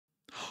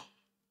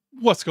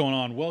What's going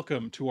on?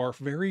 Welcome to our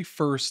very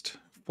first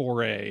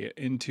foray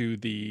into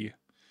the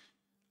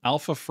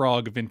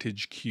Alphafrog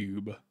Vintage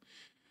Cube.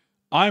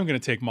 I'm going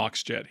to take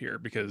Mox Jet here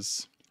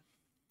because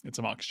it's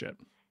a Mox Jet.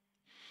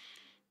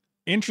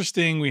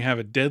 Interesting, we have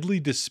a Deadly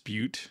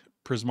Dispute,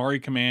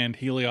 Prismari Command,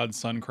 Heliod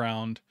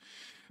Suncrowned.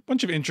 A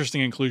bunch of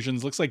interesting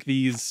inclusions. Looks like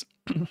these,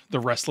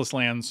 the Restless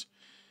Lands,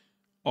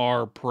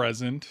 are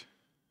present.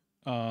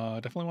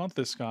 Definitely want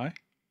this guy.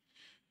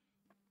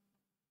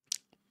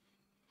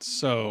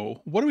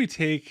 So, what do we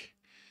take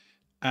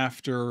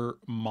after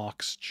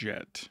Mox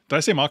Jet? Did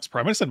I say Mox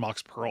Prime? I said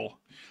Mox Pearl.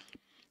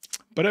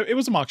 But it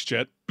was a Mox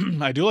Jet.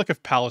 I do like a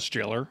Palace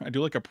Jailer. I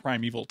do like a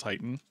Primeval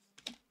Titan.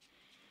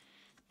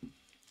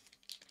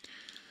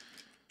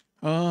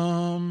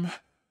 Good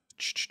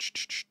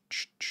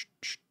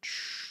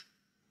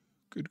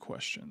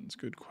questions.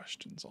 Good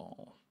questions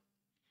all.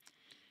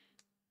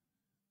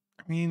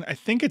 I mean, I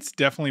think it's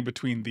definitely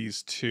between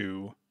these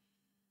two.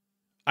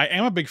 I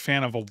am a big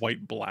fan of a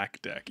white-black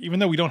deck, even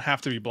though we don't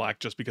have to be black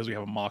just because we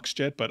have a Mox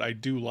Jet, but I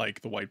do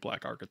like the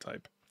white-black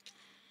archetype.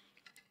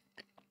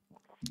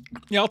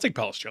 Yeah, I'll take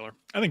Palace Jailer.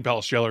 I think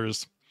Palace Jailer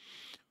is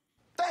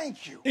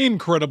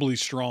incredibly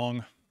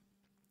strong.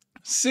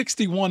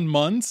 61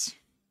 months.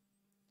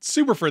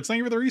 Super Fritz, thank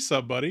you for the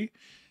resub, buddy.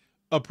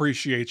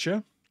 Appreciate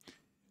you.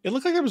 It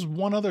looked like there was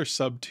one other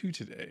sub too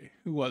today.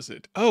 Who was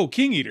it? Oh,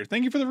 King Eater.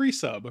 Thank you for the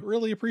resub.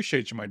 Really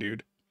appreciate you, my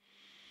dude.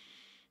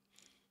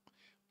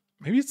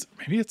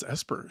 Maybe it's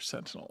Esper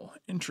Sentinel.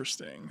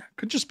 Interesting.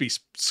 Could just be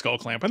Skull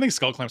Clamp. I think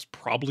Skull Clamp's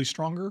probably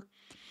stronger.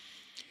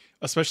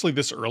 Especially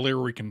this earlier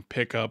where we can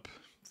pick up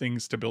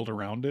things to build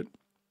around it.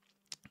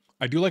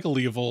 I do like a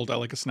Leovold. I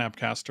like a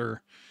Snapcaster.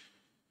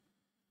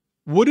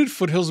 Wooded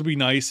Foothills would be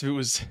nice if it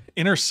was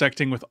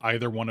intersecting with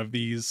either one of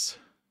these.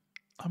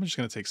 I'm just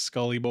going to take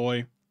Scully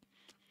Boy.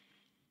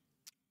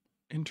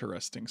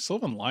 Interesting.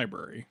 Sylvan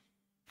Library.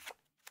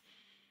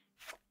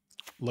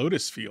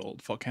 Lotus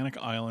Field. Volcanic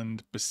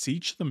Island.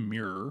 Beseech the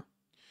Mirror.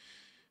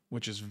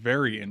 Which is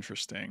very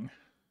interesting.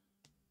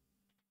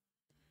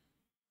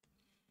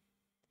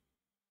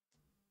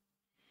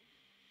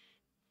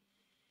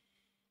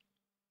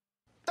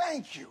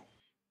 Thank you.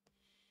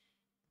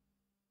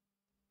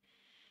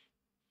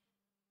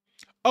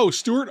 Oh,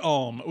 Stuart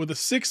Alm with a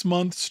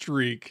 6-month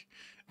streak.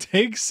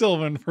 Take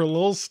Sylvan for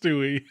Lil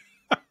Stewie.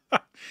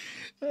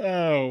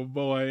 Oh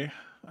boy.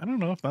 I don't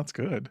know if that's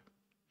good.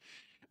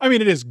 I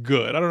mean, it is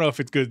good. I don't know if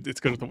it's good. It's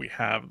good with what we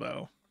have,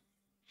 though.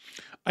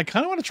 I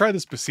kind of want to try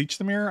this Beseech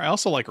the Mirror. I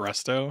also like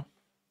Resto.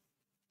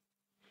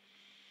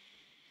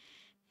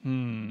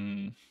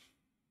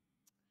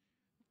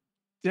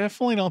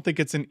 Definitely don't think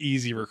it's an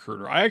easy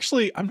recruiter.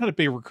 I'm not a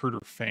big recruiter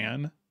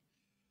fan.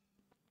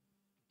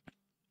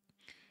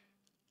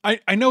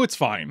 I know it's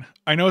fine.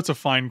 I know it's a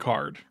fine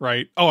card,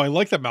 right? Oh, I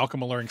like that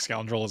Malcolm Alluring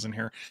Scoundrel is in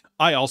here.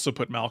 I also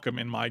put Malcolm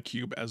in my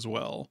cube as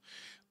well.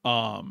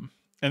 And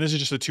this is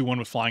just a 2-1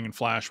 with Flying and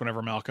Flash.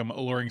 Whenever Malcolm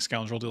Alluring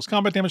Scoundrel deals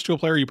combat damage to a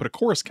player, you put a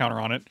chorus counter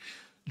on it.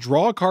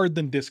 Draw a card,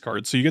 then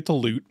discard. So you get to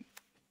loot.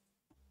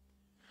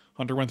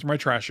 Hunter went through my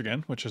trash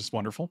again, which is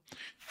wonderful.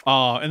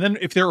 And then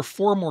if there are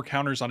 4 more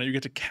counters on it, you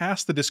get to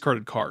cast the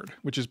discarded card,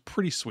 which is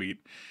pretty sweet.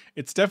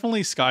 It's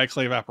definitely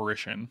Skyclave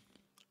Apparition.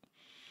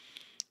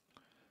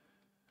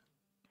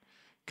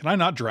 Can I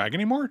not drag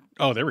anymore?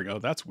 Oh, there we go.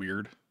 That's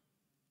weird.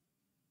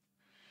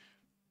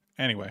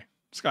 Anyway,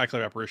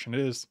 Skyclave Apparition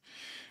it is.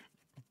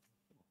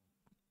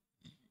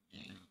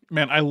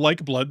 Man, I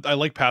like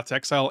Path to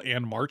Exile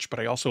and March, but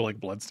I also like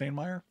Bloodstained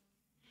Mire.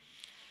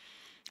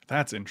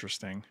 That's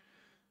interesting.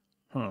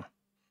 Huh.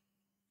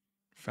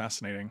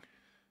 Fascinating.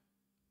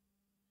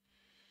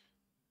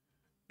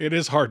 It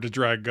is hard to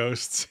drag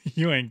ghosts.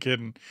 You ain't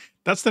kidding.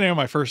 That's the name of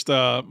my first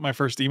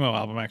emo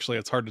album, actually.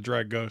 It's hard to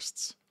drag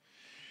ghosts.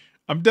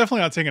 I'm definitely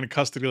not taking a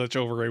Custody Lich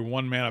over a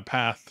 1-mana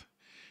Path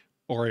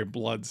or a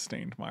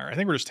Bloodstained Mire. I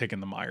think we're just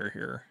taking the Mire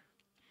here.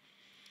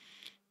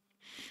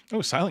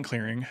 Oh, Silent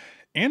Clearing.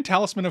 And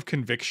Talisman of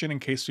Conviction in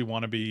case we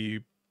want to be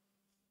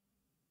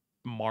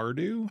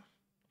Mardu.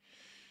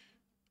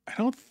 I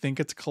don't think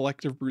it's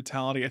Collective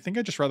Brutality. I think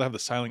I'd just rather have the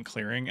Silent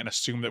Clearing and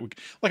assume that we...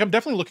 Like, I'm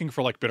definitely looking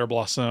for, like, Bitter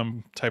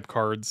Blossom type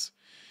cards.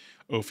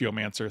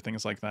 Ophiomancer,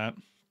 things like that.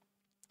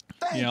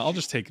 Yeah, I'll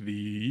just take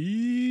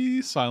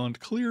the Silent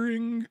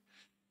Clearing.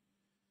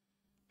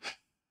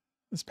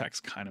 This pack's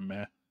kind of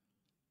meh.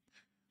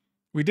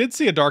 We did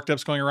see a Dark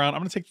Depths going around.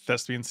 I'm going to take the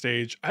Thespian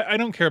Stage. I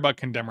don't care about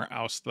Condemn or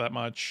Oust that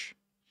much.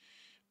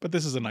 But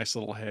this is a nice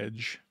little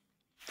hedge.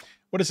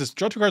 What is this?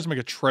 Draw 2 cards and make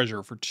a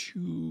treasure for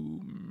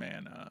 2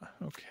 mana.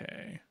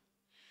 Okay.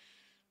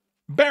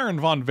 Baron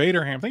von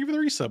Vaderham. Thank you for the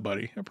resub,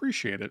 buddy.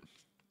 Appreciate it.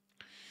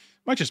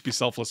 Might just be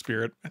Selfless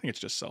Spirit. I think it's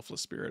just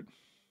Selfless Spirit.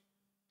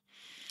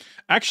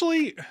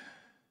 Actually,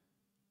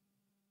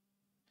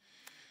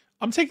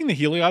 I'm taking the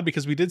Heliod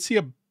because we did see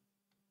a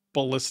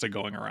Ballista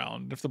going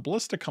around. If the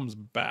Ballista comes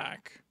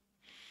back,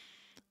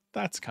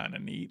 that's kind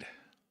of neat.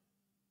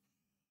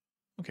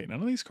 Okay,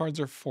 none of these cards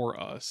are for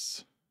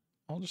us.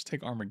 I'll just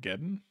take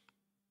Armageddon.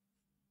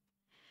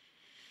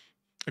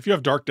 If you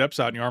have Dark Depths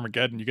out in your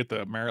Armageddon, you get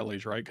the Marit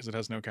Lage, right? Because it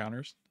has no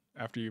counters.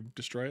 after you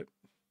destroy it?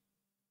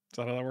 Is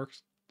that how that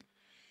works?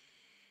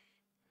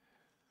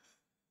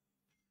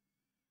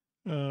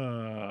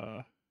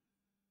 No.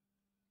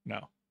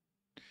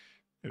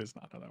 It is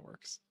not how that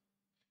works.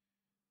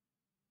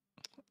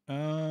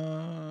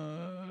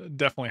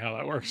 Definitely how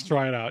that works.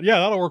 Try it out. Yeah,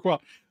 that'll work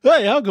well.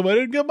 Hey, how come I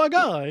didn't get my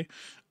guy?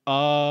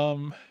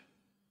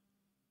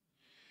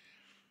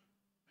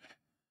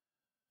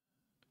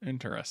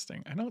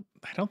 Interesting.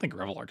 I don't think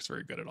Revelark's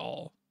very good at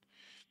all.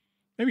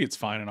 Maybe it's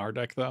fine in our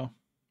deck though.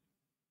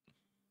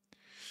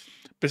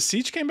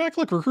 Beseech came back?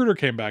 Look, Recruiter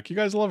came back. You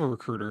guys love a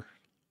Recruiter.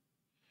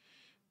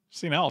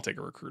 See, now I'll take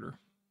a Recruiter.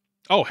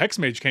 Oh,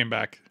 Hexmage came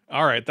back.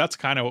 All right, that's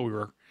kind of what we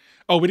were.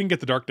 Oh, we didn't get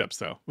the Dark Depths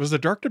though. Was the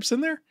Dark Depths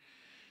in there?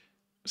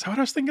 Is that what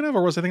I was thinking of?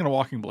 Or was I thinking of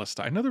Walking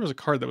Ballista? I know there was a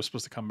card that was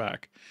supposed to come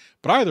back.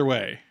 But either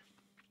way,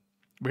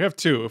 we have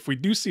two. If we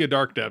do see a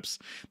Dark Depths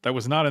that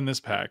was not in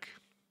this pack,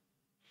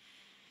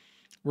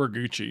 we're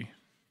Gucci.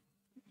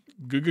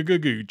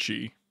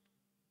 Gucci.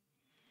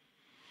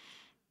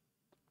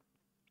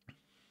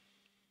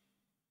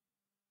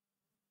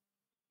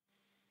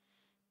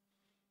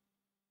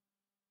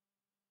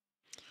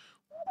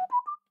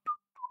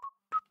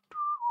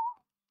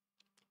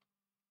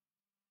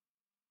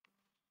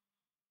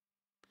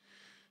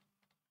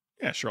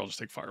 Yeah, sure, I'll just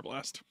take Fire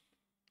Blast.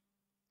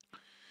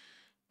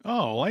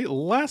 Oh,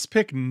 last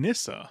pick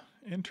Nissa.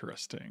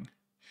 Interesting.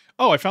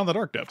 Oh, I found the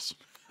Dark Depths.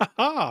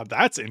 Haha,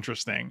 that's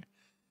interesting.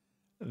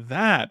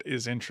 That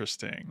is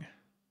interesting.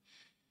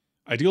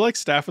 I do like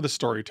Staff of the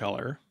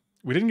Storyteller.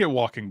 We didn't get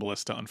Walking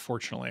Ballista,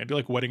 unfortunately. I do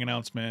like Wedding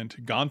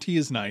Announcement. Gonti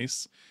is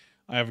nice.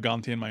 I have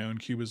Gonti in my own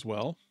cube as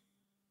well.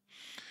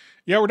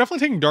 Yeah, we're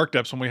definitely taking Dark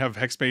Depths when we have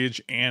Hexmage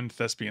and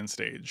Thespian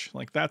Stage.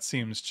 Like, that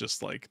seems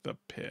just like the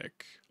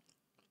pick.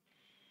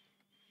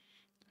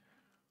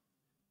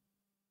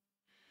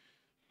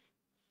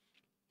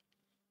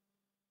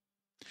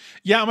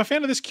 Yeah, I'm a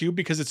fan of this cube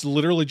because it's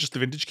literally just the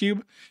vintage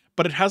cube,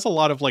 but it has a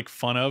lot of like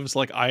fun ofs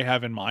like I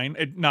have in mine.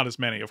 Not as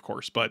many, of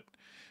course, but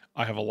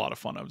I have a lot of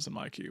fun ofs in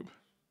my cube.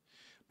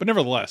 But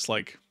nevertheless,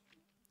 like,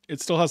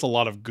 it still has a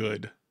lot of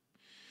good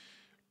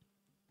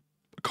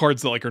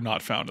cards that like are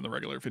not found in the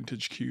regular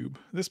vintage cube.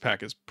 This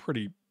pack is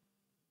pretty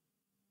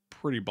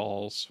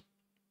balls.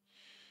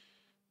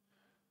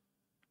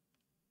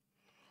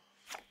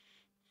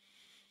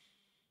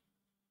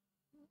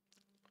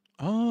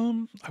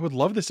 I would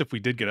love this if we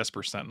did get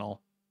Esper Sentinel.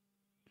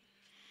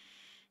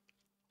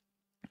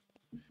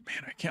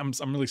 Man, I can't.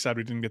 I'm really sad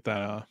we didn't get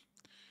that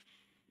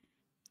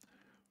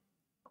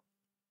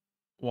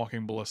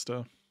Walking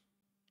Ballista.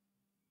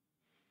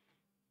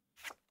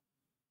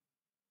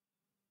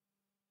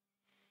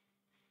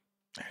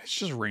 It's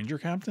just Ranger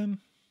Captain.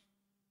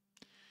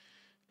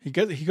 He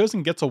goes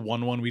and gets a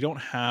 1/1. We don't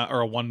have,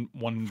 or a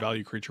 1/1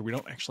 value creature. We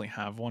don't actually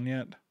have one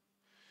yet.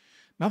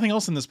 Nothing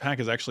else in this pack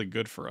is actually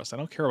good for us. I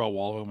don't care about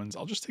Wall of Omens.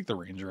 I'll just take the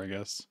Ranger, I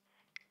guess.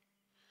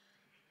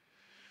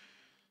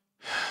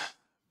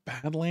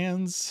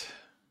 Badlands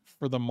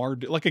for the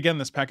Mard. Like, again,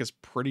 this pack is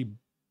pretty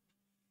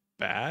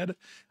bad.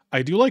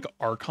 I do like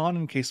Archon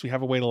in case we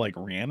have a way to like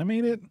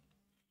reanimate it.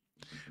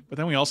 But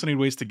then we also need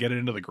ways to get it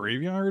into the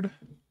graveyard.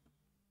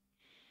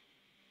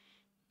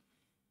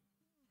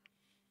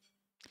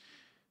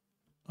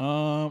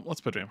 Let's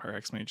put Vampire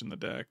Hexmage in the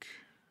deck.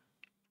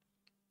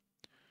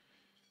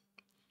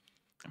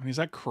 I mean, is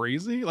that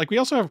crazy? Like, we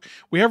have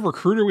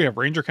Recruiter, we have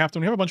Ranger Captain,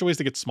 we have a bunch of ways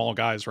to get small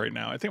guys right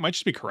now. I think it might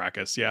just be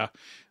Caracas, yeah.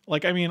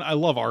 Like, I mean, I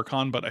love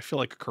Archon, but I feel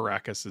like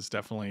Caracas is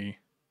definitely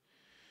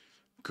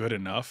good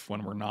enough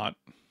when we're not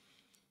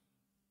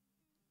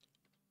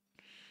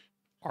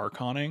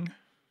Archoning.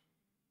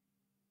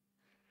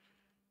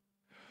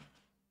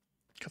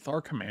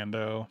 Cathar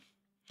Commando.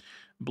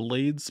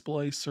 Blade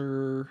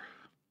Splicer.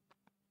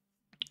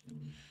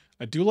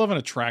 I do love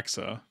an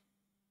Atraxa.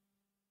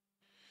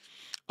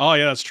 Oh,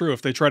 yeah, that's true.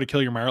 If they try to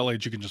kill your Marit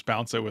Lage, you can just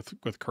bounce it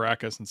with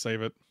Caracas and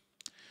save it.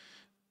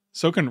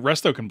 So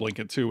Resto can blink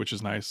it too, which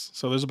is nice.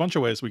 So there's a bunch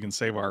of ways we can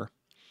save our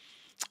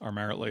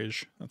Marit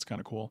Lage. That's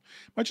kind of cool.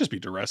 Might just be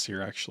Duress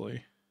here,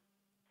 actually.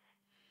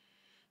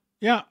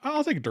 Yeah,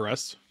 I'll take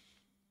Duress.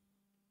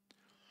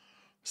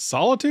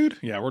 Solitude?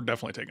 Yeah, we're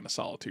definitely taking a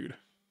Solitude.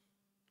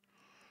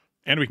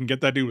 And we can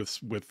get that dude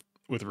with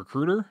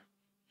Recruiter.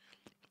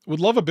 Would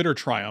love a Bitter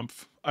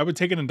Triumph. I would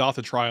take an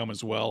Endotha Triumph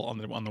as well on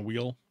the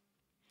wheel.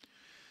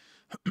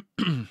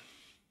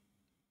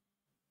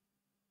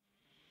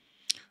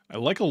 I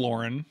like a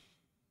Lauren.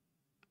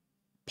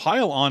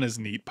 Pile On is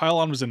neat. Pile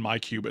On was in my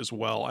cube as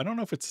well. I don't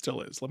know if it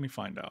still is. Let me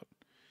find out.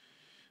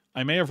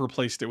 I may have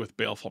replaced it with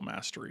Baleful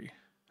Mastery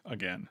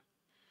again.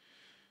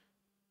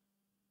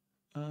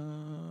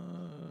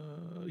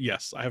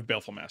 Yes, I have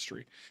Baleful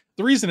Mastery.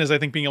 The reason is I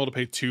think being able to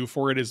pay 2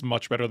 for it is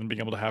much better than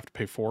being able to have to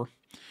pay 4.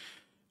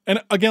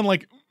 And again,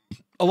 like,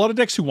 a lot of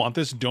decks who want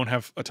this don't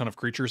have a ton of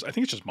creatures. I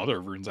think it's just Mother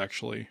of Runes,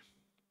 actually.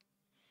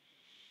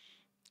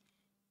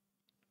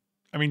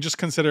 I mean, just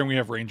considering we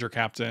have Ranger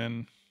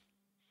Captain.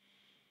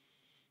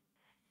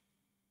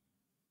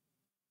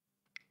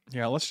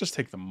 Yeah, let's just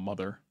take the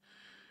Mother.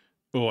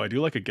 Oh, I do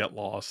like a Get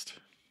Lost.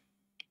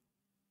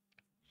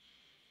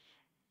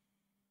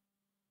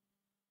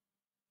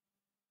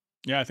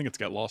 Yeah, I think it's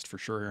Get Lost for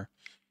sure here.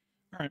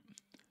 All right.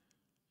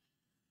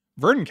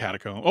 Verdant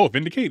Catacomb. Oh,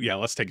 Vindicate? Yeah,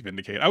 let's take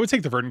Vindicate. I would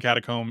take the Verdant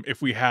Catacomb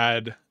if we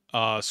had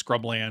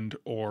Scrubland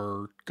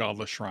or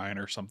Godless Shrine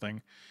or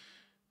something.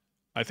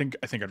 I think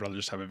I'd rather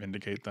just have a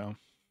Vindicate though.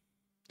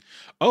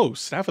 Oh,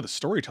 Staff of the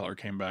Storyteller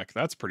came back.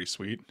 That's pretty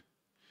sweet.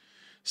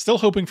 Still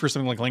hoping for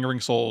something like Lingering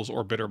Souls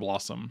or Bitter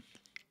Blossom.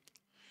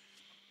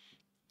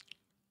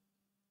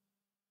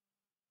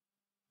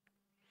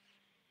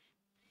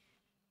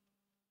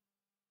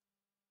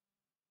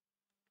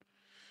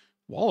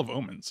 Wall of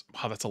Omens.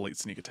 Wow, that's a late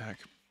sneak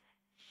attack.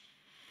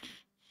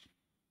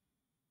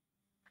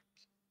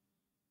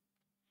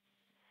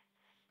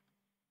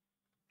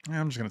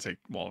 I'm just gonna take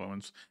Wall of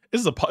Omens.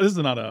 This is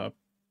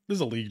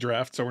a league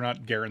draft, so we're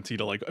not guaranteed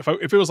to like.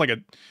 If it was like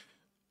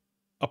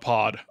a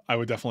pod, I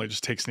would definitely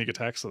just take sneak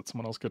attack so that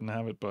someone else couldn't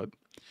have it. But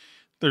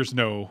there's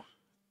no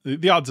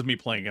the odds of me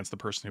playing against the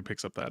person who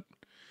picks up that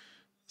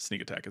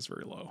sneak attack is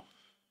very low.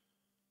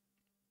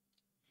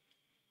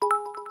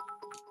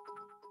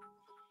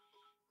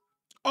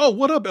 Oh,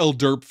 what up, El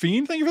Derp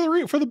Fiend? Thank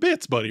you for the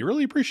bits, buddy.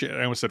 Really appreciate it.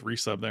 I almost said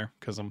resub there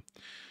because I'm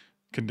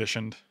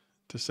conditioned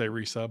to say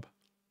resub.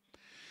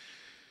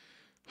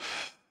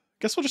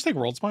 Guess we'll just take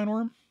World Spine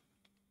Worm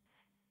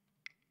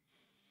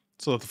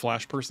so that the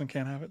Flash person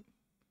can't have it.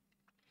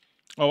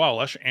 Oh wow,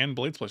 Lesh and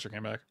Blade Splicer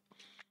came back.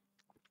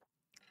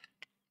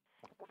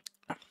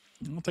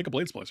 I'll take a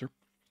Blade Splicer.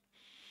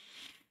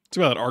 Too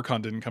bad that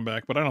Archon didn't come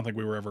back, but I don't think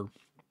we were ever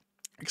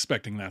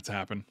expecting that to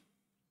happen.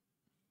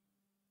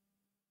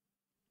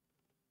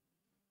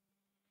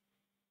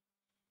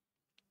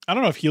 I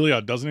don't know if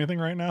Heliod does anything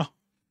right now.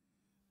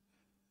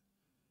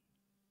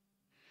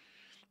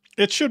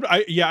 It should.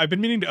 I've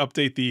been meaning to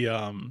update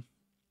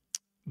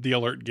the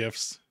alert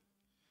gifts.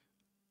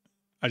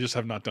 I just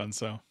have not done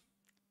so.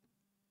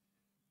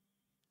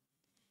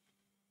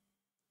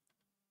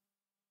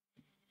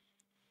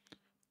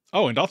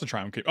 Oh, and Delta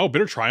Triumph came. Oh,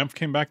 Bitter Triumph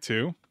came back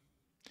too.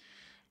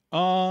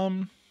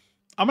 I'm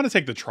gonna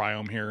take the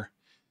Triumph here.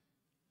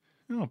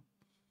 Oh,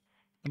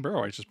 and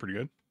Barrow Ice is pretty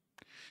good.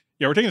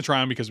 Yeah, we're taking the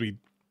Triumph because we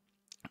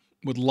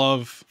would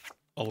love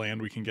a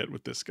land we can get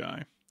with this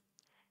guy.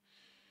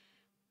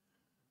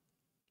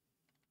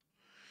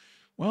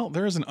 Well,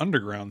 there is an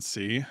Underground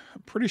Sea.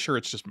 I'm pretty sure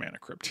it's just Mana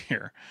Crypt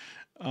here.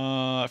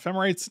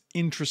 Ephemerite's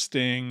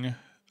interesting.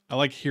 I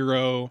like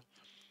Hero.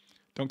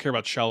 Don't care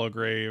about Shallow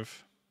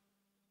Grave.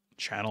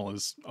 Channel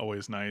is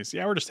always nice.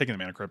 Yeah, we're just taking the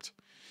Mana Crypt.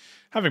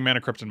 Having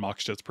Mana Crypt and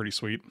Moxjet's pretty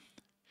sweet.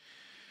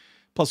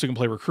 Plus we can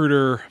play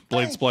Recruiter,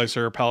 Blade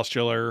Splicer, Palace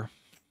Chiller.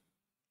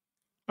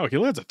 Oh,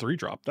 Heliod's a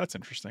 3-drop. That's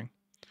interesting.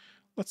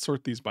 Let's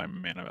sort these by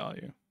mana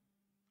value.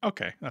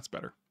 Okay, that's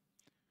better.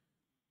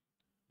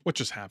 What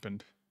just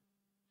happened?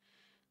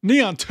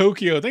 Neon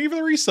Tokyo, thank you for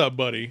the resub,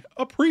 buddy.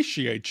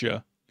 Appreciate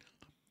you.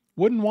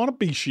 Wouldn't want to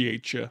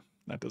appreciate you.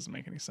 That doesn't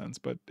make any sense,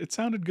 but it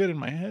sounded good in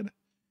my head.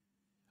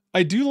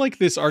 I do like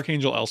this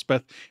Archangel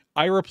Elspeth.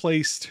 I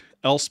replaced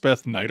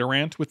Elspeth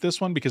Nighterant with this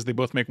one because they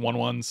both make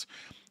 1/1s.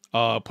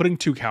 Putting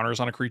 2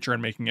 counters on a creature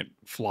and making it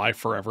fly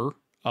forever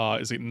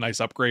is a nice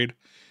upgrade.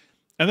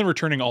 And then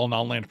returning all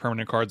non-land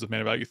permanent cards with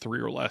mana value 3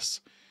 or less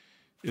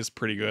is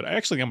pretty good. I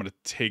actually think I'm going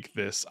to take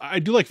this. I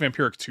do like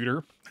Vampiric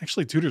Tutor.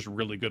 Actually, Tutor's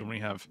really good when we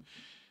have...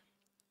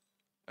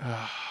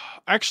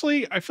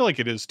 actually, I feel like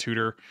it is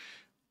Tutor.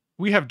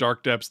 We have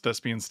Dark Depths,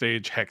 Thespian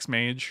Stage, Hex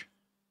Mage.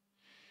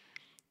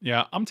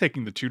 Yeah, I'm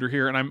taking the Tutor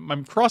here, and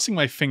I'm crossing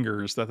my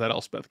fingers that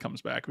Elspeth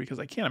comes back because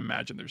I can't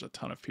imagine there's a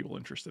ton of people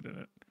interested in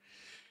it.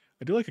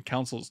 I do like a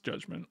Council's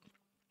Judgment.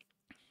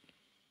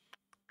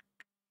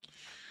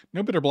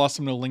 No Bitter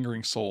Blossom, no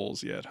Lingering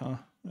Souls yet, huh?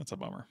 That's a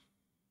bummer.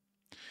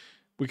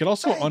 We could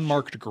also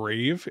Unmarked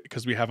Grave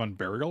because we have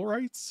Unburial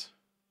Rights.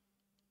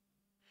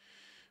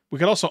 We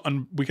could also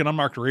we can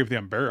Unmarked Grave the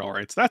Unburial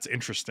Rights. That's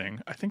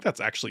interesting. I think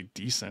that's actually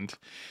decent.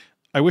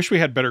 I wish we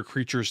had better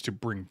creatures to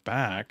bring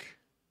back.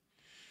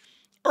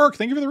 Urk,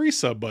 thank you for the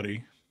resub,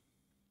 buddy.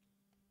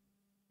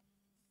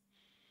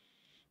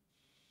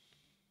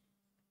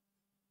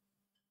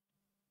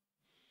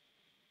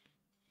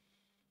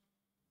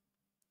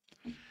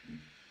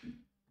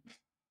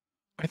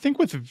 I think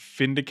with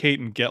Vindicate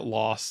and Get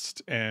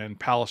Lost and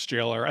Palace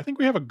Jailer, I think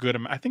we have a good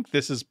amount. I think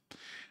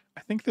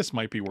this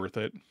might be worth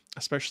it,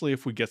 especially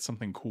if we get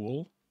something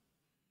cool.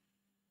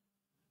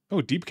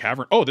 Oh, Deep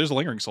Cavern. Oh, there's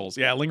Lingering Souls.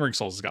 Yeah, Lingering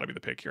Souls has got to be the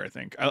pick here, I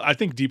think. I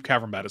think Deep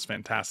Cavern Bat is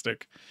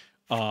fantastic.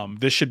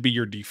 This should be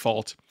your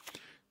default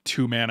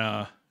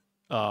 2-mana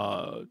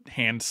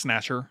hand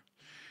snatcher,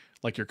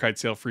 like your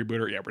Kitesail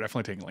Freebooter. Yeah, we're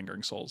definitely taking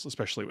Lingering Souls,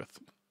 especially with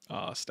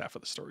Staff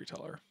of the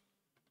Storyteller.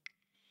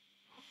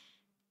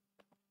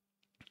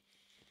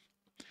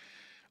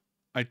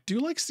 I do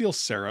like Steel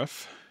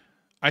Seraph.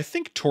 I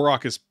think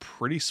Torok is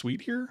pretty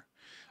sweet here.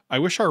 I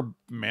wish our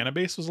mana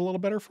base was a little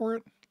better for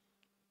it.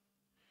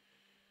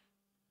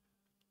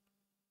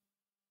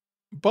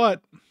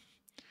 But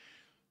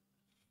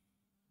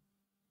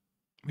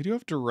we do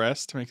have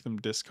Duress to make them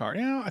discard.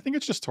 Yeah, I think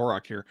it's just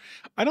Torok here.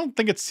 I don't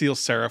think it's Steel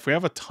Seraph. We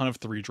have a ton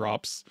of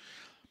 3-drops.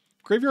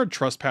 Graveyard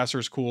Trespasser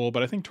is cool,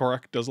 but I think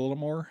Torok does a little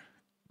more.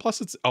 Plus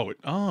it's, oh,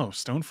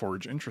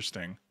 Stoneforge,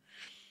 interesting.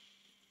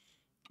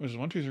 There's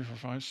 1, 2, 3, 4,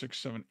 5, 6,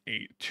 7,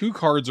 8. 2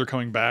 cards are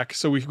coming back,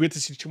 so we get to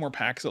see 2 more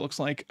packs, it looks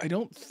like. I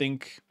don't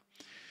think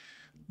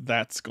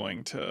that's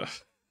going to...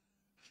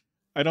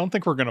 I don't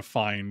think we're going to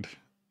find...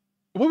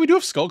 Well, we do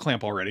have Skull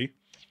Clamp already.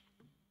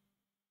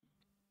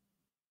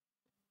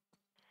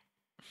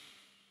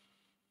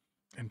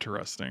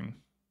 Interesting.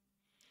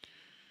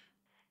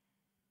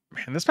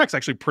 Man, this pack's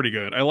actually pretty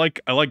good. I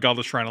like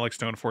Godless Shrine, I like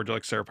Stoneforge, I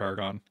like Sarah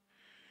Paragon.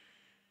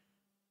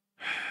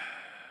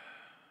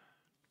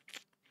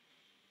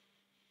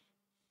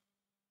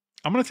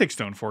 I'm gonna take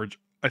Stoneforge.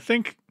 I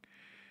think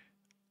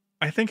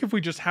if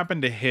we just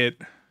happen to hit...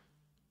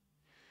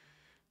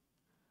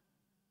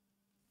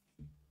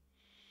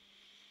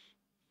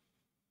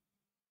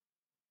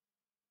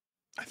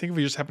 I think if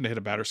we just happen to hit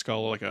a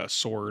Batterskull, like a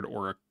Sword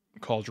or a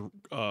Cauldron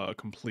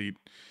Complete,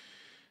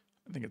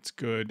 I think it's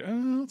good.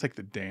 I'll take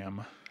the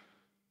Dam.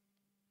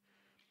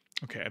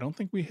 Okay, I don't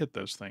think we hit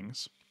those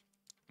things.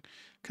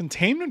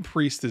 Containment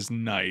Priest is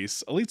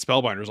nice. Elite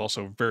Spellbinder is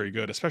also very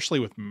good, especially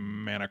with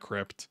Mana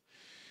Crypt.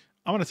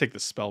 I'm going to take the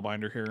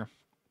Spellbinder here.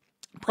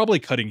 Probably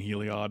cutting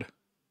Heliod.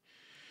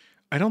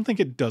 I don't think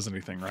it does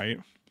anything, right?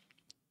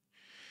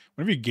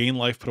 Whenever you gain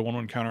life, put a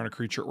 1/1 counter on a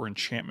creature or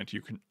enchantment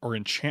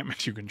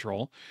you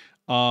control.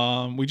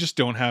 We just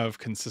don't have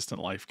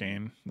consistent life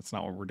gain. That's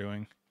not what we're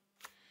doing.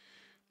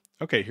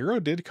 Okay,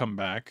 Hero did come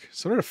back.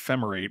 So did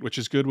Ephemerate, which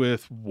is good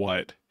with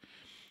what?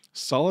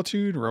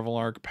 Solitude,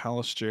 Revelark,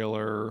 Palace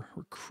Jailer,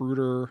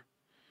 Recruiter,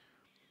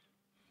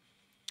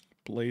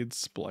 Blade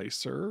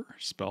Splicer,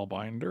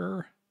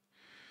 Spellbinder,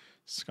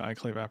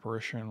 Skyclave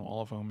Apparition,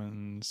 Wall of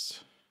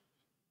Omens.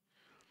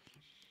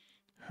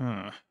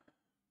 Huh.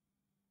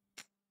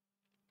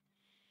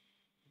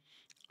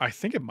 I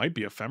think it might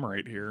be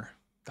Ephemerate here.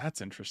 That's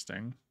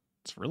interesting.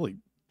 It's really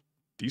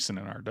decent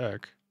in our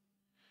deck.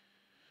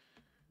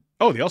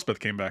 Oh, the Elspeth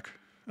came back.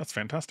 That's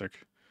fantastic.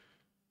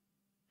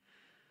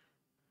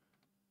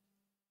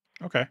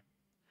 Okay.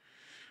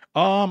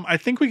 I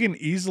think we can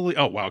easily...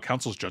 Oh, wow.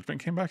 Council's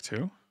Judgment came back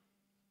too?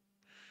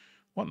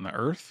 What in the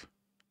earth?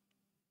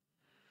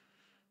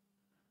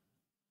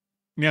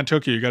 Yeah,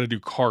 Tokyo, you got to do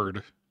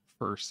card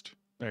first.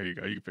 There you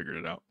go. You figured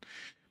it out.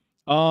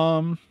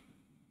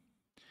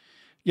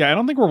 Yeah, I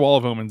don't think we're Wall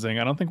of Omensing.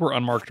 I don't think we're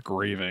Unmarked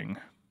Graving.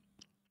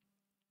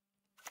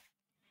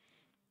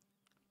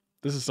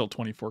 This is still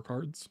 24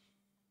 cards.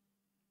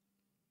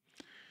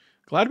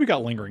 Glad we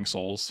got Lingering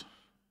Souls.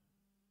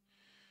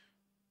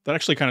 That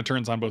actually kind of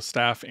turns on both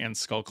Staff and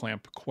Skull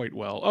Clamp quite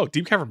well. Oh,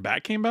 Deep Cavern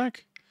Bat came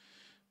back?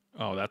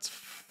 Oh, that's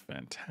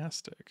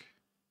fantastic.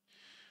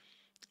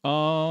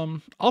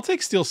 I'll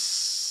take Steel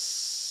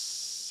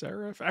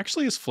Seraph.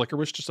 Actually, is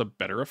Flickerwish just a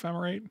better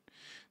Ephemerate?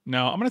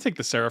 No, I'm going to take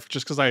the Seraph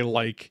just because I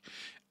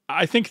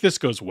think this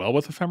goes well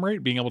with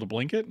Ephemerate, being able to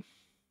blink it.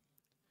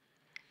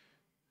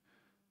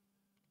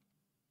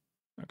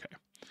 Okay.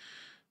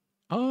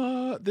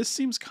 This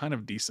seems kind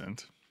of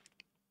decent.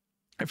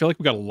 I feel like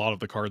we got a lot of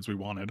the cards we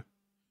wanted.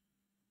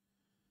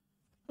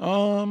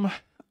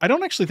 I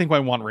don't actually think I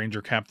want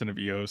Ranger Captain of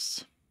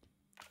Eos.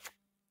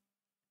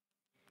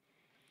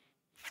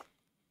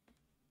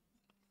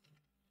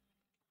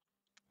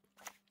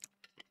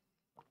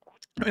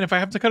 I mean, if I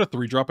have to cut a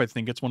 3-drop, I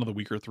think it's one of the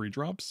weaker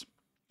 3-drops.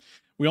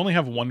 We only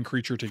have 1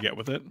 creature to get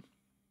with it.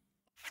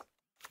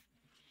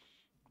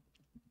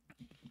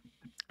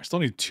 I still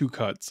need 2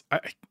 cuts. I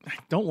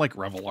don't like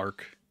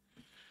Revelark.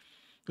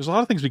 There's a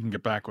lot of things we can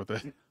get back with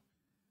it.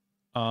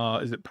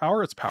 Is it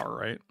power? It's power,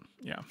 right?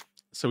 Yeah.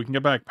 So we can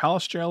get back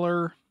Palace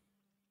Jailer,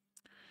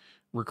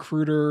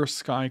 Recruiter,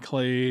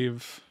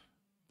 Skyclave,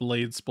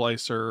 Blade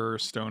Splicer,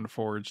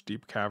 Stoneforge,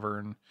 Deep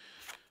Cavern,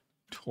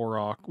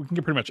 Torok. We can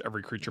get pretty much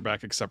every creature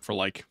back except for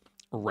like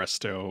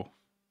Resto,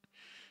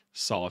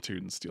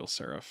 Solitude, and Steel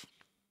Seraph.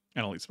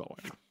 And Elite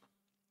Spellbinder.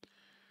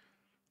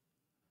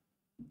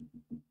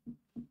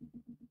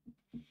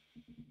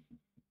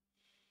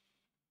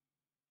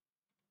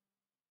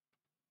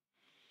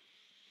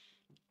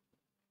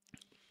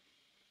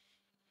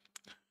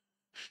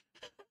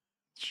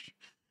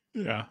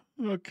 Yeah,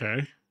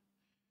 okay.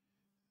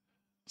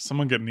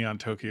 Someone get Neon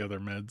Tokyo their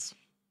meds.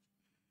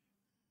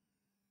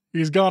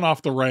 He's gone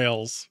off the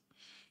rails.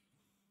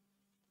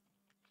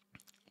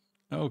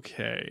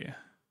 Okay.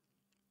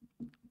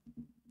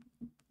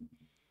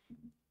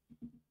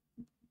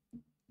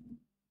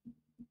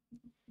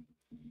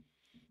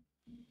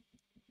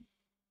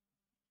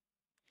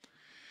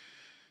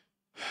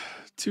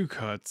 Two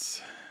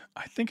cuts.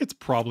 I think it's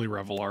probably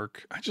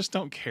Revelark. I just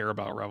don't care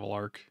about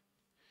Revelark.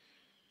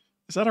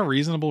 Is that a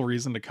reasonable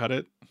reason to cut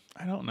it?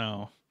 I don't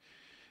know.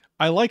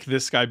 I like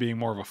this guy being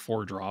more of a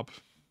 4-drop.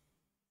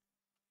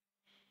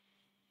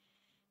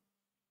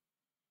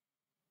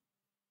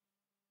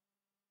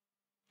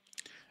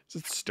 Is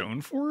it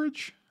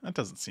Stoneforge? That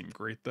doesn't seem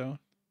great, though.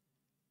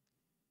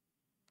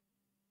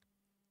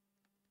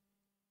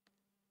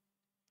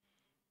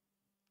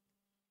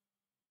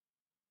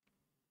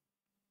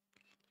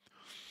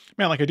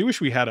 Man, like, I do wish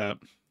we had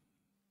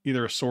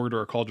either a sword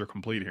or a cauldron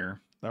complete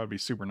here. That would be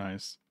super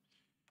nice.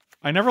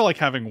 I never like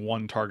having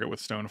one target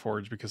with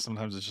Stoneforge because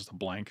sometimes it's just a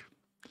blank.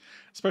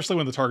 Especially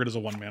when the target is a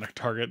 1-mana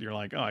target, you're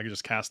like, oh, I can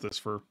just cast this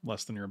for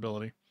less than your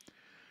ability.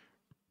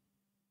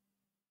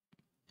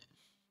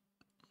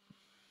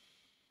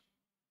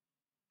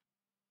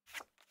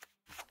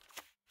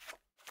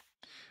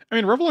 I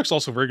mean, Revelark's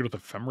also very good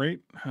with Ephemerate.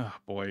 Oh,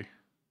 boy.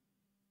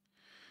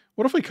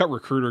 What if we cut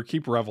Recruiter,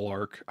 keep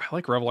Revelark? I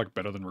like Revelark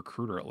better than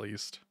Recruiter, at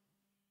least.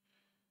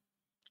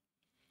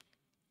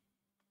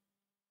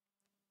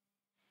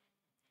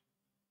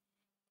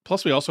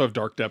 Plus, we also have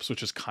Dark Depths,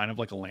 which is kind of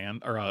like a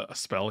land, or a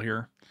spell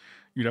here.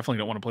 You definitely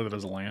don't want to play that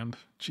as a land.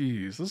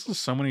 Jeez, this is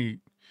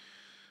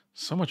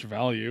so much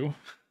value.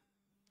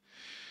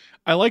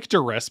 I like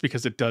Duress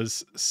because it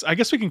does... I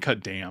guess we can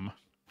cut Dam.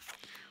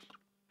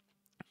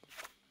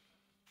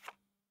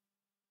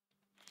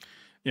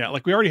 Yeah,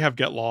 like we already have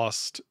Get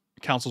Lost,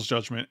 Council's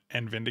Judgment,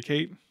 and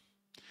Vindicate,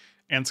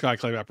 and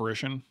Skyclave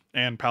Apparition,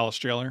 and Palace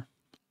Jailer,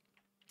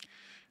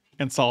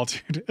 and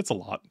Solitude. It's a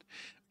lot.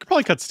 Could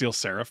probably cut Steel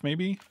Seraph,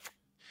 maybe.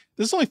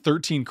 This is only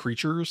 13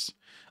 creatures.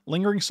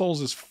 Lingering Souls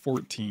is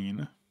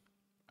 14.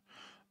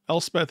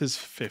 Elspeth is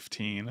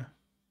 15.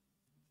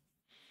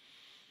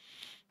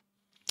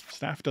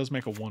 Staff does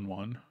make a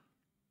 1/1.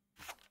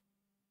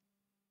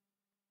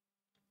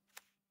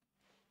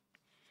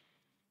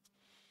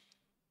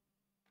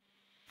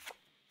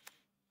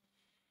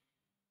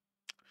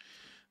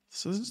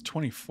 So this is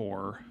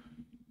 24.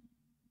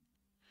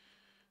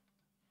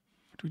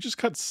 Do we just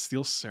cut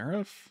Steel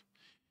Seraph?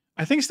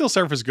 I think Steel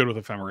Seraph is good with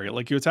Ephemerate.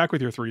 Like, you attack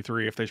with your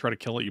 3/3. If they try to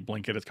kill it, you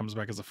blink it. It comes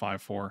back as a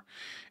 5/4.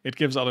 It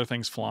gives other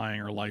things flying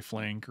or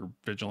lifelink or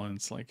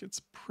vigilance. Like,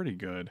 it's pretty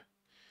good.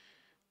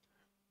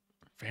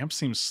 Vamp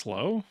seems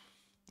slow? What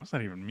does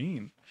that even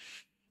mean?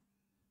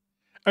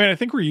 I mean, I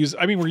think we're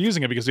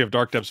using it because we have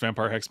Dark Depths,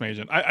 Vampire, Hexmage,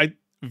 and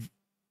do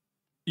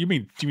you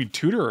mean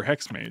Tutor or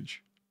Hexmage?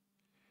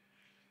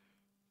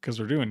 Because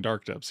we're doing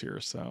Dark Depths here,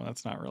 so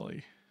that's not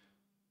really...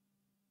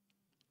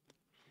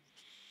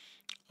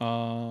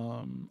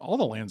 all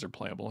the lands are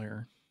playable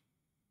here.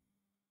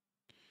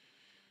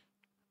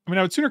 I mean,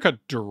 I would sooner cut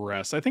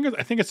Duress. I think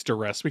it's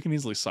Duress. We can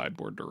easily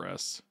sideboard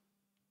Duress.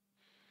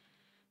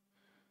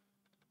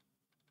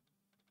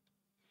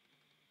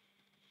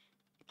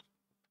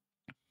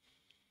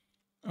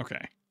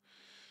 Okay.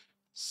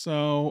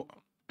 So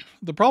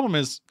the problem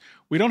is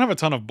we don't have a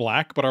ton of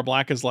black, but our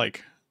black is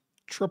like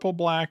triple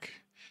black.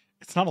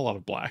 It's not a lot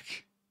of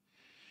black.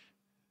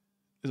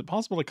 Is it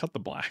possible to cut the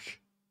black?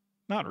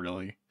 Not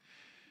really.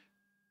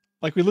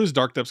 Like, we lose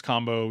Dark Depths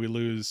combo, we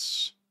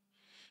lose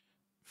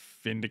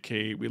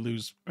Vindicate, we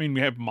lose... I mean,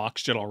 we have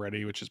Moxjet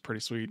already, which is pretty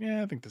sweet.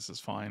 Yeah, I think this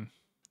is fine.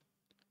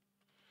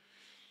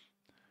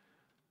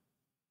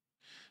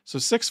 So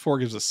 6/4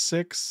 gives us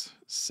 6,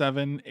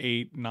 7,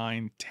 8,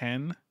 9,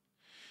 10.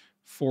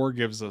 4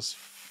 gives us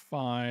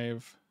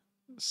 5,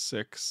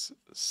 6,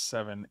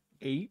 7,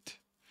 8.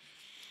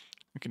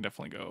 We can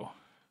definitely go.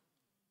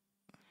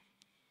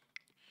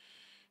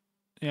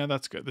 Yeah,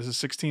 that's good. This is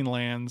 16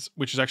 lands,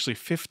 which is actually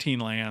 15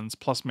 lands,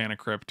 plus Mana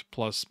Crypt,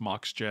 plus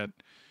Moxjet.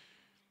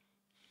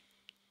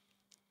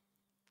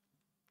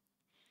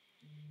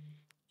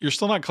 You're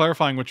still not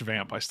clarifying which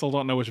vamp. I still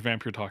don't know which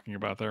vamp you're talking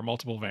about. There are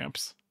multiple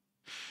vamps.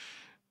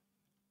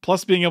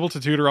 Plus being able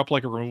to tutor up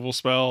like a removal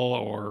spell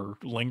or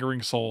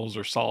Lingering Souls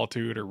or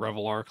Solitude or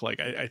Revelark. Like,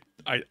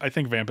 I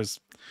think vamp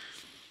is...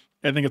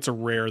 I think it's a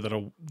rare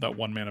that that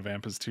 1-mana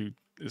vamp is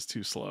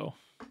too slow.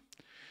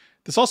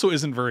 This also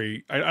isn't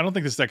very... I don't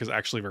think this deck is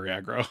actually very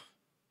aggro.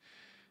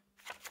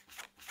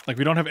 Like,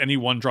 we don't have any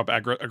 1-drop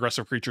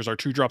aggressive creatures. Our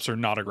 2-drops are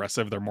not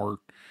aggressive. They're more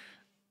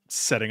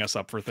setting us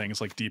up for things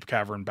like Deep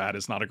Cavern Bat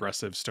is not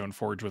aggressive.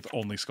 Stoneforge with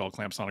only Skull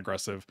Clamp's not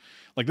aggressive.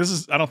 Like, this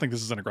is... I don't think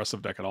this is an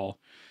aggressive deck at all.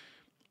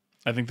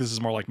 I think this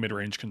is more like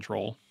mid-range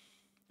control,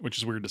 which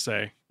is weird to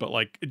say. But,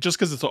 like, just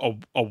because it's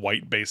a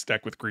white-based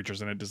deck with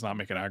creatures in it does not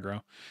make it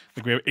aggro.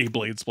 Like, we have a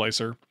Blade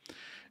Splicer.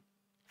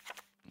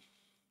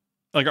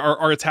 Like,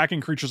 our attacking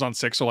creatures on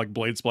 6 are like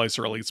Blade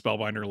Splicer, Elite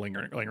Spellbinder,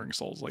 Lingering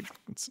Souls. Like,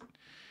 it's...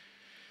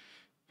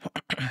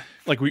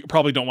 like, we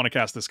probably don't want to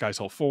cast this Sky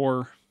Soul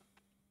 4.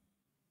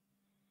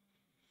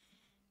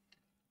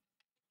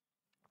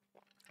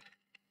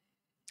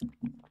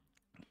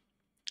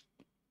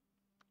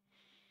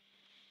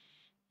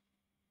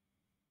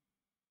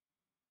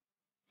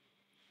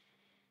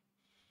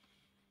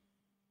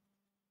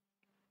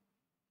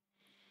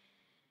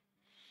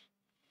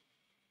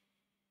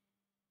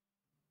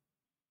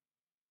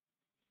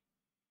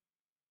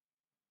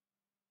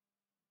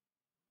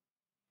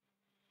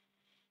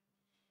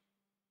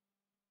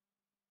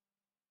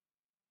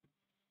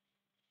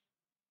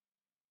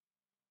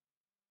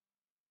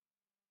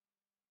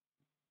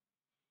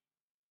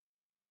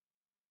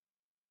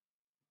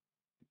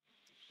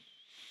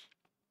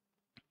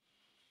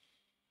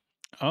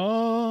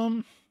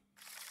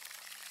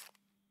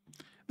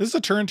 This is a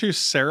turn 2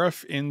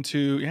 Seraph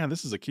into... Yeah,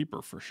 this is a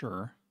keeper for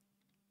sure.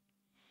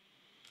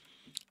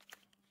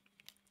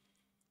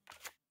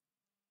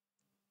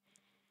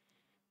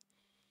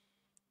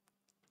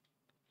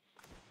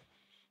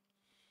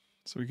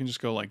 So we can just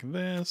go like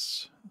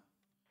this.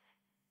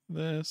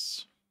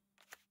 this.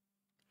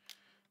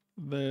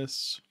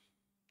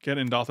 Get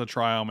Indotha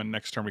Triome, and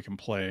next turn we can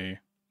play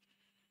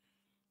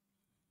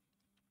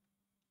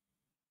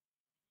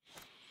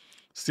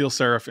Steel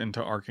Seraph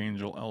into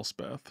Archangel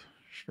Elspeth.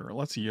 Sure,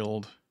 let's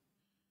yield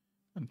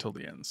until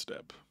the end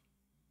step.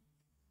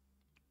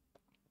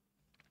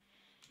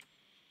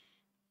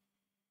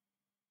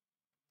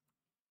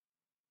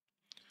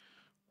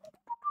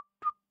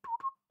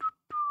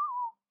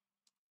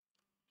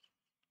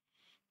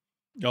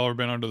 Y'all ever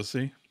been under the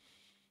sea?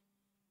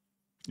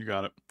 You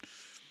got it.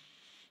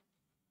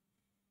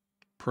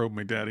 Probe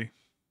me, daddy.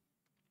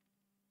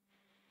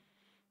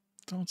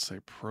 Don't say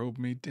probe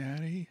me,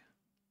 daddy.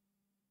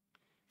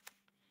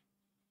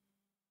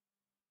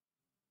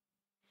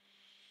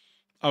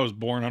 I was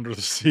born under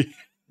the sea.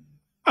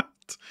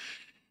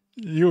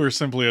 You were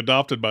simply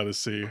adopted by the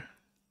sea.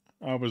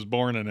 I was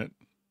born in it,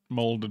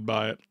 molded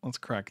by it. Let's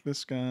crack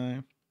this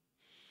guy.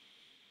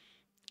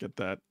 Get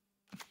that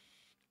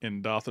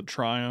Indotha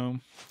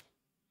Triome.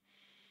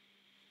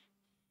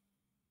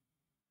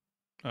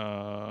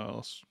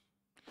 Let's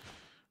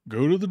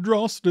go to the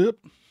draw step.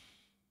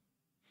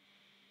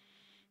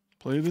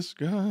 Play this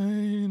guy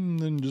and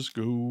then just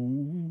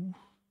go.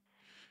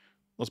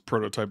 Let's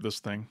prototype this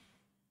thing.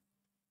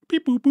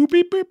 Beep boop boop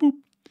beep beep boop.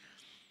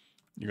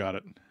 You got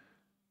it.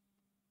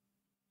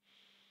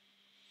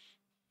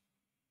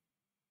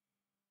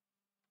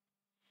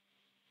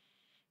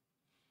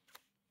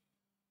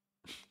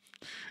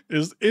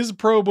 Is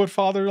probe what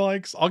father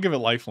likes? I'll give it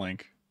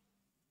lifelink.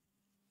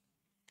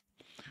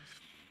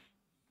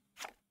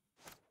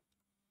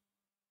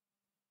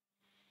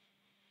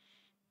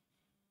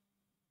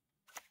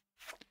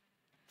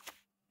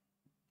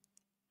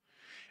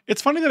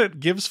 It's funny that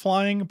it gives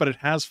flying, but it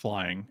has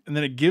flying. And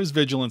then it gives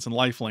vigilance and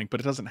lifelink, but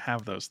it doesn't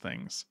have those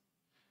things.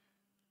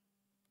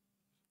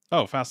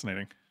 Oh,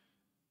 fascinating.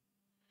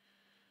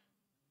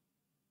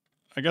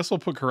 I guess we'll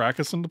put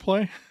Caracas into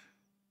play.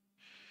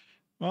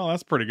 Well,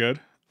 that's pretty good.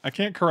 I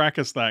can't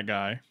Caracas that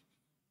guy.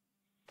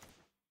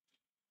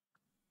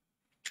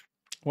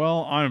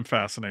 Well, I'm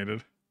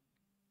fascinated.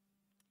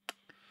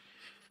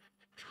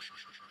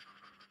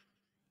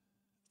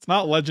 It's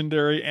not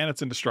legendary and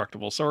it's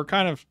indestructible, so we're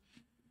kind of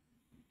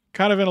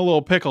in a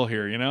little pickle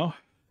here, you know?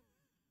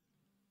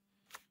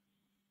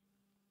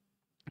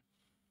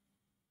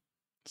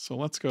 So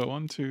let's go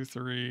 1, 2,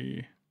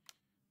 3,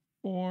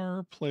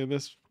 4. Play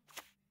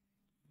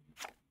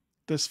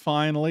this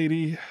fine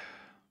lady.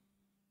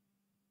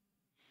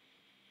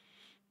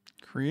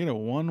 Create a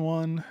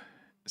 1/1.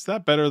 Is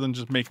that better than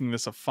just making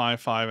this a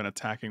 5/5 and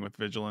attacking with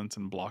vigilance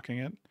and blocking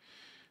it?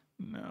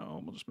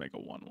 No, we'll just make a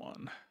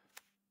 1/1.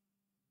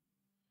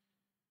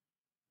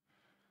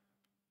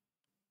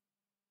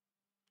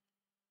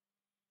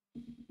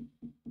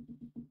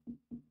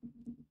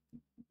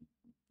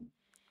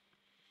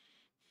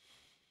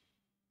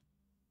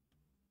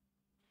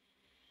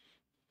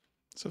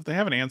 So if they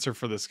have an answer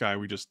for this guy,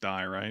 we just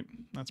die, right?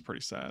 That's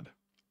pretty sad.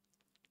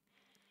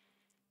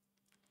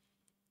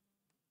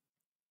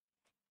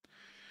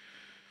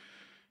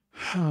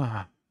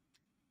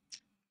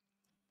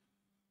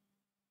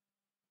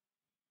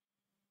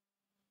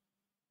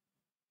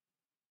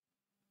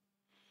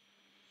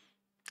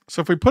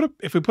 So if we put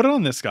it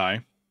on this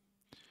guy,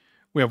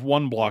 we have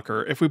one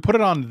blocker. If we put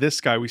it on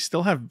this guy, we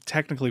still have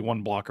technically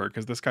one blocker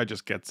because this guy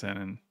just gets in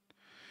and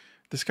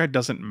this guy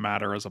doesn't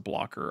matter as a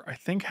blocker. I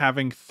think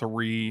having the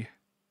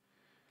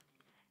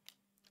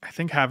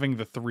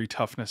 3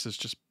 toughness is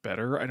just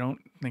better. I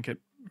don't think it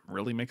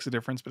really makes a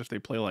difference, but if they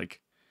play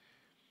like...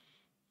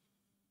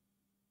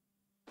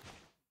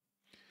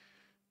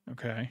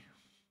 Okay.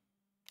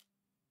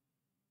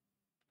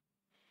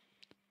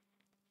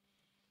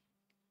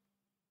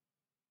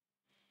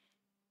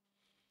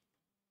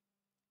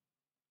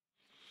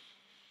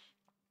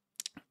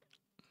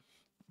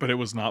 But it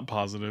was not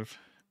positive.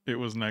 It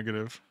was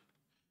negative.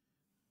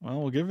 Well,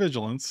 we'll give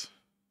vigilance.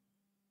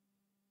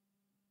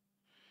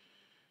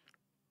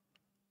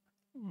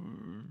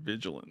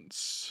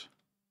 Vigilance.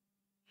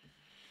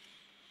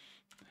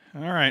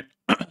 All right.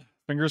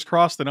 Fingers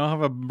crossed they don't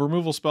have a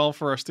removal spell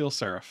for our Steel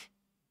Seraph.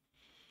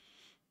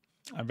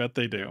 I bet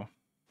they do.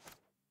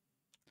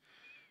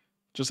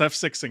 Just have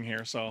 6ing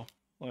here, so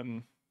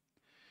letting...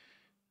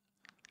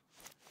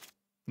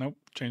 Nope,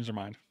 change their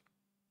mind.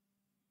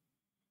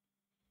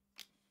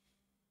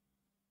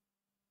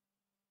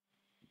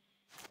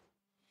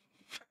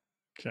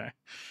 Okay.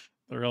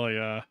 They're really,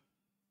 there's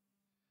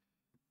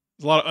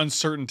a lot of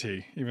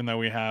uncertainty, even though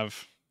we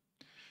have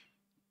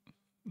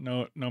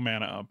no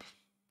mana up.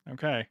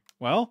 Okay,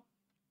 well.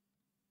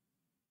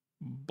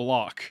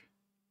 Block.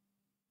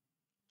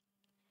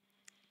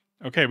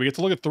 Okay, we get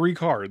to look at 3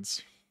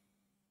 cards.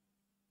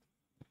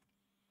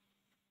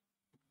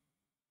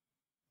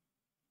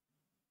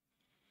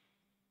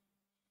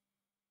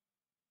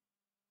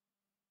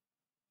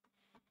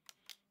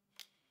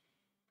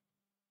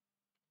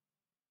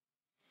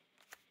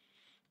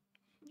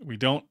 We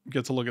don't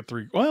get to look at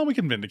 3. Well, we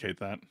can vindicate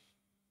that.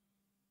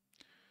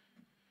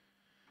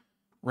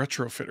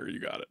 Retrofitter, you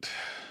got it.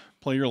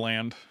 Play your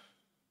land.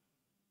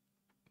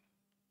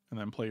 and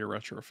then play your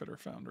Retrofitter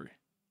Foundry.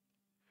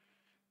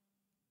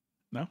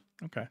 No?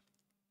 Okay.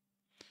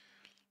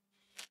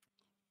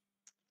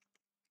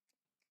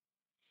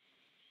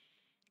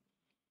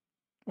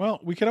 Well,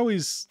 we could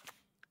always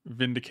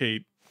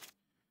Vindicate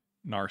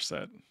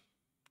Narset.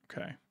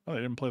 Okay. Oh, they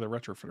didn't play the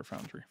Retrofitter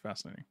Foundry.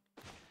 Fascinating.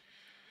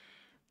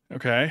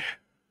 Okay.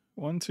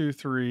 1, 2,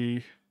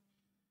 3.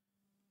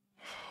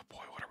 Oh,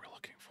 boy, what are we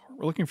looking for?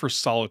 We're looking for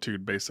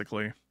Solitude,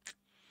 basically.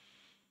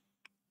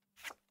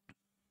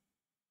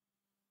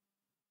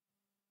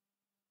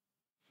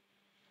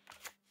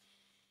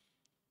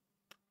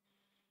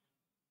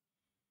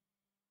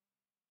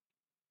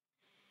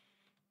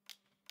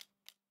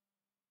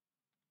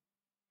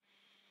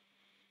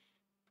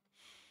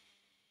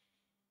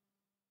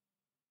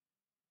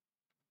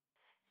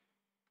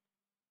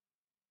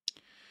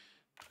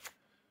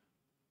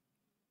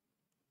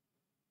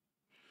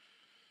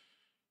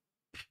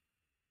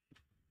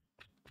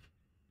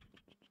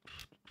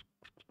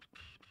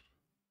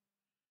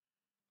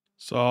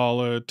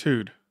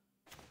 Solitude.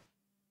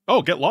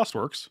 Oh, Get Lost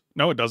works.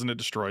 No, it doesn't. It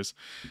destroys.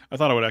 I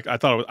thought it would. I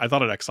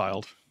thought it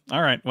exiled.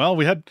 All right. Well,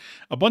 we had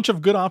a bunch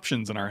of good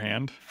options in our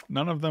hand.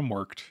 None of them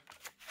worked.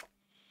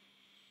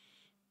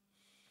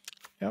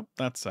 Yep,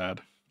 that's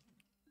sad.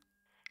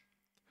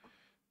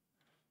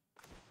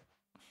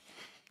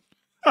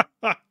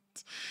 I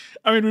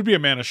mean, we'd be a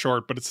mana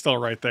short, but it's still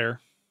right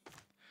there.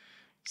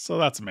 So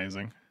that's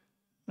amazing.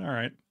 All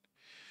right.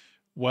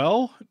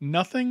 Well,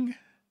 nothing.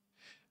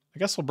 I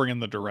guess we'll bring in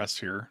the duress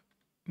here.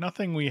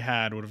 Nothing we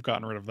had would have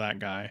gotten rid of that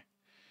guy.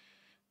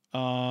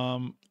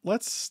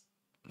 Let's.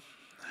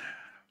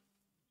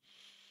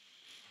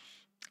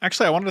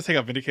 Actually, I wanted to take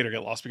out Vindicator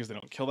Get Lost because they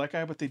don't kill that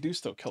guy, but they do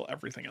still kill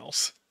everything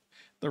else.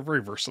 They're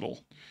very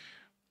versatile.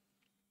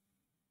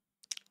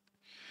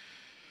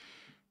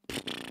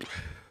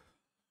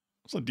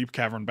 So Deep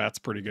Cavern Bat's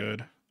pretty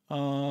good.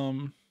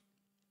 All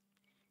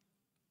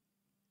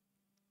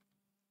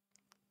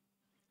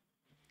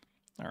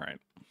right.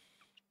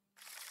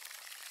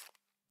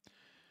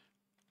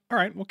 All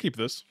right, we'll keep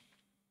this.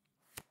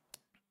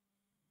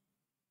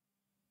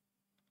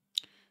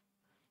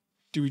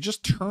 Do we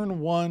just turn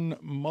one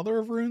Mother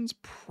of Runes?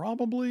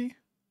 Probably.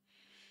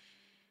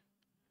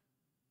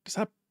 Is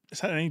that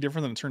any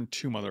different than turn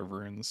two Mother of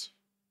Runes?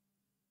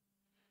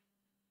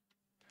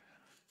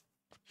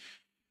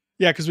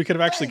 Yeah, because we could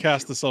have actually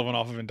cast the Sylvan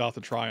off of Indotha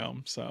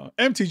Triome. So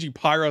MTG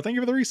Pyro, thank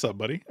you for the resub,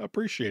 buddy.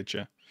 Appreciate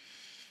you.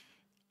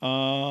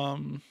 Yeah,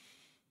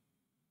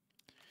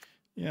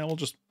 we'll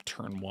just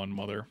turn one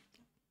Mother.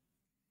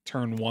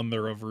 Turn one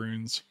there of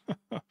runes.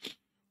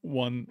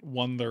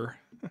 one there,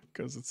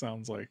 because it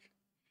sounds like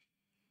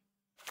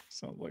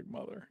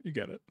Mother. You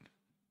get it.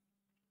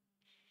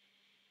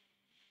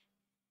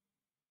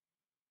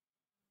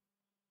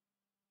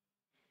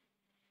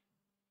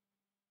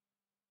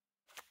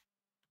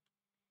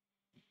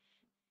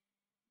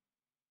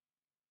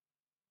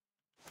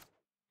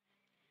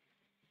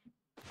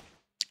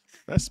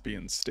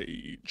 Thespian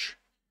Stage.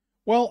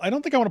 Well, I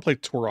don't think I want to play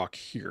Torok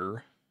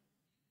here.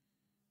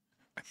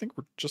 I think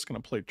we're just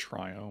going to play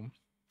Triome.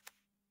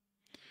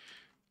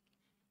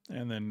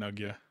 And then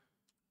Nugya.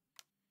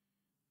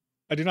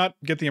 I do not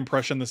get the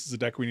impression this is a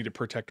deck we need to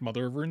protect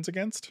Mother of Runes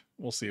against.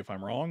 We'll see if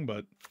I'm wrong,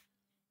 but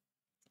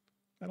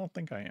I don't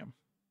think I am.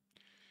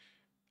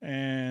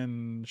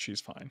 And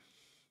she's fine.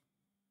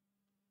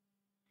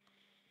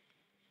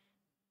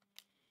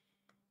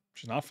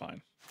 She's not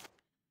fine.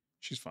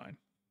 She's fine.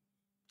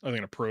 Are they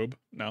going to probe?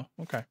 No?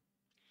 Okay.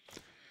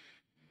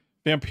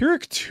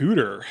 Vampiric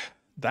Tutor.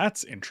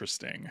 That's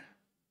interesting.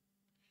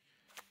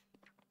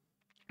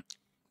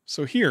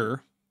 So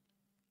here,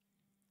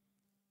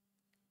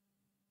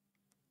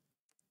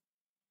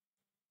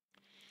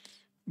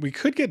 we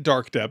could get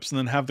Dark Depths and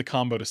then have the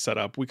combo to set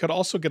up. We could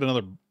also get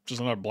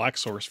another black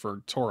source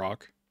for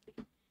Torok.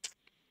 I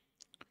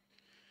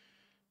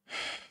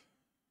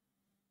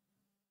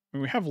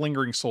mean, we have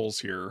Lingering Souls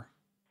here.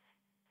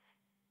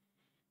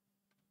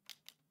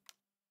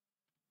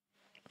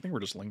 I think we're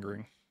just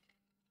lingering.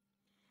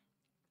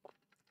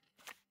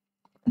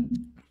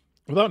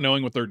 Without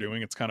knowing what they're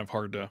doing, it's kind of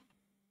hard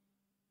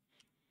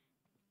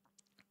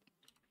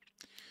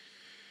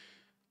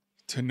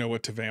to know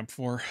what to vamp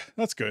for.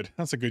 That's good.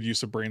 That's a good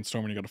use of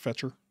brainstorm when you got a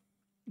fetcher. A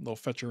little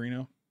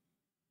fetcherino.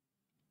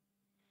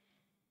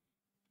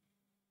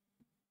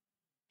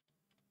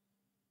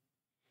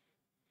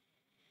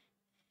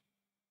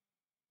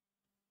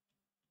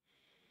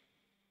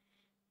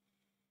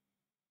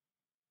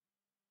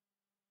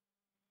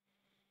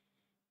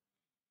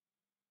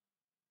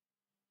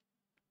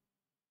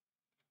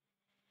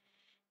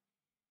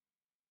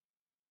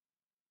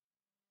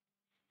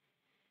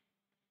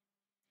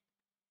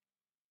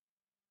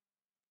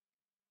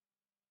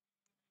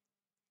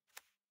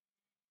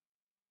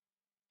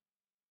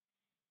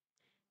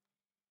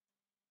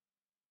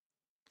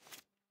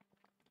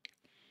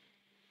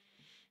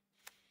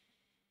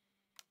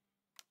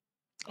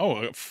 Oh,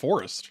 a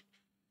forest.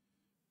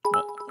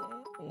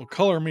 Well,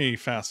 color me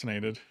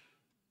fascinated.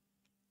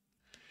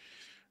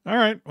 All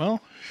right,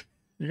 well,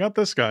 you got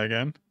this guy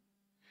again.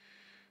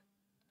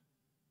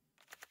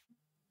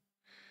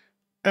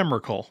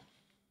 Emrakul.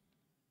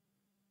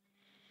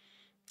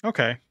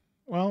 Okay.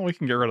 Well, we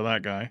can get rid of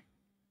that guy.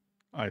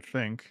 I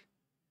think.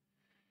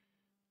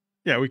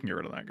 Yeah, we can get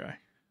rid of that guy.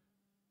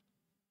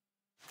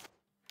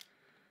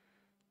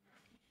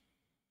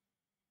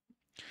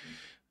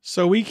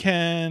 So we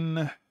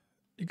can...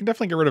 You can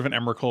definitely get rid of an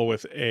Emrakul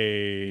with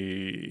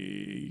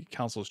a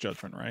Council's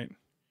Judgment, right?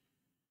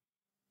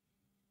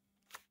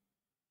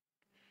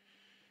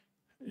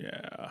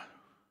 Yeah.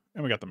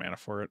 And we got the mana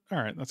for it. All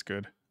right, that's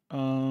good.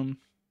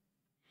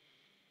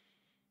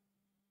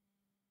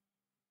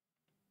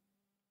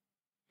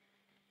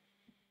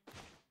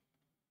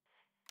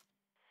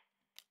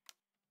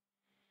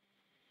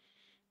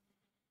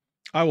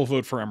 I will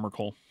vote for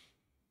Emrakul.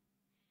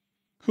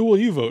 Who will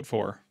you vote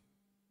for?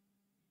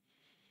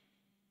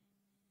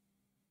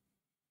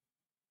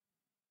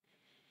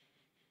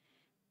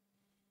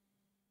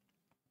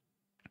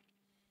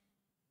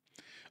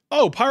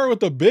 Oh, Pyro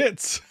with the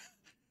bits.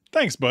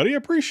 Thanks, buddy.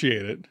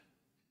 Appreciate it.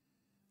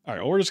 All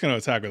right, well, we're just going to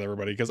attack with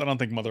everybody because I don't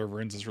think Mother of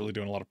Runes is really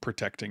doing a lot of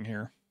protecting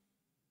here.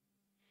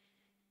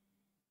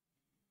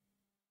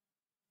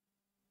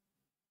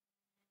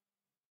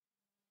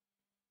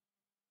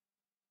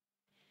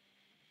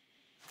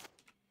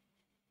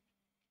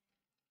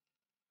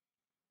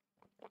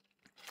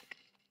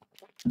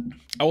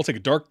 I will take a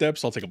Dark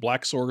Depths. I'll take a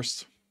Black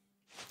Source.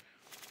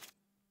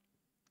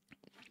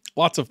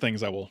 Lots of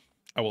things I will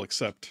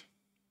accept.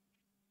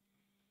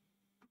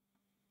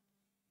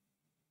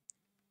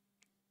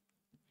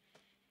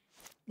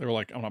 They were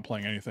like, I'm not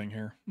playing anything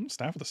here.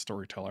 Staff of the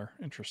Storyteller.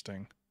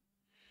 Interesting.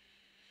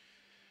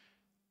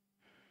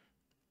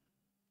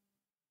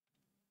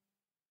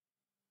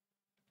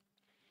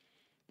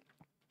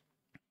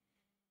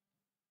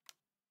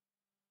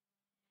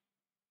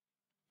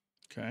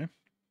 Okay.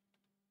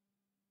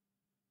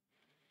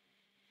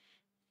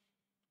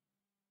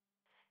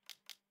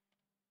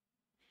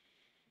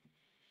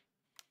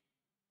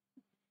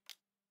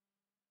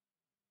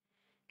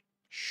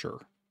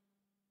 Sure.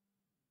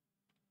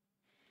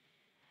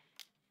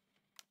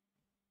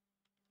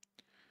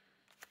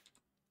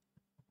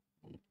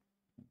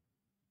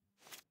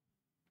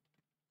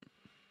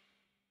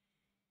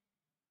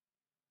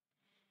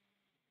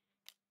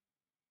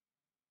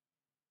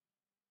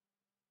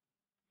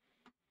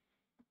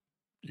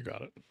 You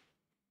got it.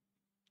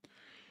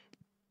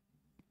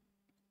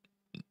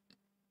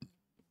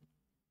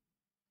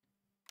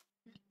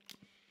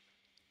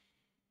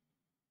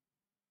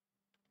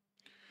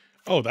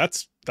 Oh,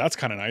 that's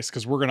kind of nice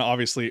because we're gonna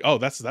obviously. Oh,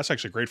 that's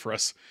actually great for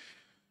us.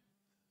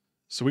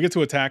 So we get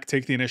to attack,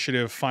 take the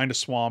initiative, find a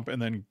swamp,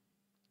 and then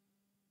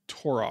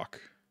Torok.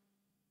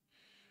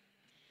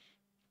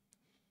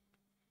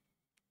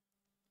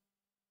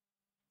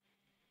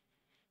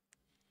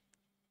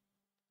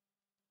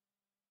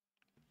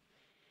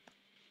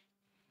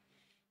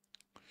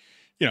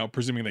 You know,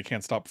 presuming they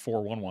can't stop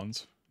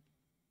 4/1/1s.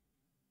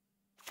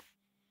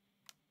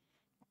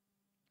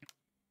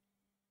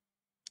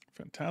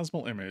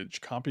 Phantasmal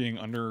Image, copying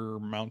Under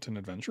Mountain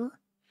Adventure.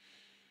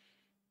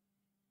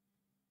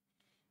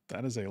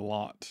 That is a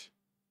lot.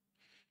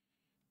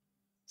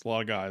 It's a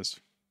lot of guys.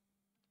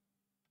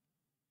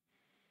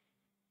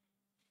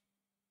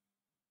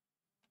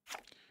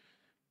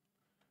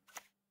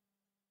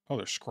 Oh,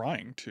 they're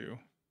scrying too.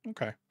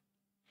 Okay.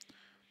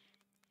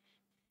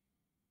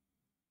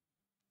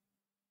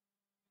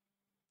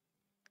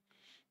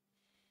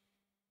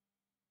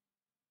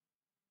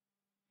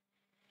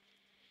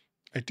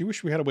 I do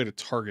wish we had a way to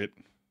target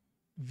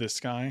this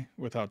guy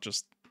without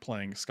just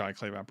playing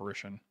Skyclave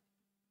Apparition.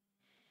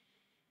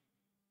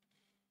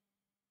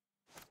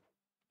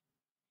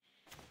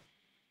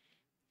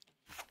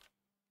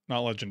 Not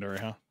legendary,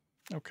 huh?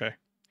 Okay.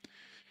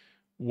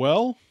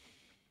 Well,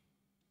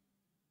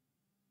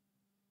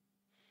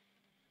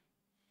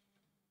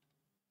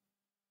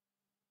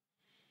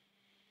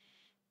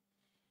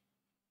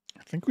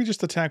 I think we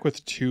just attack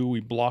with 2.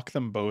 We block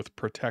them both,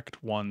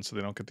 protect 1 so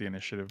they don't get the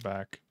initiative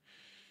back.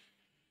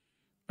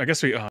 I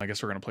guess we're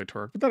gonna play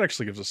Torque, but that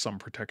actually gives us some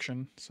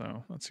protection,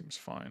 so that seems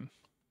fine.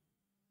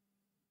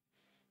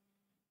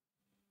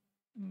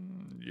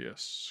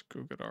 Yes,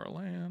 go get our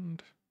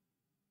land.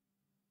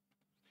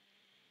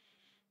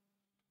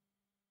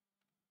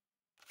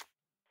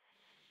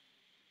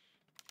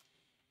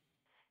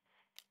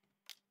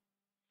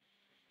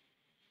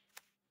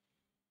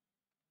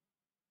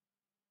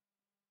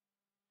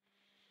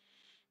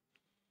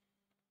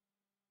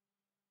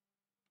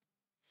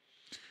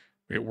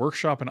 We get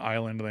Workshop and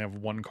Island, and they have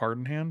 1 card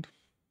in hand.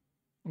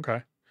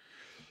 Okay.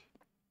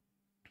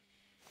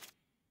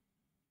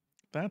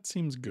 That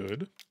seems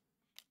good.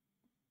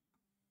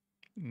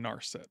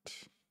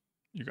 Narset.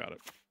 You got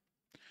it.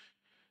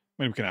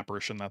 Maybe we can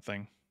Apparition that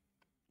thing.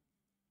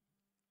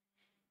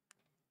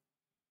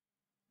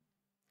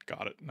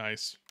 Got it.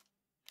 Nice.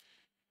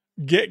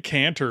 Get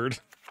cantered.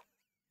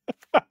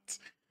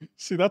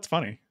 See, that's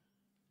funny.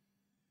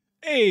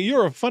 Hey,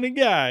 you're a funny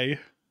guy.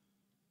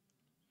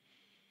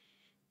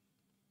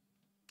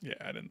 Yeah,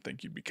 I didn't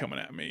think you'd be coming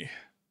at me.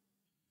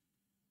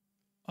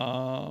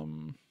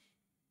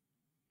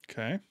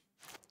 Okay.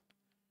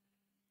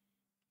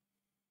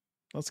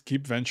 Let's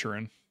keep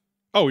venturing.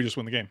 Oh, we just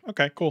win the game.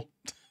 Okay, cool.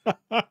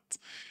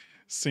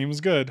 Seems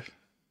good.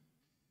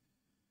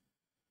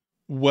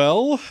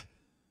 Well,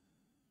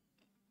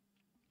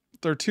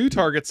 their two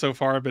targets so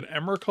far have been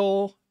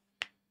Emrakul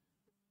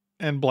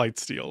and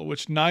Blightsteel,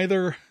 which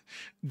neither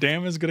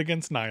Dam is good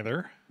against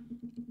neither.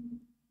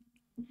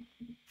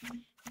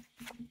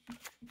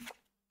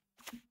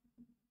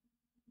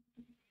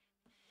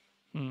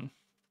 Hmm.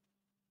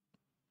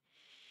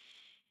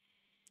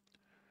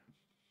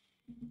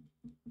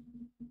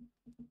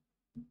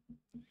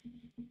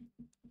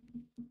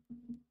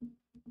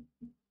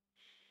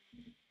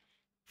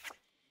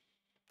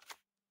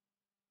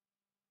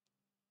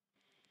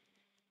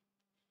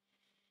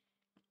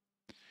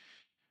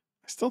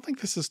 I still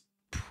think this is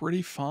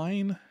pretty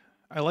fine.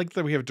 I like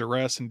that we have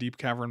Duress and Deep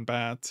Cavern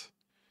Bat.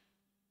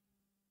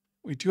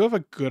 We do have a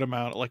good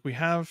amount. Like, we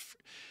have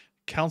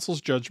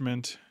Council's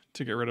Judgment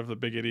to get rid of the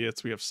big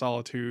idiots. We have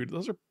Solitude.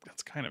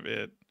 That's kind of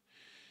it.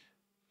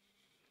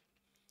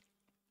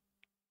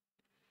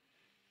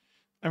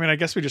 I mean, I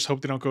guess we just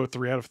hope they don't go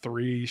 3 out of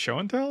 3 show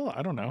and tell.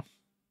 I don't know.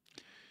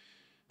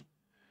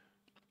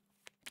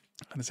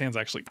 And this hand's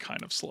actually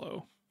kind of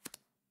slow.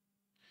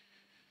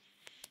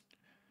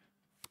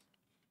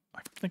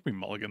 I think we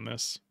mulligan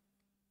this.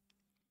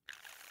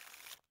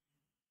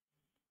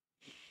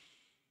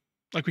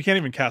 Like, we can't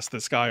even cast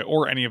this guy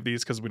or any of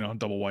these because we don't have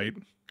double white.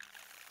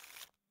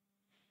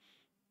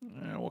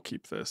 We'll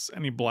keep this.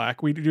 Any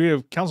black? We do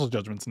have Council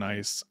Judgment's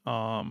nice.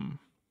 Let's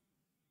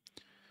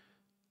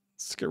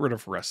get rid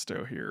of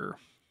Resto here.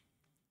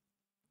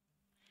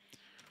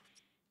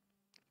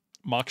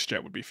 Mox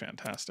Jet would be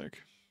fantastic.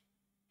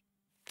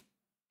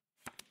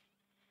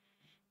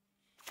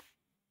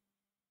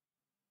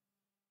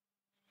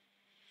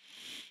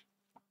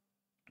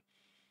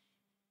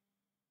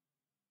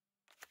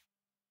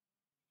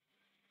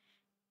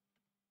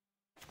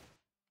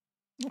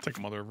 I'll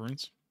take Mother of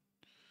Runes.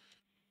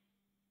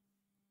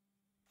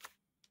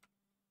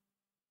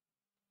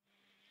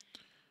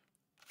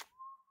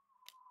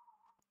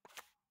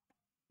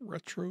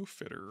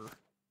 Retrofitter.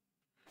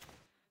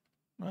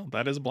 Well,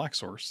 that is a black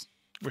source.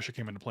 Wish it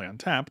came into play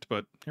untapped,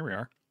 but here we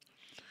are.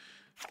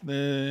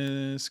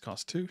 This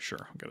costs 2. Sure,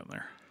 I'll get in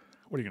there.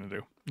 What are you going to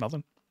do?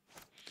 Nothing?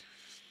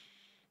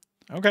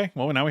 Okay,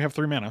 well, now we have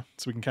 3 mana,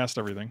 so we can cast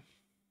everything.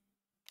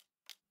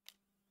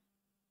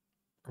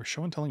 Are we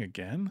show and telling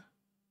again?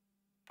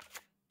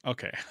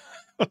 Okay.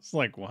 I was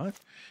like, what?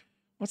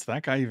 What's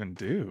that guy even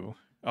do?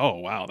 Oh,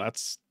 wow,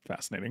 that's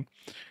fascinating.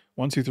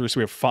 1, 2, 3. So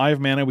we have 5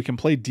 mana. We can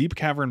play Deep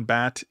Cavern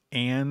Bat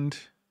and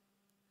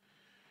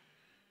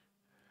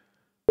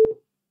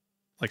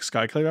like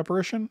Skyclave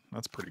Apparition.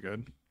 That's pretty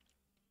good.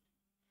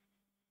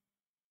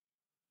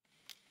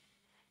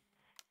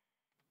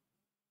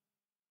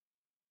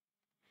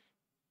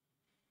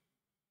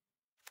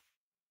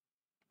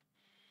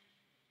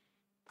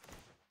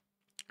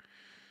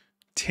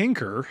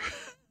 Tinker,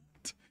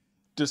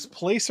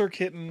 Displacer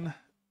Kitten,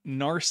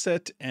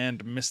 Narset,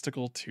 and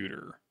Mystical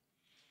Tutor.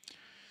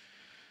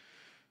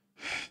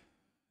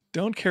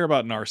 Don't care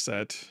about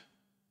Narset.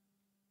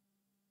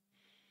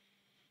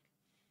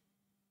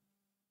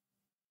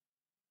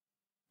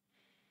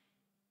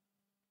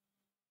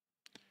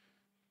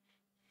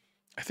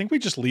 I think we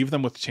just leave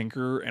them with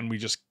Tinker and we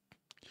just...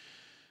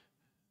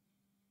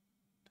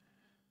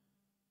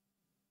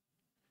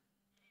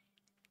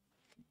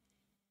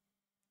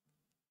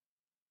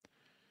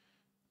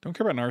 Don't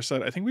care about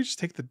Narset. I think we just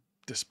take the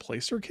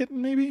Displacer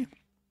Kitten, maybe?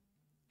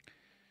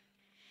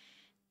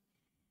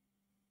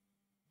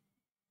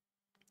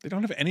 They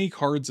don't have any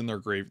cards in their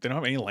grave. They don't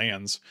have any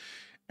lands.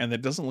 And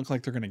it doesn't look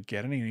like they're going to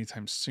get any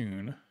anytime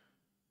soon.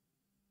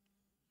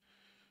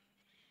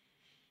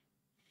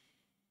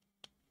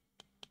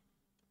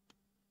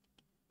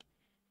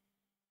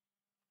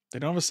 They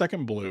don't have a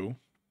second blue.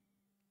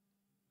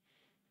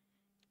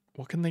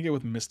 What can they get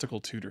with Mystical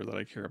Tutor that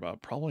I care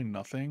about? Probably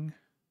nothing.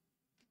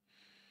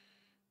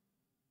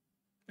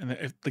 And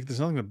if, like, there's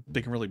nothing that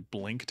they can really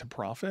blink to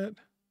profit.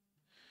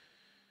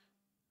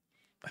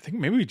 I think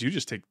maybe we do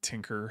just take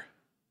Tinker.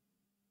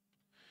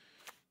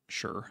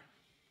 Sure.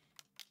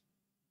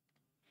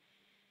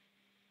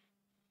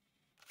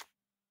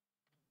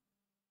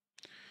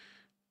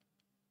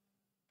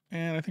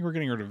 And I think we're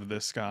getting rid of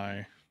this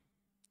guy.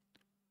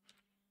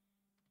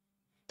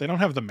 They don't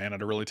have the mana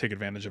to really take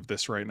advantage of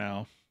this right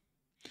now.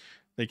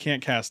 They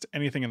can't cast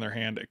anything in their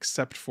hand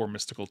except for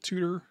Mystical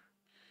Tutor.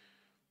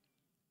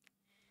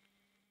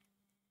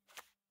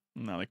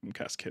 Now they can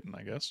cast Kitten,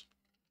 I guess.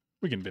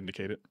 We can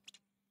Vindicate it.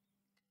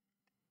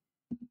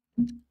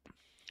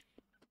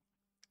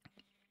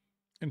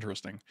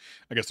 Interesting.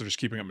 I guess they're just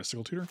keeping up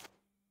Mystical Tutor.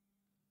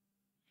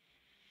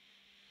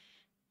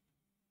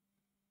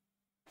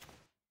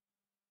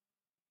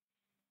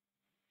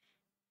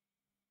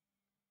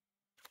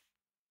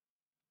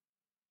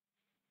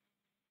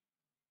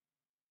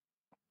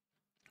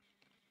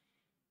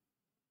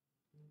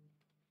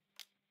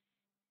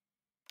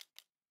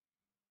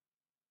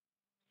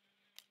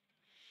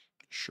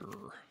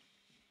 Sure.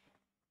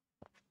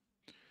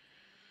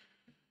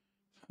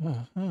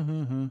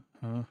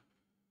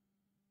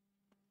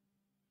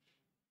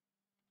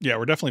 Yeah,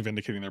 we're definitely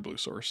vindicating their blue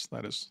source.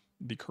 That is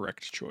the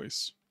correct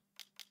choice.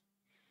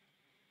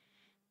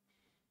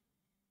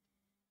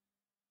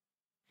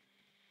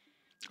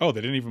 Oh,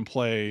 they didn't even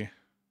play.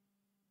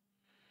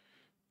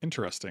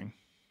 Interesting.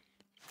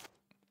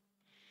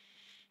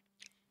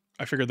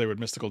 I figured they would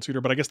Mystical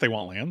Tutor, but I guess they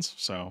want lands.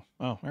 So,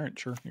 oh, all right,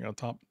 sure. You got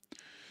to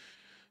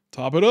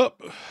top it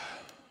up.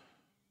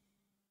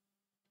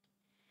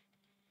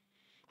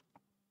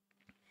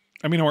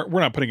 I mean,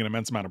 we're not putting an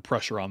immense amount of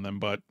pressure on them,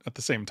 but at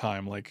the same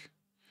time, like,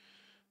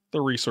 the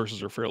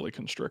resources are fairly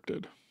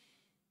constricted.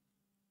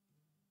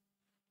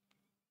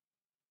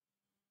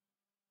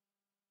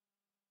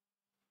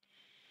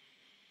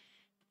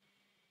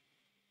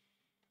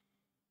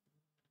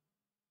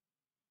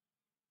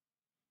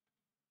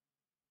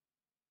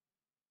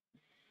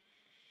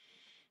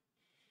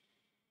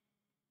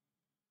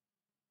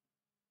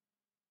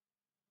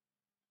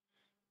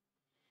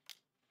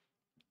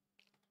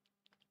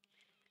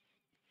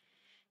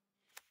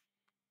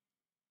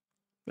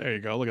 There you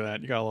go. Look at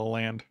that. You got a little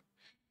land.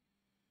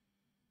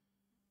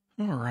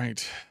 All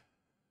right.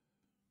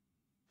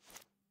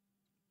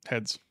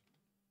 Heads.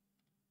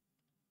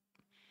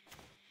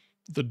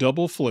 The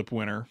double flip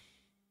winner.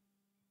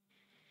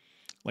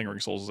 Lingering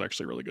Souls is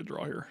actually a really good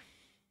draw here.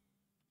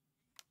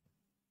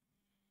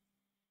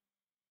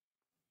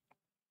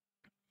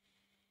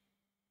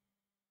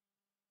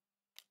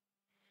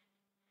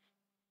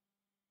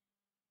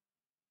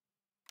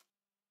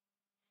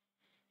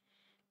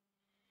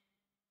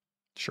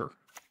 Sure.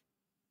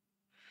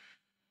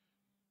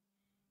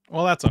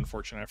 Well, that's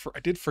unfortunate.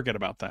 I did forget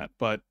about that,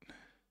 but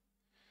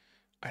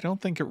I don't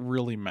think it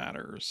really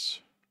matters.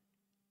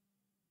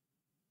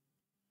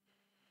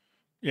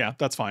 Yeah,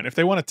 that's fine. If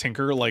they want to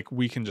tinker, like,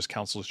 we can just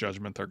Council's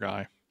Judgment their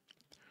guy.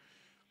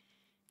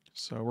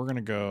 So we're going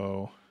to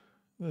go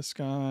this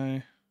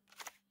guy,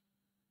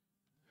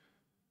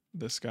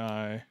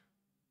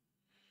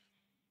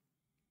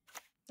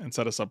 and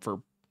set us up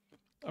for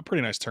a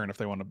pretty nice turn if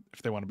they want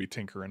to be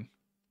tinkering.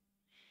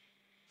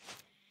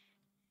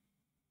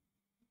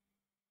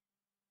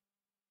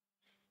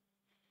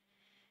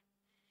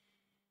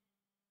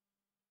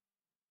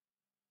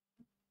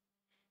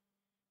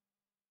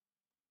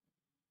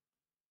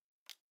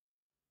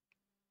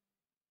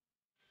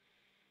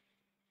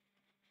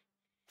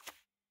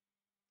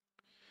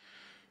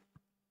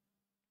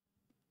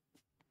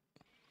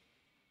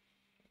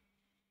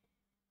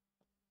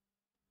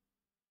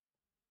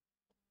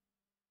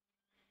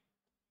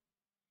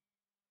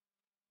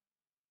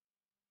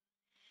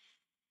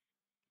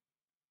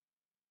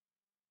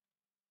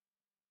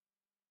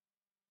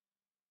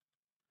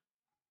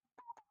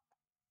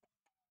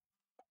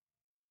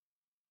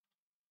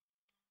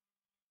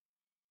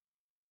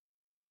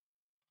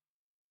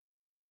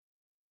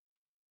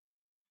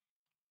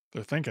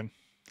 They're thinking.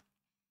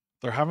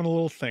 They're having a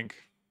little think.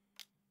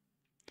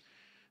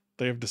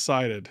 They have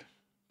decided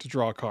to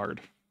draw a card.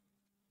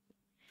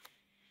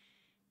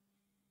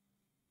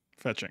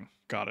 Fetching.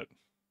 Got it.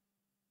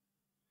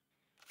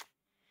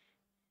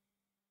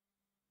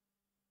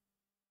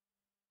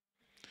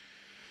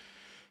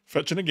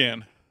 Fetching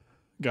again.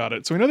 Got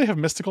it. So we know they have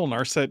Mystical,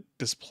 Narset,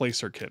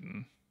 Displacer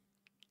Kitten.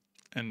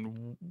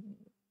 And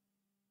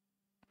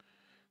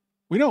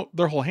we know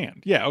their whole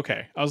hand. Yeah,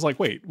 okay. I was like,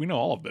 wait, we know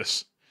all of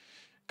this.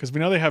 Because we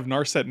know they have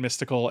Narset,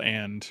 Mystical,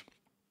 and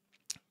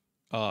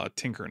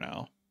Tinker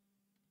now.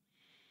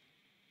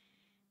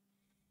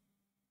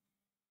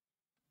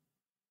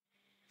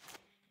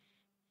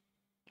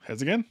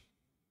 Heads again?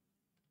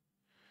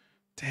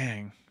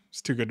 Dang.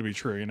 It's too good to be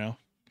true, you know?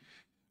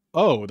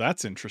 Oh,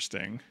 that's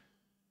interesting.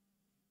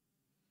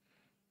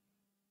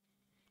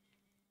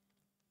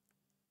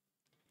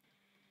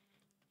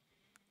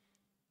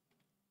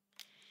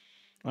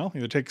 Well,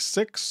 either take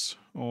 6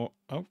 or...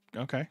 Oh,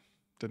 okay.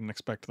 Didn't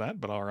expect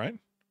that, but all right.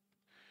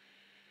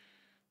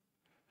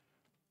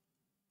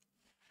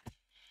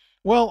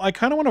 Well, I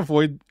kind of want to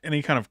avoid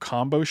any kind of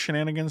combo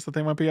shenanigans that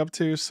they might be up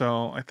to,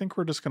 so I think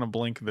we're just going to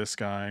blink this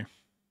guy.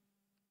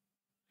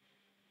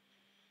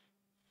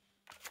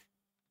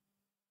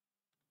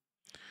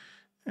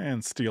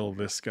 And steal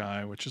this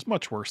guy, which is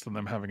much worse than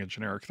them having a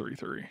generic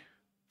 3/3.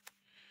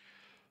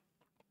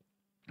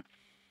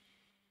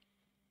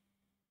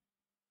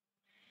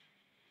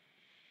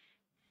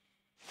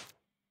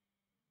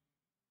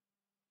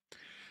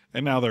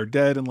 And now they're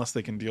dead unless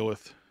they can deal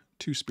with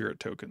 2 spirit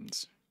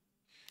tokens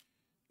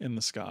in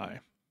the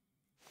sky.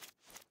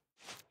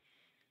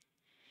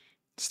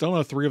 Still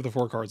know 3 of the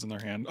 4 cards in their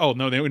hand. Oh,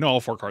 no, they know all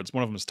 4 cards.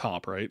 One of them is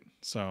top, right?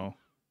 So,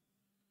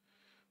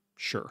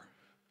 sure.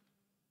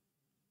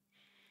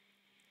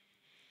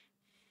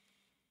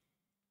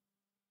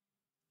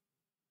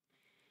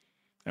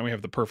 And we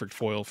have the perfect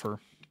foil for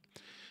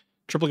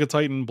Triplicate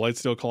Titan,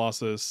 Blightsteel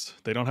Colossus.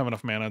 They don't have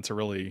enough mana to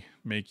really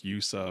make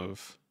use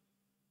of.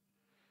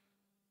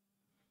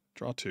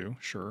 Draw 2,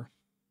 sure.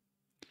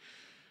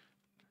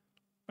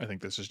 I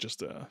think this is just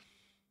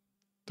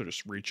they're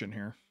just reaching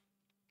here.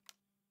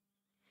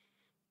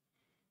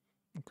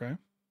 Okay.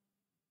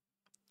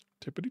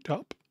 Tippity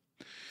top.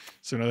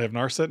 So now they have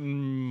Narset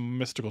and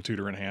Mystical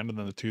Tutor in hand, and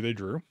then the 2 they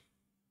drew.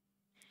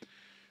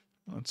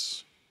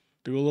 Let's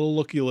do a little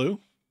looky-loo.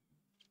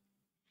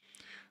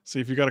 See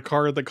if you got a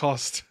card that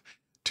costs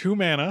 2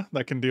 mana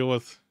that can deal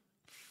with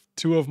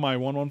 2 of my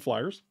 1/1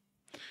 flyers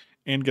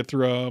and get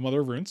through a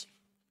Mother of Runes.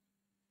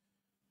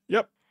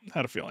 Yep,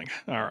 had a feeling.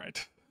 All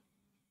right.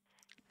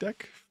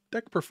 Deck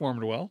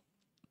performed well.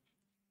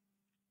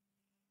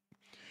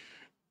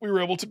 We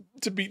were able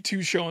to beat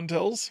 2 show and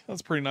tells.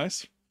 That's pretty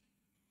nice.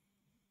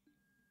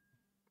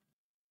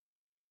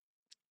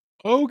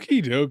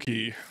 Okie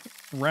dokie.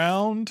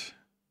 Round.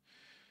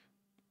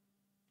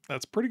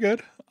 That's pretty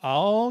good.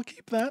 I'll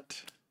keep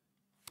that.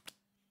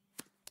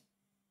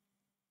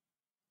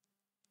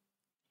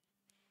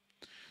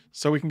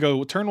 So we can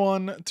go turn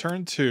 1,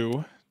 turn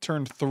 2,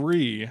 turn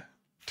 3,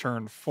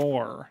 turn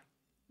 4.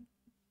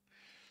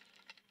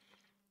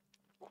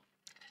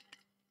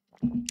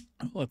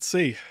 Let's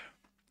see.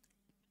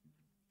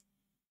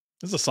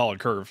 This is a solid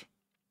curve.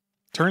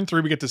 Turn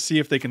 3, we get to see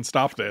if they can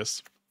stop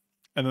this.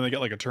 And then they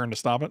get like a turn to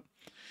stop it.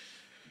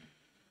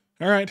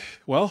 All right.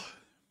 Well,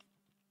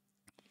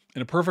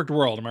 in a perfect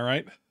world, am I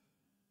right?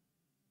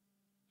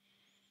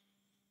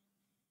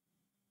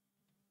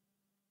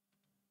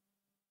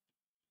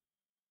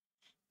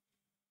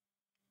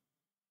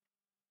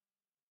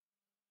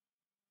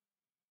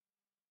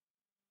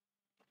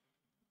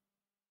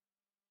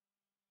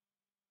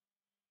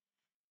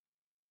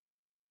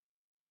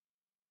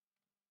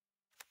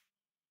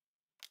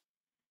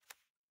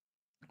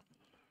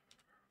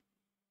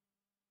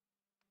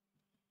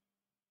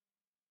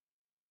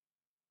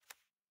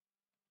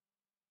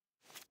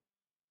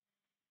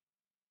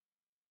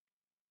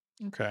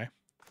 Okay.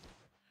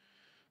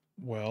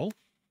 Well,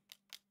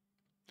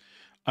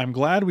 I'm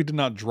glad we did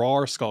not draw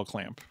our Skull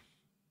Clamp.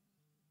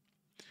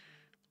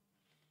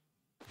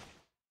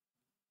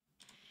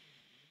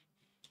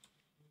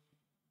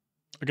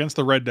 Against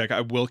the red deck,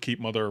 I will keep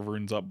Mother of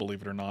Runes up,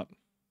 believe it or not.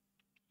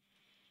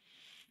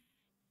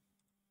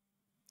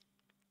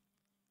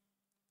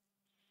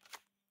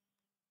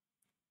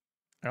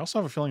 I also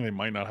have a feeling they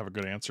might not have a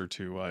good answer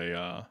to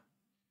a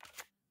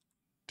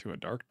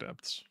Dark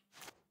Depths.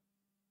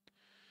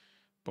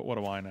 But what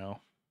do I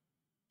know?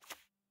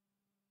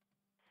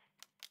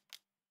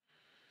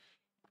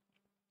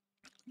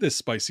 This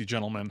spicy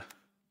gentleman.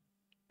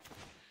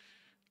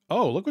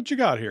 Oh, look what you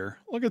got here.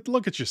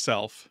 Look at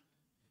yourself.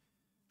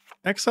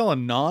 Exile a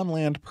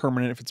non-land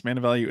permanent if its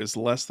mana value is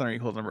less than or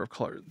equal to the number of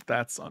colors.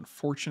 That's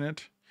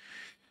unfortunate.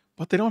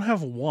 But they don't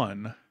have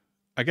 1.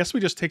 I guess we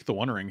just take the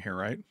 1 ring here,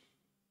 right?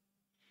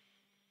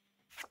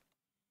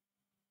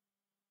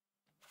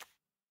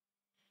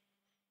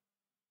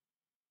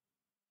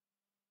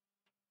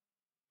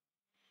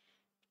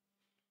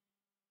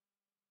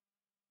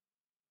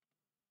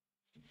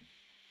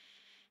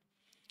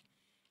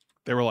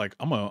 They were like,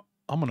 I'm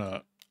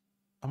gonna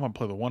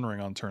play the 1 ring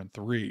on turn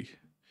 3.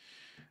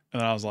 And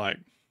then I was like,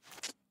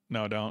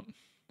 no, don't.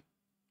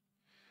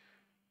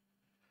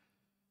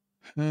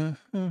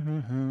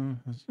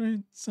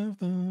 Streets of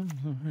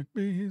the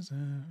bees,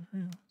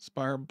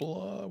 Spire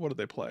Blood. What did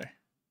they play?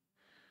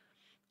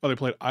 Oh, they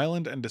played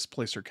Island and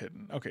Displacer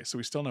Kitten. Okay, so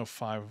we still know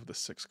 5 of the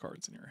 6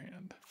 cards in your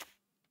hand.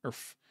 Or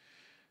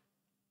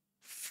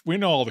we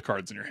know all the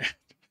cards in your hand.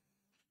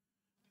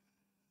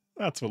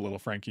 That's what little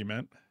Frankie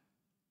meant.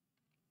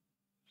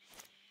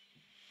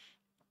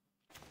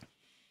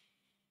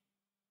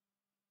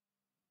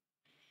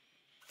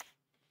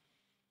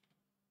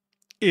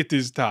 It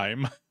is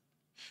time.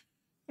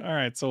 All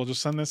right, so we'll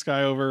just send this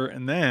guy over,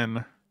 and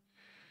then,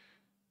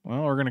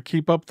 well, we're gonna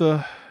keep up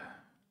the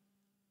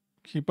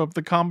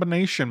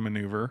combination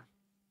maneuver.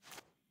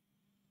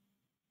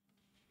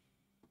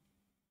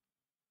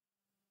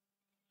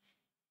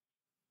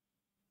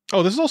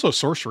 Oh, this is also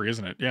sorcery,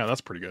 isn't it? Yeah,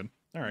 that's pretty good.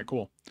 All right,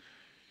 cool.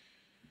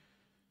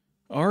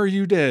 Are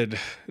you dead,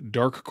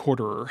 Dark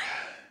Quarterer?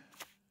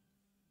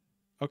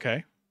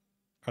 Okay.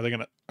 Are they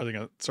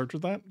gonna search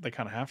with that? They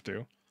kind of have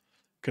to,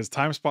 because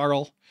Time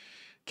Spiral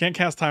can't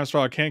cast Time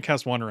Spiral, can't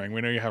cast One Ring.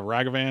 We know you have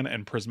Ragavan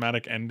and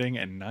Prismatic Ending,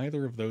 and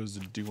neither of those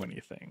do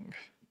anything.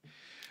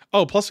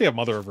 Oh, plus we have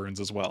Mother of Runes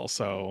as well.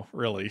 So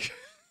really,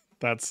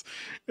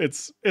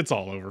 it's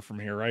all over from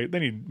here, right? They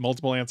need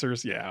multiple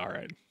answers. Yeah, all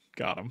right,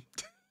 got them.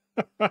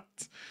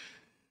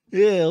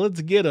 Yeah,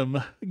 let's get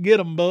them. Get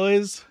them,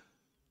 boys.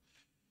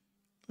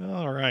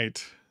 All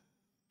right.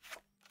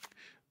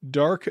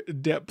 Dark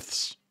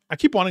Depths. I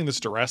keep wanting this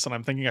Duress, and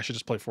I'm thinking I should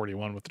just play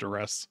 41 with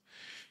Duress.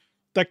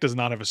 Deck does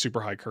not have a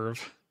super high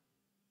curve.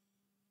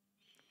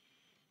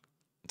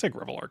 Take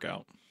Revel Arc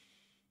out.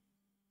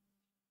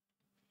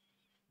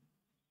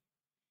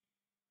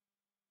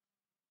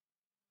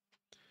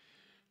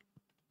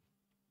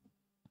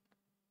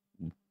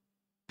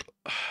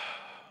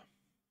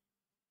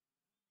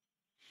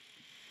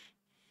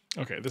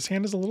 Okay, this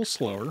hand is a little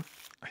slower.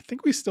 I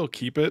think we still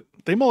keep it.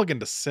 They mulligan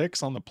to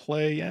 6 on the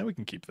play. Yeah, we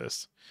can keep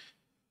this.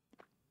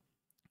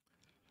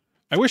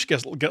 I wish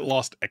Get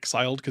Lost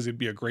exiled, because it'd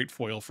be a great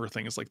foil for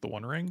things like the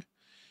One Ring.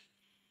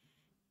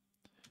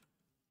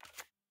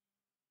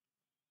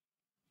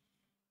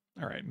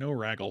 All right, no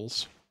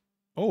Raggles.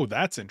 Oh,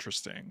 that's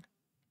interesting.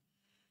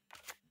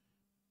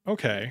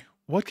 Okay,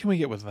 what can we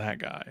get with that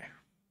guy?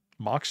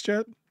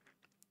 Moxjet?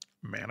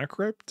 Mana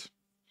Crypt?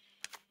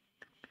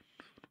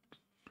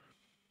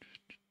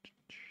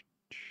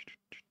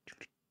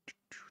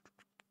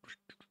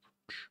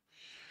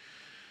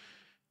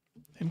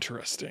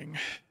 Interesting.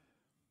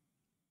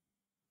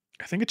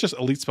 I think it's just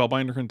Elite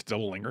Spellbinder into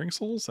double Lingering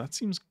Souls. That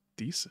seems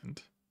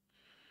decent.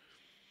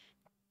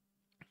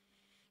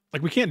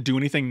 Like, we can't do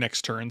anything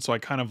next turn, so I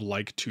kind of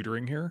like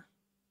tutoring here.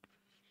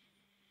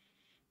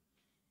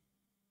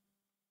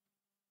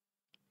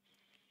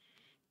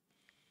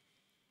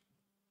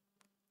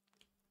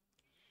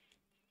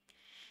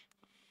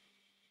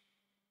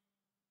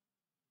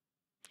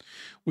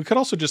 We could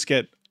also just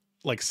get,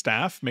 like,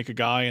 Staff, make a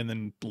guy, and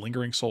then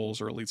Lingering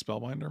Souls or Elite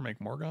Spellbinder, make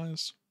more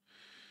guys.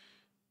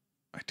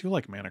 I do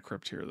like Mana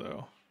Crypt here,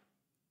 though.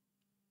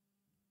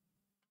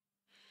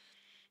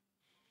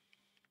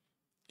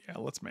 Yeah,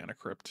 let's Mana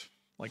Crypt,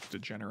 like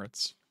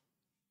degenerates.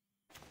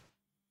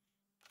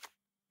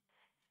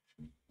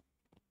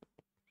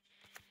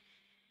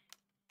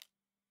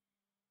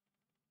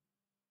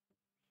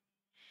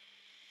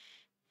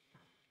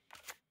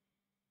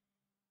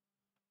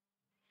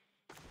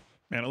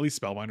 Man, at least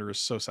Spellbinder is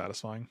so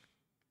satisfying.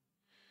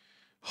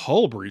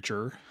 Hull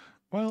Breacher.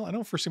 Well, I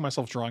don't foresee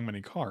myself drawing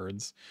many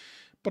cards,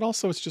 but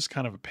also it's just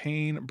kind of a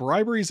pain.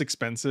 Bribery is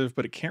expensive,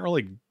 but it can't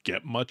really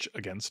get much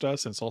against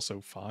us, and it's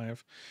also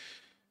 5.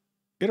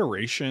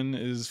 Iteration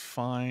is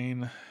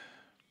fine.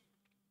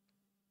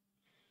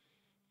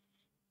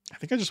 I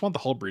think I just want the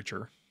Hull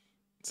Breacher.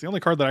 It's the only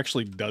card that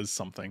actually does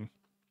something.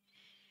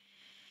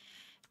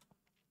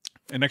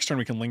 And next turn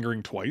we can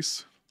Lingering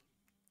twice.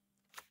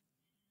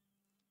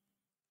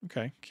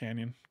 Okay,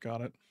 Canyon.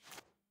 Got it.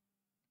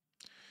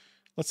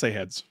 Let's say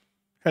heads.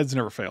 Heads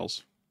never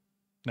fails.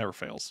 Never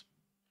fails.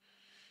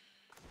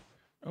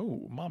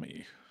 Oh,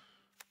 mommy.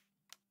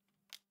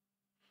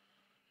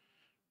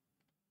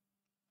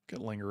 Get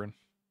Lingering.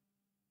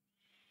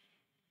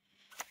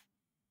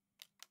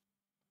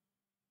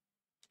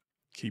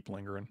 Keep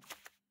Lingering.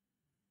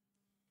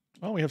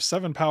 Well, we have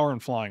 7 power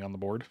and flying on the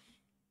board.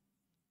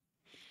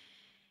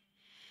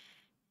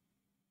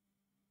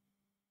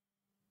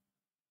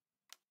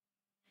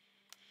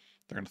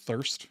 They're going to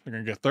thirst. They're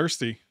going to get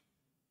thirsty.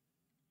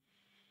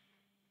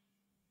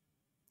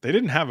 They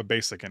didn't have a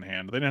basic in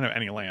hand. They didn't have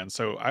any land,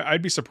 so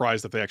I'd be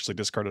surprised if they actually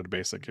discarded a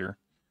basic here.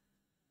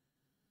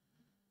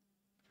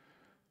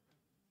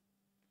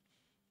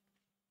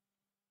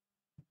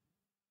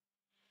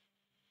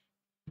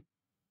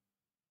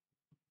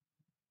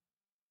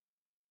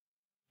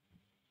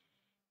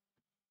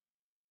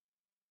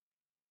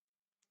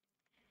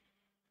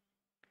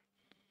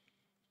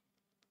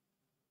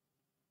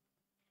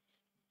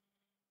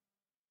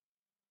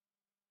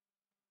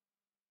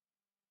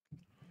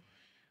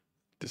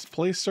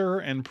 Displacer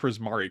and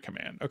Prismari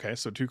Command. Okay,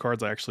 so 2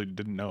 cards I actually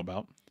didn't know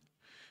about.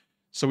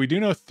 So we do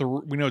know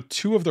we know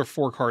 2 of their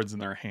 4 cards in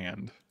their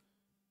hand.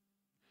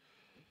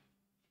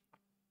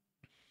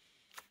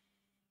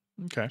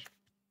 Okay.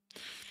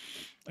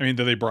 I mean,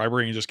 do they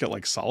bribery and just get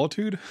like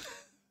Solitude?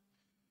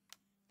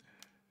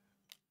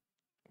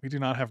 We do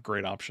not have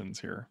great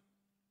options here.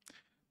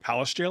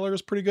 Palace Jailer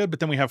is pretty good, but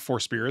then we have 4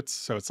 spirits,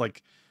 so it's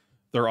like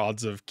their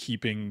odds of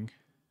keeping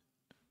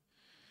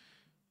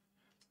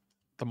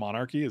the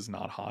monarchy is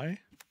not high.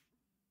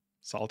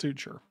 Solitude,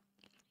 sure.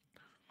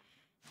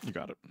 You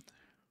got it.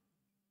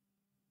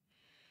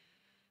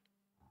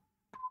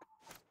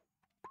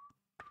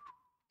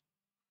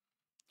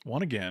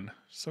 One again.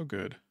 So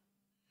good.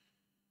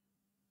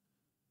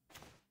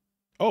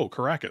 Oh,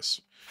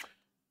 Caracas.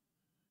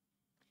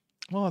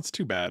 Well, that's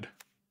too bad.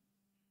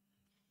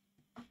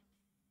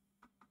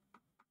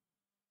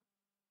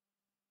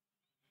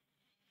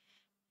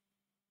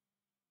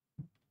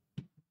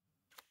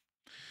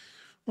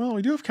 Well,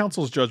 we do have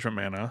Council's Judgment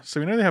mana, so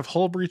we know they have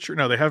Hull Breacher.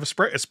 No, they have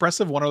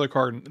Espressive, one other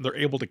card, and they're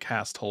able to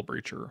cast Hull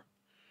Breacher.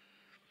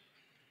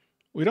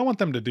 We don't want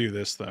them to do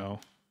this, though.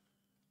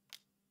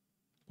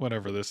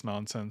 Whatever this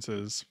nonsense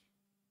is.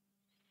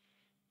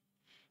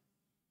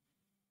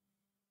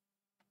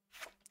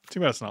 Too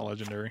bad it's not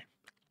legendary.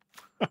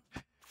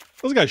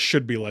 Those guys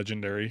should be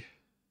legendary.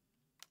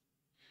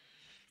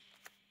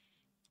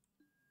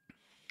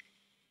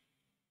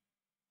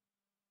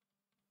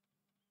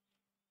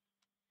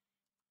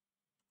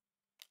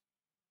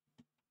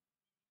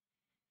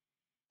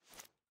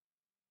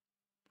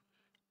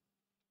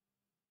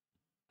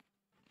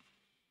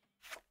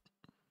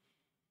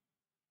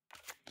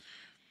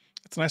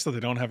 It's nice that they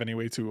don't have any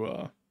way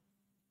to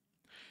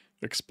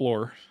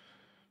explore.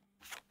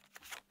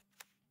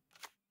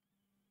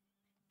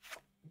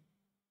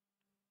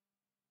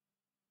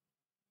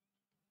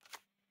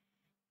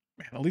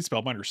 Man, at least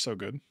Spellbinder's so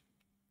good.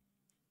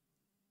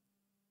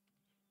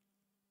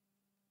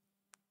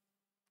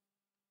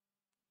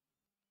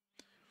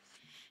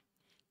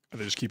 Are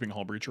they just keeping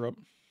Hull Breacher up?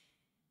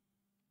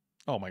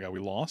 Oh my god,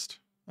 we lost?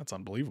 That's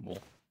unbelievable.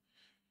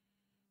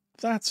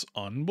 That's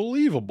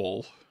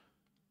unbelievable.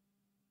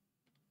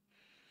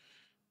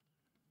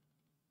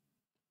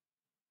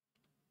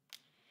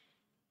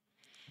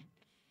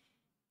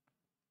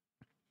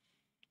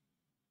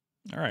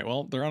 All right,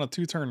 well, they're on a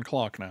 2-turn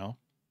clock now.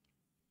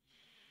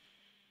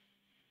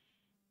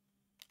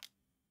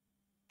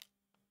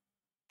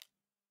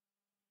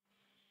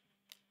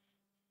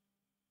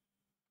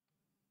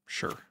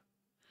 Sure.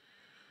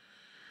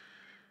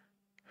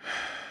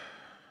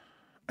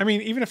 I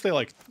mean, even if they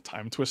like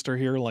Time Twister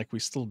here, like we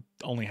still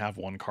only have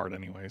one card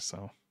anyway,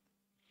 so.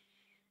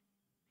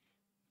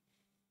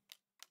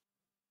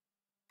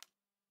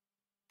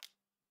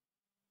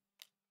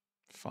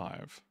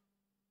 Five.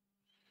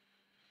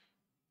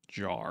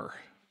 Jar.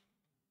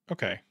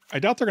 Okay. I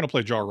doubt they're going to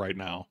play Jar right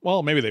now.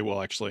 Well, maybe they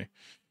will, actually.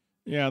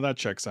 Yeah, that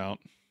checks out.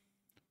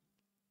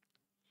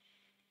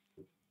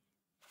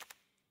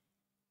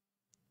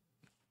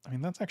 I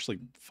mean, that's actually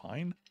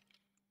fine.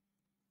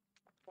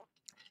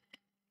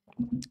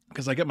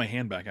 Because I get my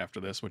hand back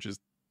after this, which is...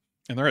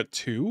 And they're at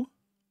 2?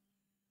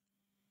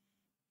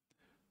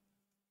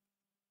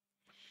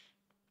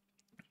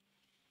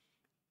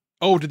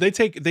 Oh, did they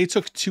take... They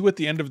took 2 at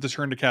the end of the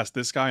turn to cast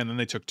this guy, and then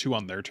they took 2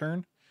 on their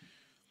turn?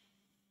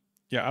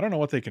 Yeah, I don't know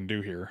what they can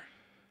do here.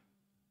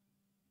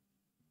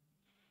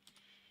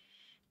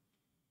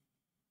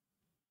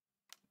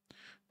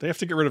 They have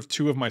to get rid of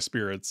 2 of my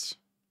spirits.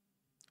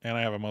 And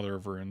I have a Mother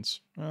of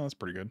Runes. Well, that's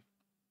pretty good.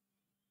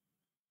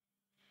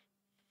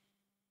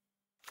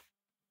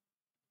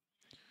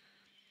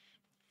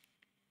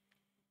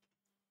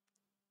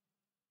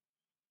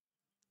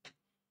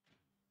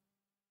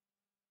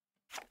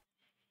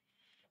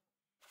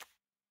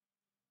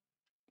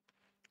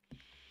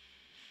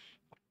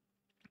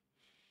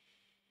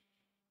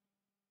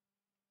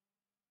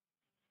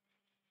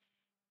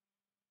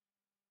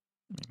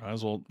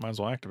 Might as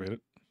well activate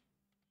it.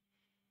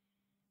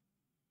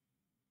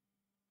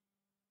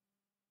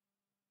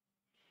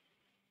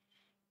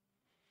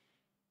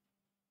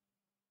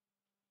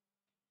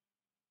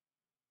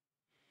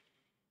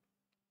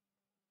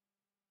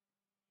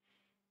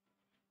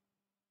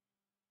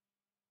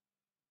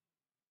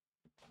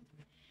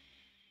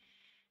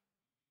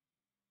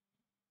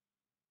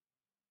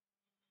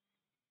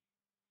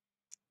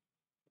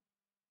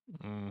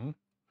 Mm-hmm.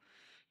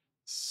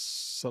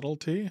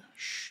 Subtlety?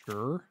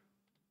 Sure.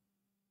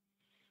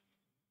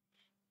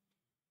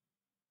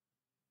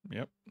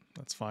 Yep,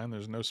 that's fine.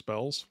 There's no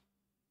spells.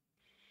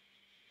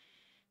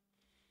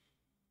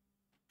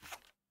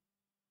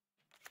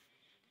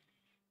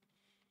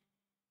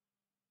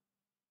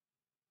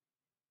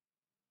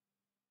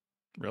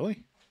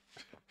 Really?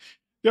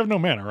 You have no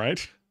mana,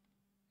 right?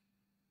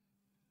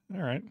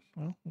 All right.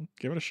 Well,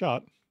 give it a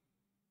shot.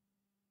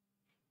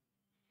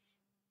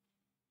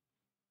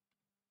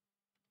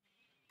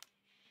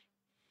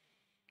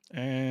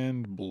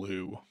 And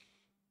blue.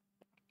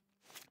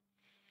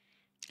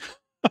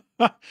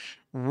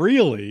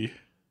 Really?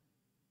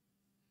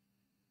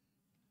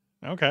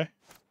 Okay.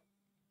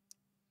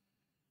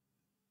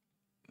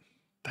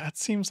 That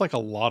seems like a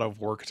lot of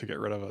work to get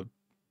rid of a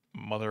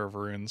Mother of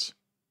Runes.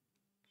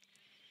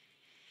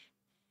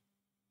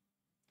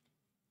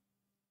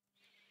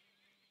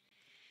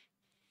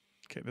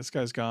 Okay, this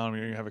guy's gone.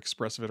 We have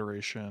Expressive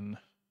Iteration.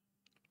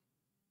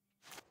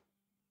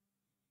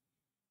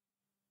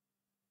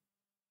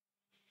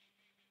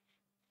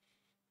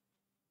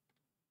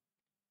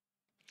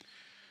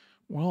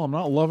 Well, I'm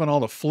not loving all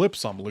the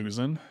flips I'm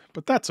losing,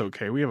 but that's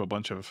okay. We have a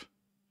bunch of...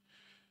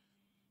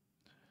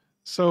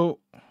 So,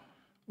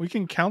 we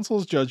can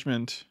Council's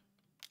Judgment.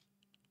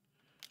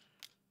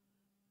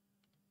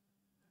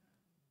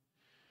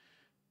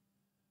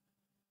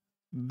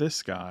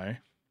 This guy.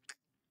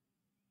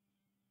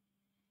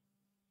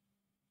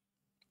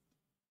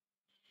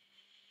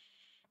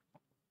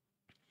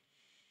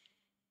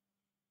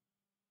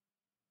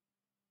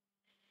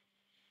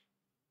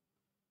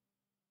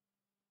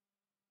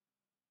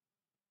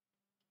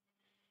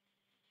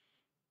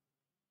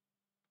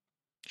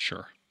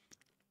 Sure.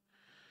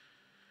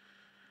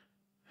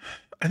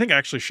 I think I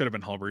actually should have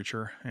been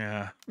Hullbreacher.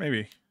 Yeah,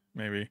 maybe.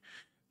 Maybe.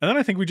 And then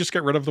I think we just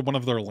get rid of one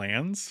of their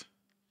lands.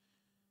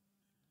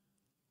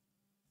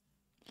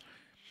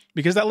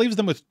 Because that leaves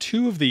them with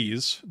 2 of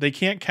these. They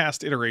can't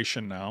cast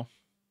Iteration now.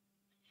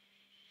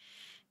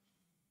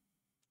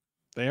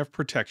 They have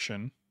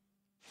Protection.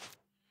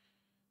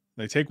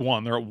 They take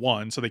 1. They're at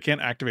 1, so they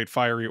can't activate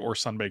Fiery or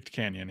Sunbaked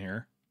Canyon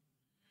here.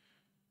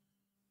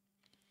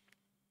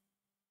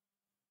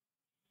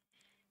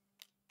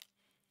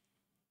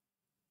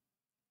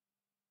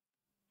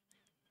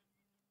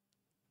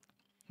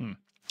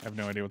 I have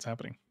no idea what's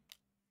happening.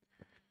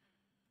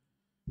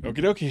 Okie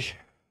dokie.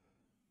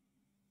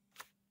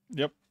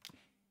 Yep.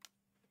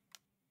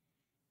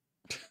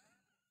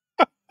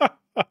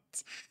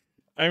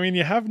 I mean,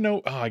 you have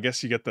no... Oh, I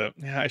guess you get the...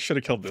 Yeah, I should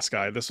have killed this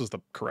guy. This was the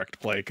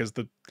correct play, because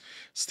the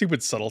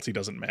stupid subtlety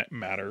doesn't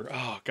matter.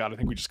 Oh, God, I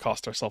think we just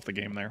cost ourselves the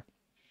game there.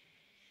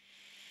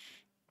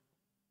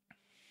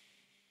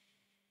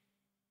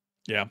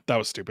 Yeah, that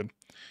was stupid.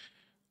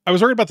 I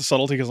was worried about the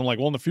subtlety, because I'm like,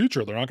 well, in the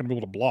future, they're not going to be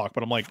able to block,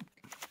 but I'm like,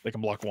 they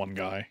can block 1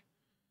 guy.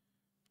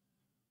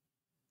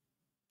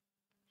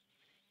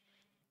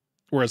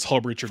 Whereas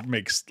Hullbreacher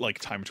makes, like,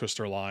 Time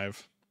Twister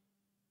live.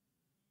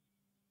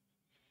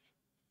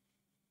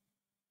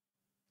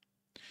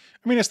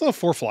 I mean, I still have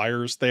 4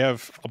 flyers. They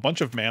have a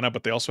bunch of mana,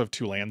 but they also have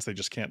 2 lands they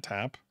just can't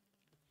tap.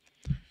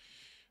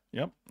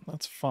 Yep,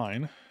 that's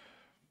fine.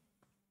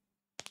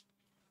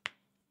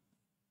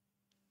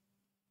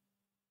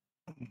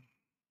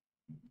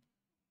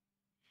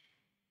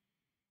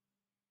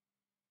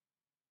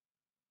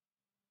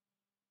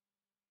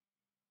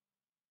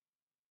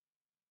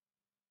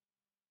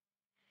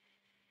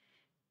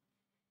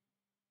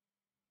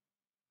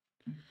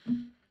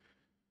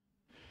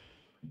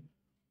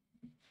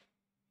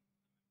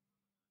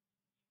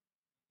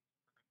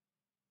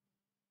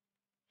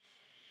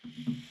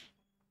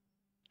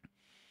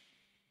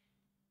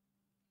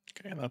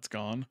 Okay, that's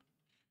gone.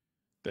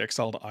 They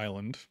exiled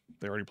Island.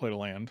 They already played a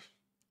land.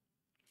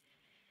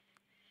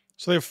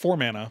 So they have 4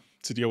 mana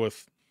to deal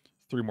with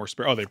 3 more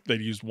spare. Oh, they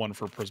used 1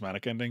 for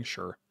Prismatic Ending?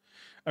 Sure.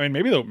 I mean,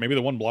 maybe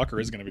the 1 blocker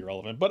is going to be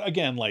relevant. But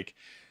again, like,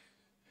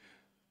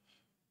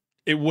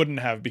 it wouldn't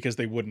have, because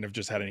they wouldn't have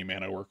just had any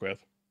mana to work with.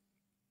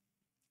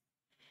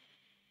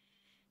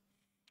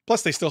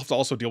 Plus, they still have to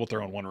also deal with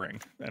their own 1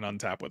 ring and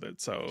untap with it.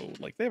 So,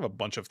 like, they have a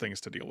bunch of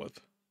things to deal with.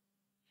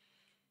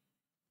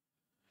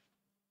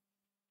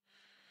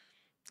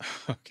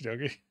 Okie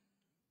dokie.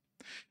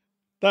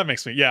 That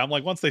makes me, yeah, I'm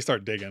like, once they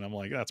start digging, I'm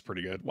like, that's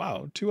pretty good.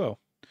 Wow, 2-0.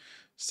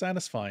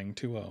 Satisfying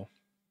 2-0.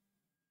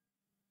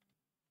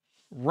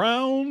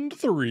 Round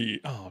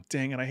 3. Oh,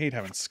 dang it, I hate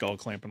having Skull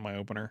Clamp in my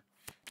opener.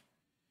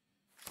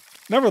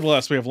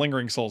 Nevertheless, we have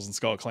Lingering Souls and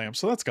Skull Clamp,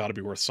 so that's got to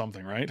be worth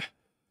something, right?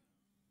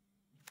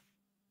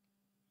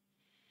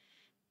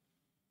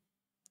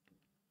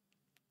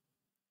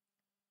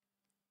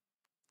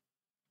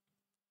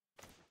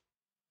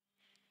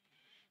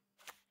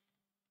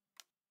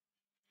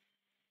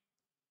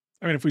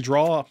 I mean, if we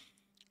draw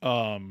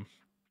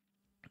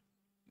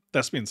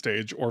Thespian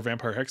Stage or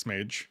Vampire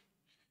Hexmage,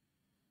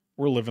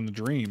 we're living the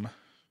dream.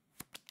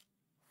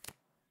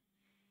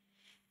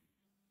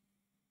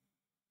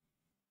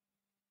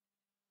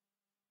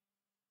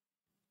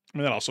 I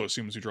mean, that also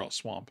assumes you draw a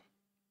Swamp.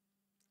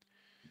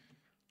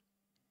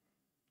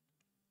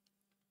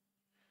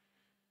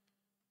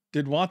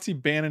 Did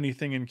WotC ban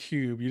anything in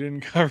Cube? You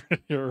didn't cover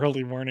your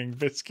early morning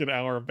biscuit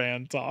hour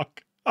ban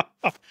talk.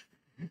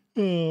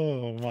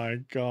 Oh my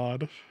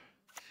god.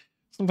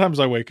 Sometimes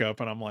I wake up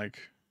and I'm like,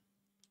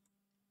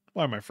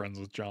 why am I friends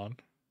with John?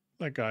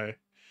 That guy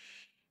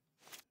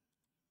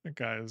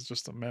is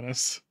just a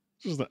menace.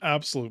 Just an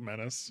absolute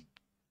menace.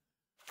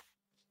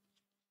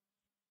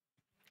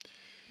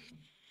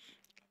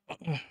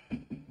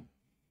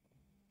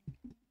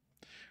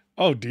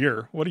 Oh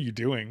dear, what are you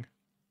doing?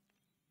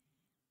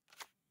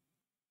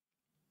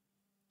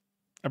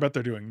 I bet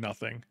they're doing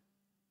nothing.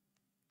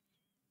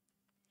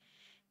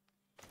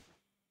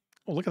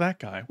 Oh, look at that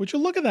guy. Would you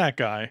look at that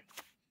guy?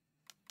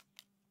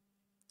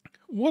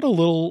 What a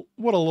little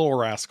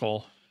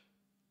rascal.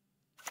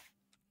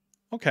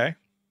 Okay.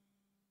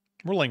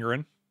 We're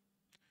lingering.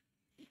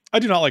 I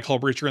do not like Hull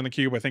Breacher in the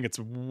cube. I think it's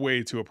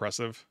way too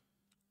oppressive.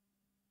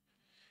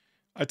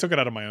 I took it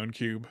out of my own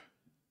cube.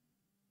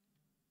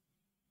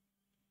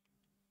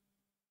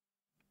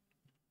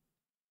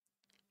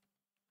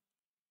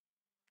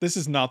 This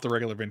is not the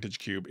regular vintage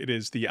cube. It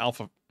is the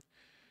Alphafrog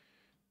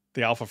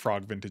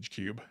vintage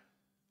cube.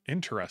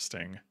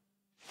 Interesting.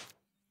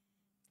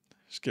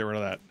 Just get rid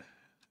of that.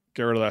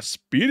 Get rid of that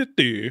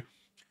speedity.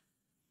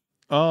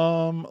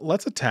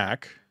 Let's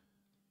attack.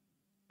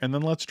 And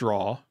then let's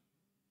draw.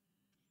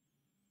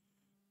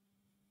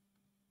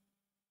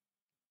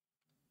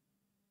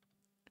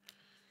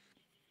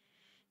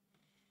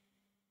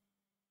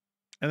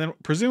 And then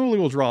presumably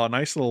we'll draw a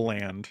nice little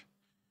land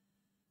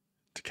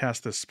to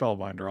cast this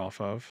Spellbinder off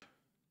of.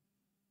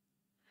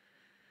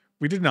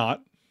 We did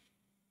not.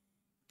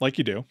 Like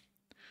you do.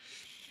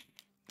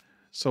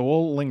 So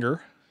we'll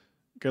linger.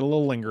 Get a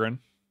little lingering.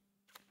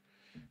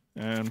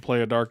 And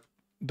play a Dark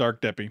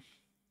Deppy.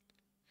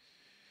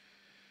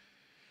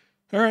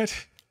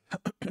 Alright.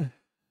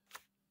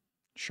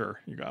 Sure,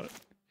 you got it.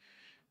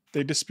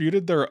 They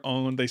disputed their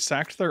own... They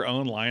sacked their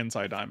own Lion's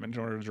Eye Diamond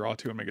in order to draw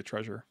 2 and make a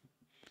treasure.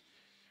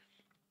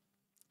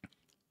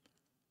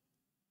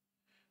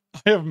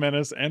 I have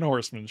Menace and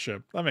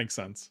Horsemanship. That makes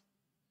sense.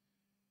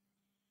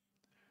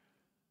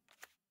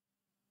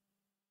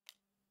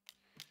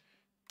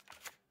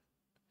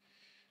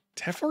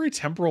 Teferi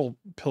Temporal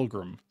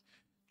Pilgrim.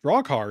 Draw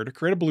a card,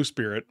 create a blue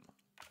spirit.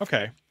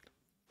 Okay.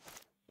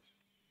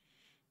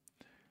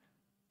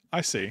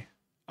 I see.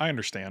 I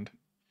understand.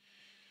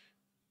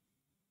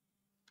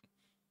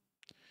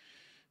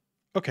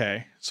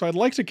 Okay, so I'd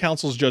like to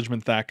Council's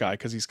Judgment that guy,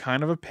 because he's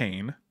kind of a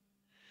pain.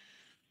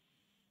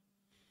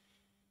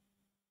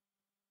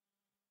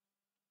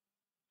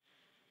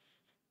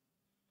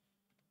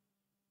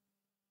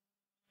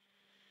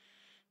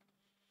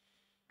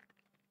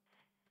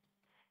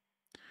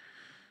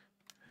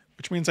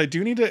 Which means I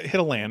do need to hit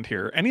a land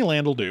here. Any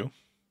land will do.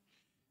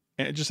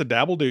 And just a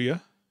dab will do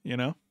you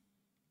know?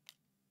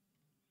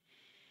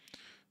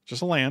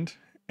 Just a land.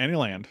 Any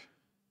land.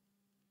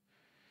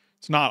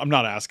 I'm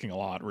not asking a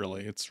lot,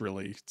 really. It's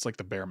like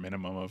the bare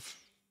minimum of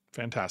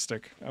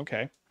fantastic.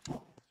 Okay.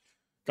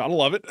 Gotta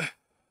love it.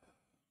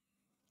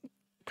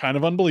 Kind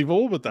of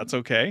unbelievable, but that's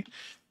okay.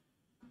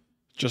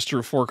 Just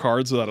drew 4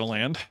 cards without a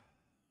land.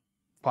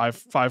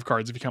 Five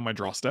cards if you count my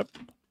draw step.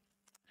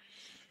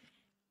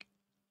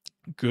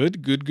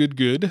 Good, good, good,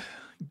 good.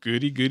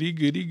 Goody, goody,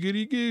 goody,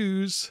 goody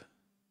goose.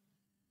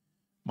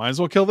 Might as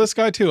well kill this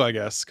guy too, I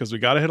guess, because we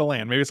got to hit a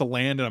land. Maybe it's a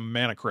land and a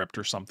mana crypt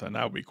or something.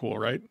 That would be cool,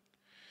 right?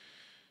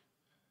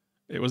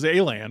 It was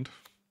a land.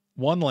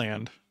 1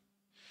 land.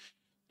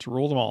 To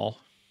rule them all.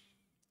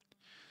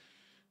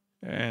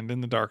 And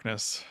in the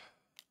darkness.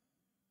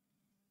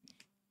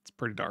 It's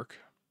pretty dark.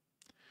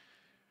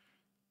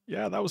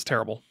 Yeah, that was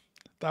terrible.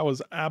 That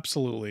was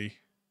absolutely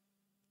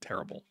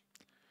terrible.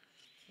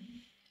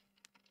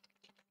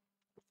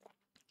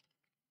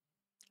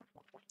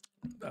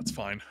 That's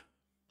fine.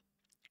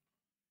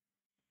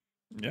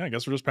 Yeah, I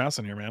guess we're just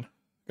passing here, man.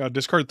 Got to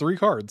discard 3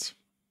 cards.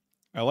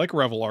 I like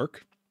Revel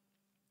Arc.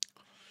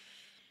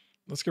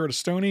 Let's get rid of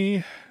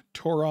Stony,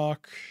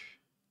 Torok,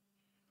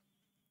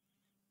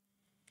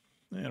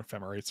 and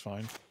Ephemerate's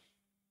fine.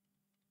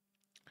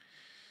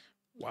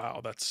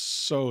 Wow, that's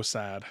so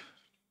sad.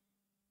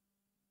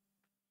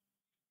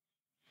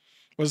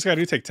 What does this guy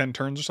do? Take 10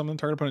 turns or something?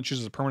 Target opponent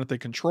chooses a permanent they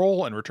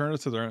control and return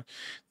it to their...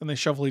 Then they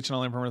shuffle each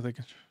non-land permanent they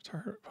control.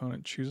 Target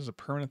opponent chooses a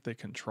permanent they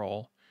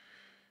control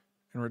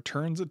and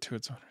returns it to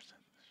its owner.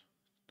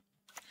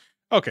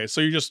 Okay,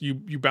 so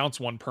you bounce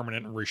 1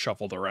 permanent and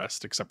reshuffle the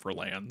rest, except for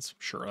lands.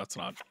 Sure, that's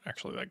not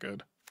actually that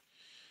good.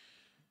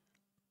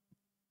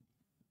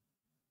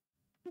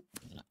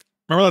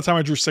 Remember that time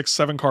I drew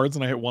 6-7 cards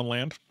and I hit 1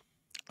 land?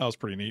 That was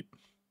pretty neat.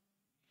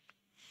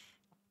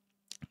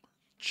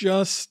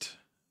 Just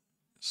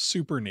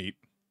super neat.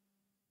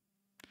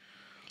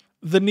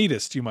 The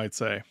neatest, you might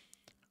say.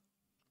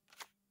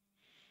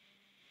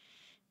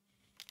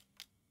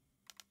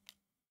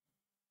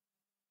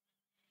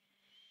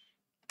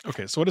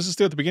 Okay, so what does this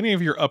do? At the beginning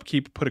of your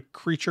upkeep, put a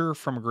creature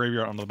from a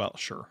graveyard onto the battle.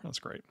 Sure, that's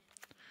great.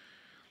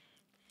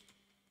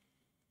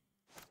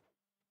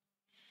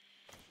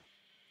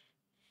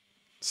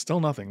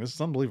 Still nothing. This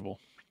is unbelievable.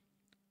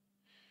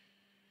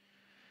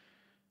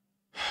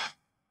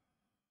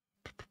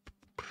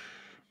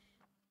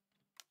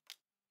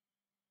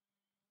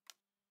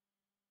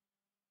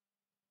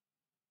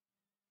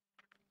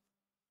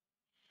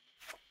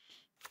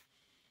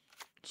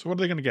 So what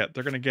are they going to get?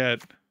 They're going to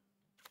get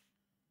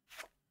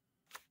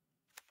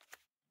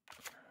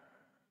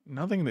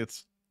nothing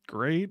that's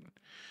great.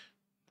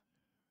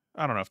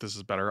 I don't know if this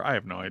is better. I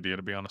have no idea,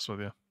 to be honest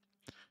with you.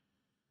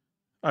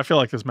 I feel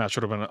like this match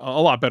would have been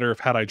a lot better if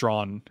had I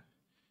drawn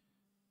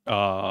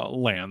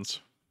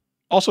lands.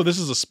 Also, this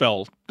is a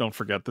spell. Don't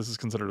forget, this is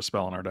considered a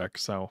spell in our deck,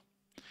 so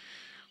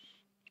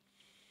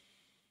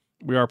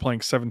we are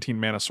playing 17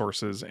 mana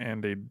sources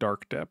and a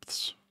Dark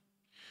Depths.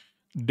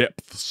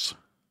 Depths.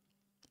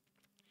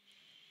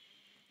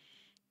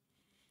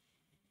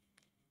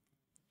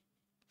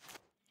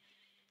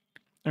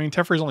 I mean,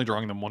 Teferi's only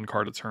drawing them 1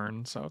 card a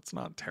turn, so it's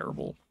not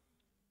terrible.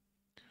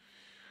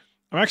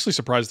 I'm actually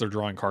surprised they're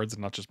drawing cards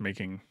and not just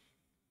making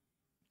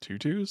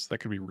 2/2s. That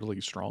could be really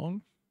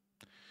strong.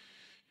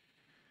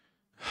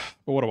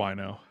 But what do I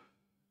know?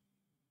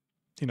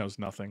 He knows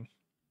nothing.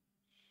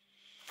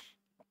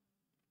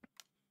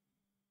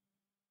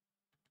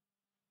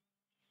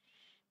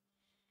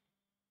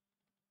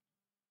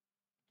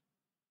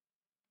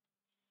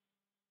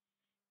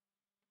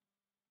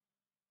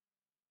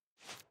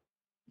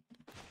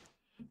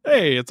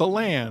 Hey, it's a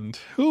land.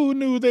 Who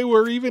knew they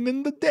were even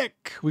in the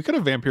deck? We could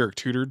have Vampiric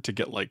Tutored to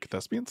get, like,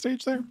 Thespian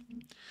Stage there.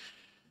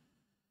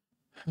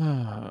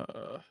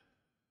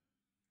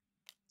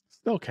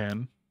 Still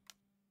can.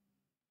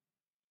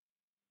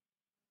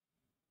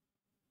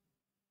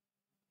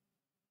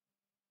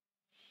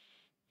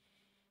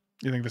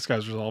 You think this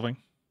guy's resolving?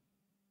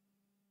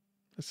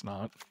 It's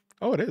not.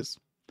 Oh, it is.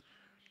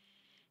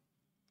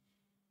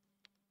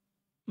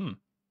 Hmm.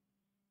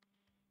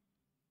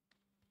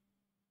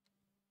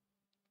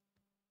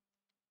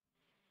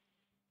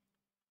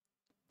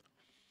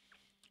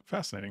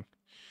 Fascinating.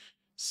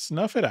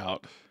 Snuff it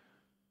out.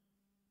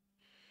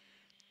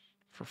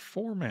 For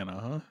 4 mana,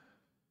 huh?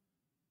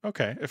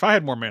 Okay. If I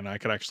had more mana, I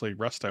could actually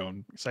resto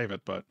and save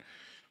it, but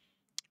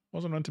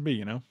wasn't meant to be,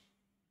 you know?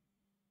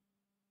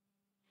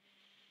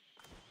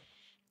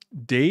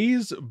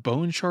 Days,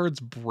 Bone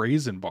Shards,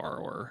 Brazen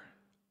Borrower.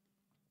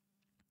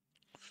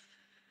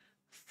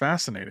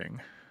 Fascinating.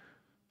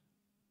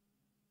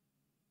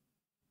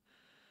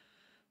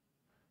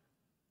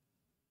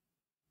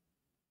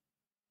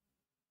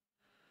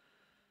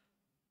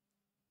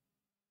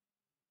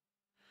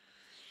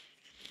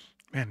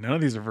 Man, none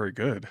of these are very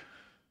good.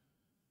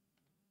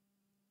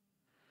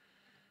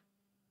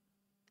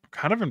 I'm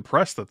kind of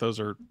impressed that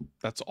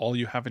that's all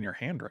you have in your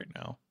hand right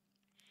now.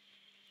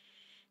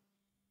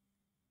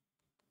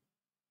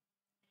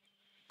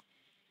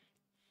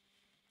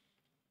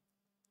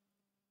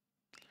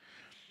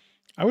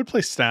 I would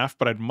play Staff,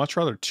 but I'd much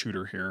rather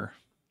Tutor here.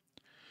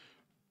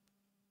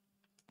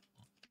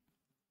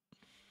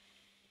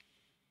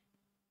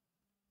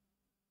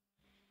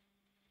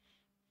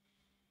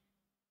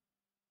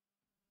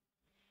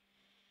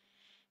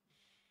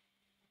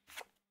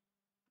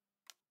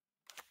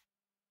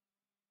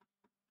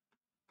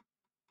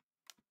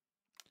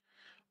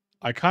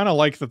 I kind of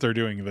like that they're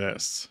doing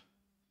this.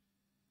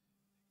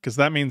 Because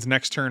that means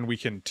next turn we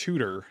can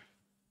tutor.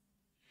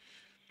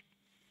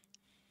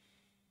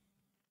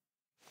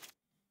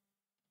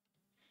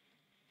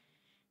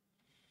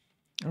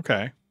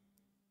 Okay.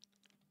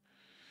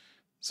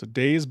 So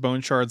days,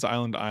 bone shards,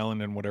 island,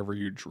 and whatever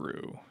you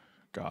drew.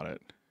 Got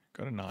it.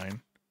 Got a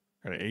 9.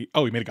 Got an 8.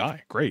 Oh, he made a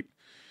guy. Great.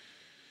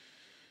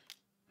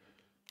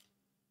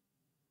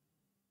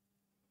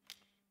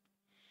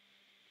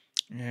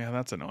 Yeah,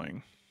 that's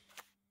annoying.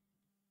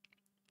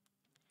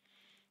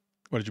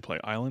 What did you play?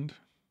 Island?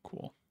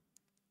 Cool.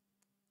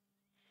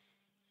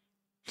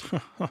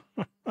 Okay.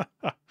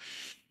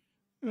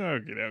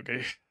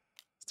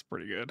 That's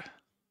pretty good.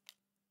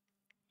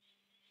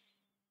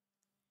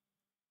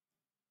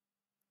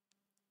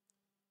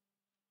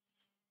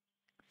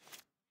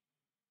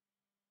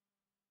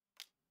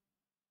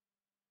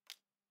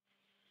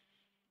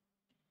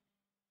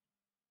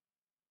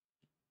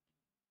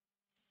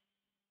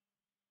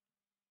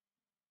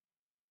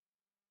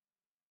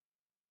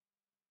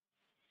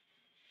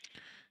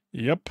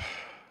 Yep.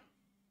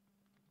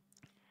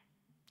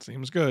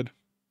 Seems good.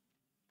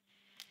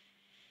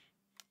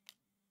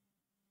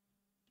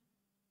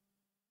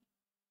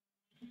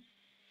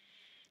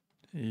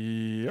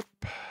 Yep.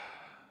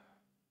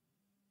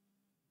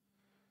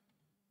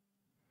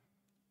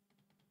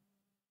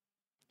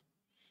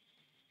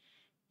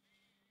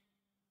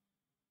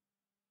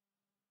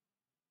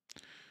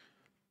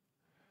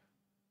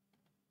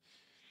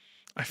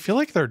 I feel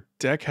like their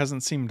deck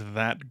hasn't seemed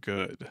that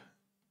good.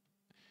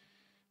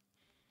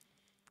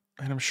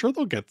 And I'm sure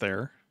they'll get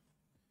there.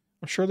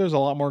 I'm sure there's a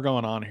lot more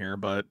going on here,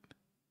 but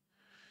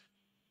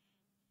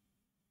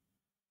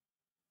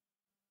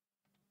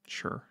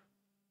sure.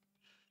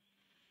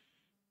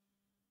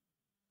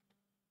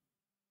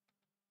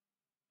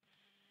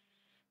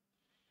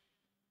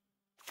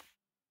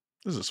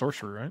 This is a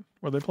sorcery, right?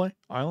 What do they play?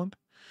 Island?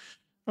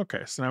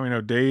 Okay, so now we know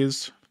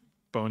days,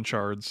 bone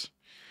shards.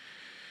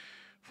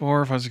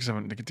 4, 5, 6,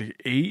 7, they can take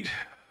 8.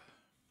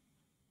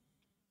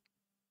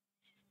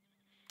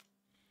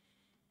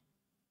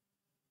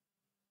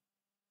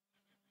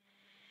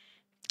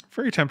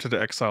 Very tempted to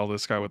exile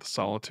this guy with a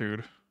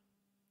solitude.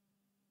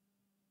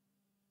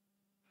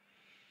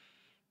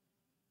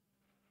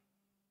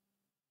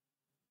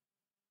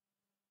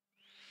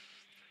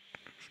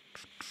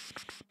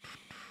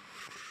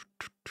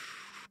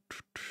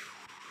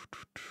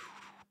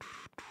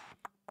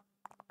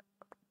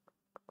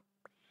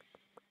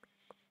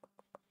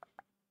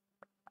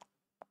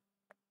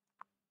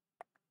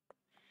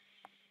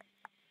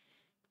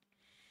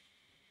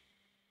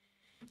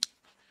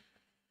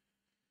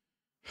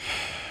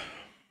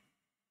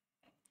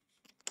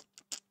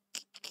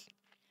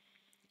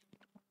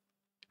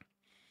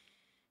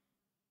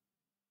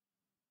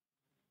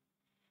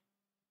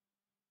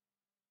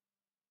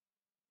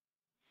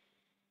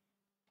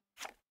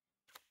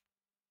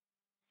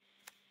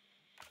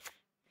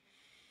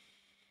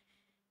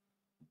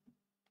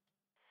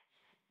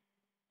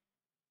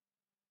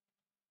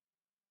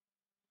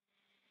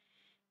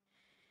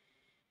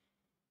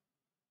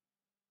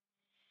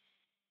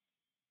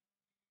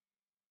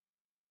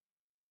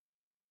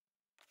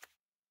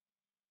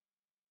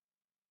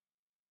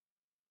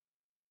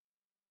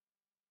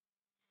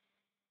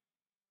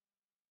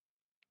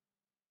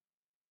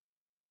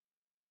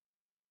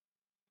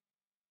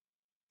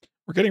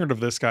 We're getting rid of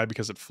this guy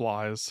because it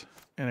flies,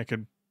 and it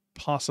could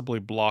possibly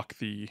block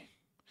the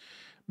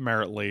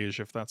Marit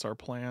Lage if that's our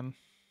plan.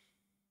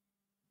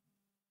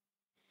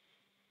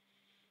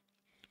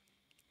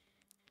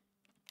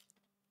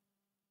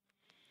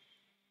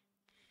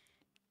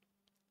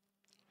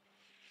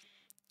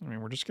 I mean,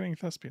 we're just getting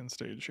Thespian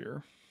stage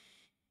here.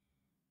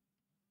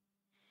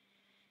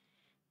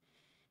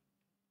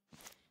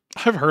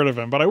 I've heard of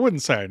him, but I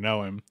wouldn't say I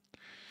know him.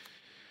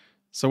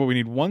 So what we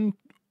need one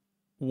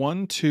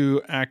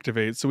to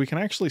activate, so we can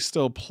actually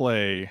still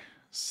play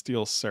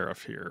Steel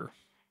Seraph here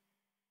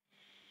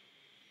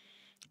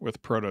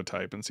with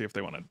Prototype and see if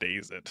they want to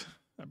daze it.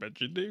 I bet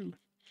you do.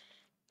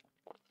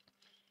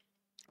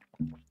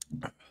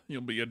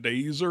 You'll be a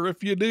dazer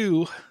if you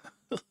do.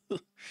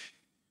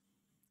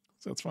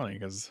 So it's funny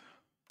because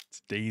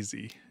it's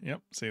Daisy.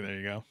 Yep, see, there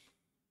you go.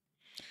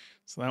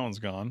 So that one's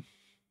gone.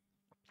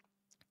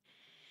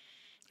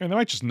 And they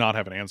might just not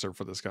have an answer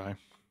for this guy.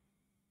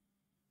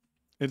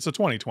 It's a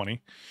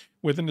 2020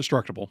 with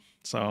Indestructible.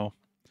 So,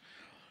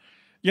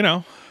 you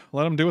know,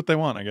 let them do what they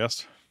want, I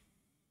guess.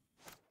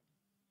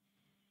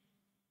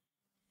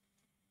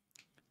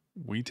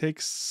 We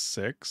take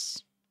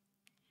 6.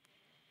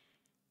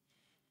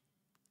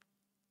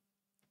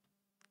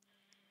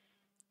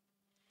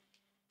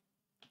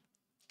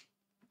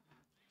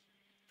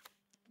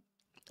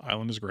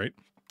 Island is great.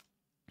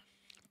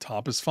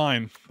 Top is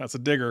fine. That's a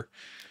digger.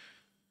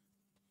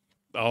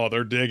 Oh,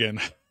 they're digging.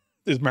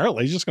 Is Marit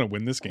Lage just going to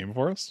win this game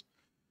for us?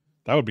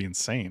 That would be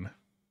insane.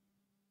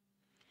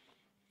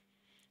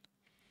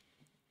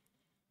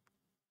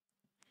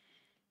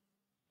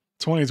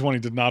 "2020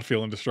 did not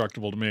feel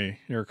indestructible to me."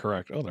 You're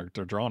correct. Oh,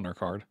 they're drawing their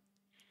card.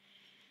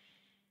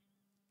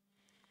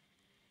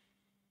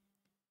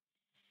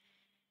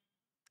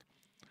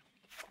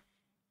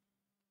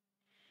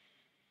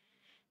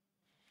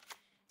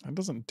 That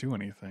doesn't do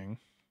anything.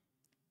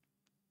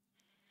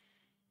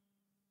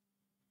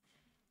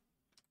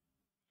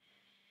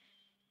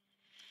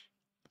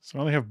 So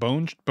now they have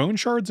bone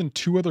shards and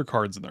 2 other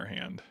cards in their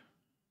hand.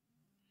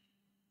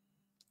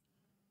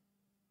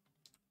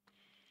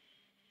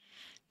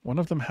 One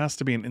of them has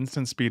to be an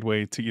instant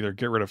speedway to either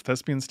get rid of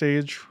Thespian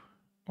Stage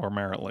or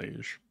Marit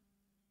Lage.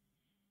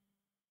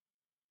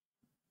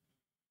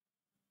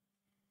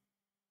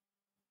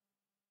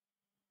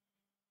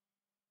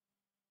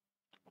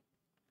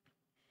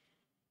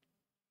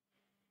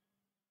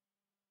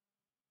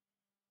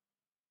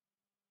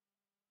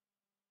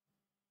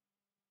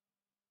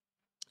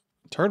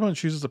 Target opponent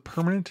chooses a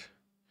permanent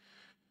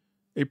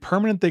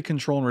they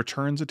control and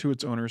returns it to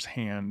its owner's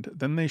hand.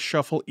 Then they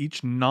shuffle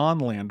each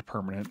non-land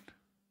permanent.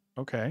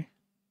 Okay.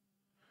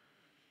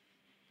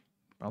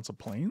 Bounce of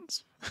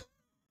planes?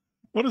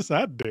 What does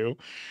that do?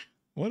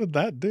 What did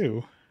that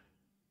do?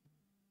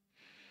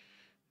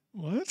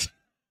 What?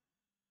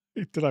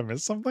 Did I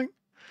miss something?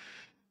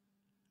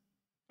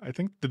 I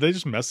think, did they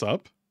just mess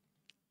up?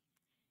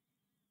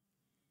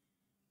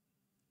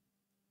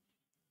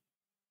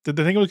 Did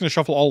they think it was going to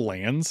shuffle all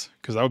lands?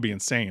 Because that would be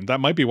insane.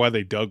 That might be why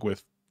they dug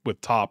with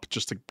top,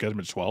 just to get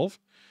them to 12.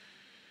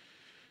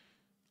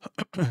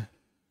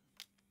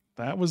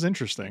 That was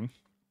interesting.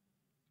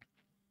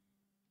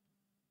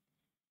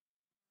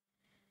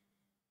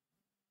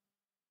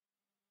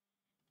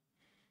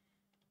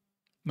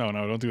 No,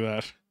 don't do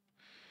that.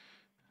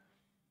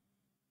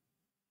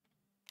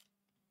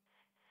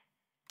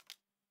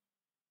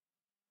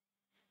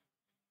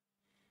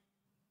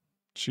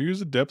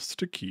 Choose a depth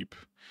to keep.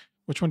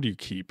 Which one do you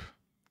keep?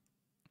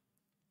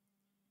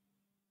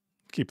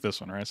 Keep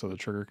this one, right? So the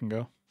trigger can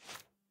go.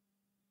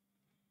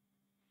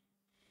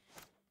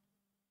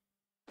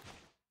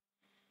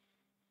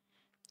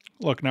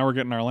 Look, now we're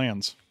getting our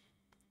lands.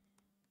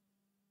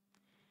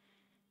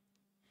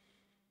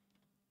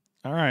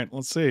 All right,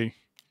 let's see.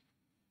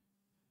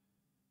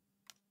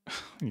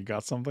 You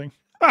got something?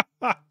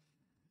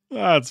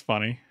 That's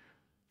funny.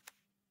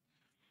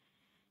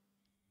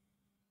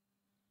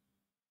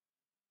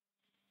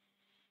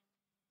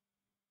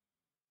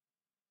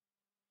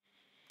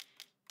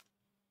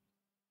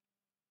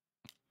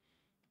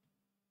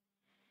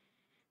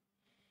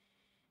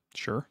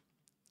 Sure.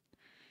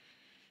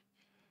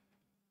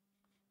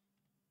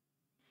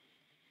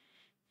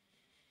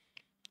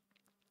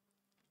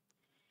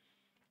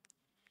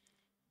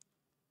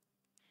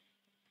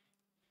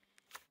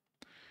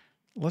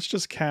 Let's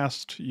just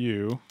cast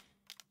you.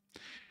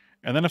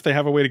 And then if they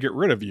have a way to get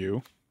rid of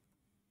you,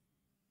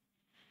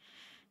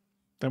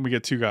 then we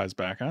get 2 guys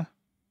back, huh?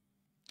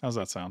 How's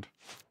that sound?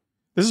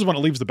 This is when it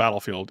leaves the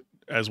battlefield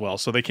as well,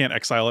 so they can't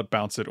exile it,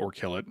 bounce it, or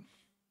kill it.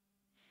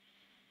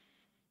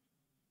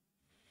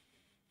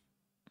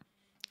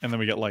 And then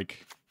we get,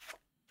 like,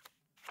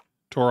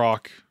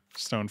 Torok,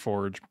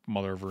 Stoneforge,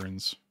 Mother of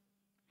Runes.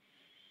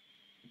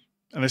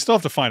 And they still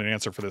have to find an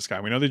answer for this guy.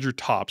 We know they drew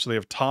top, so they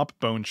have top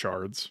bone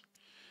shards.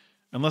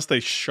 Unless they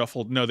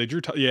shuffled. No, they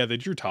drew top. Yeah, they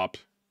drew top.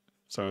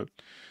 So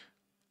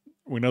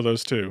we know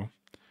those 2.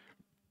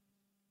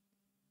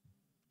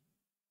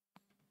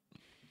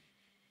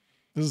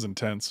 This is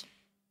intense.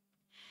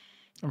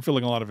 I'm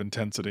feeling a lot of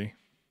intensity.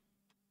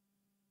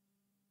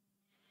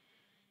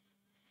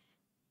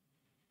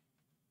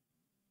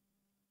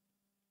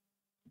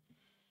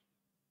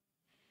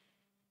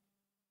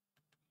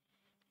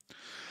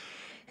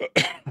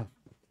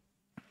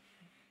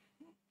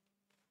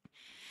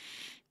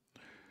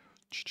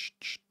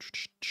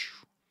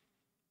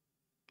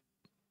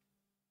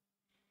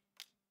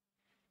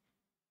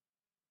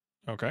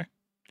 Okay.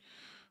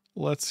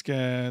 Let's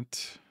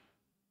get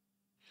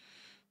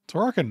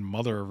Torok and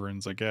Mother of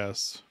Runes, I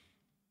guess.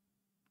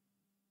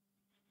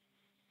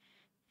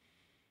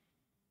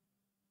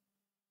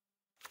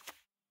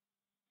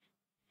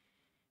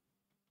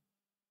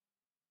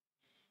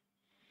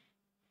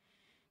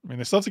 I mean,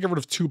 they still have to get rid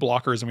of 2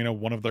 blockers, and we know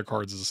one of their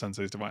cards is a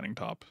Sensei's Divining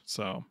Top,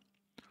 so.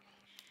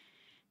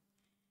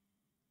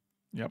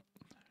 Yep.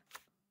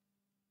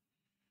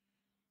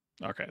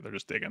 Okay, they're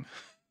just digging.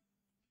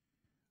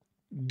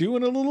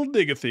 Doing a little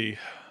diggathy.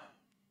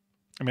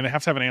 I mean, they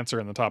have to have an answer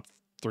in the top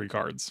 3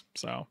 cards,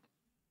 so.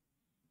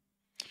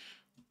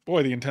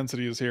 Boy, the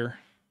intensity is here.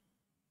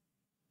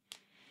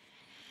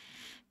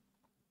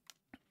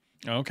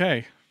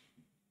 Okay.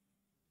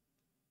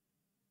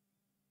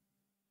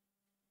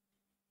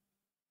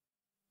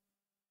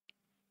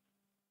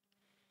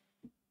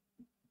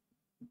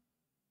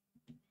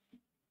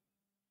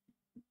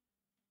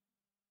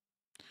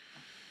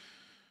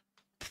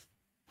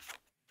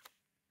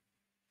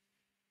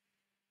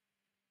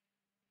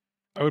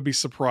 I would be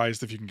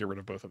surprised if you can get rid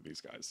of both of these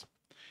guys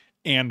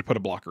and put a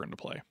blocker into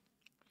play.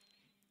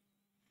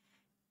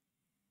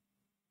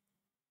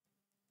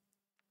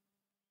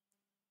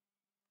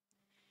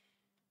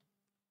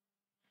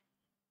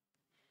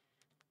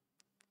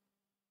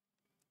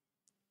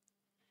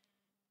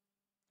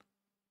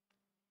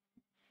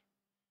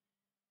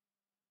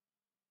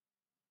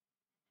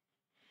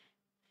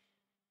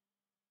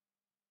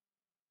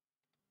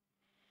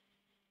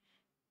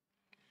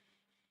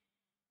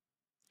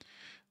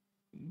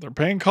 They're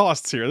paying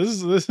costs here.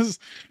 This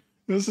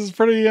is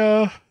pretty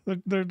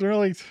they're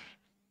really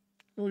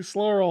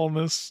slow rolling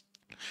this.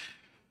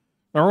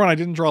 Remember when I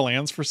didn't draw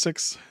lands for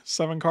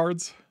 6-7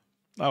 cards?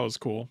 That was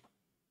cool.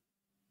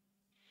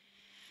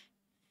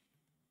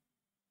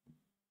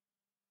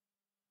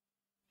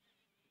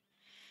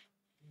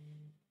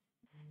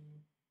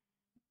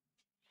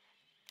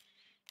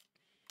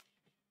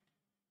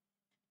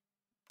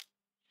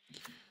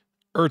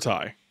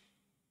 Urtai.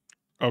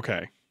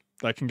 Okay.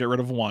 That can get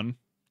rid of 1.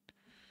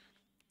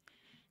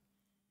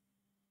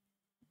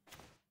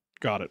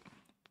 Got it.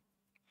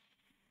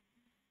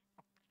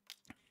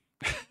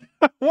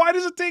 Why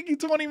does it take you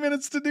 20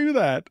 minutes to do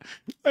that?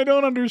 I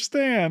don't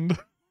understand.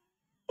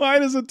 Why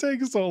does it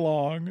take so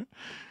long?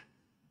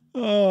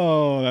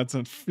 Oh, that's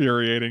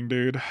infuriating,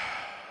 dude.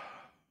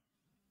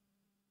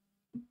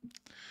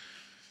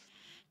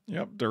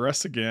 Yep,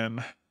 duress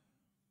again.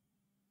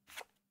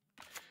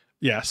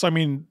 Yeah, so I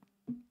mean,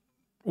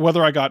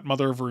 whether I got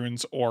Mother of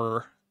Runes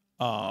or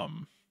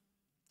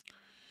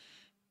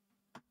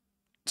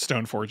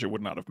Stoneforge, it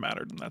would not have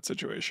mattered in that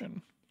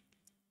situation.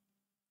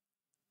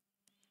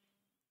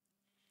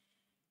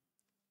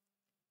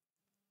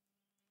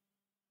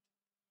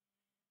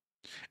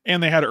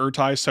 And they had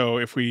Urtai, so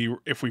if we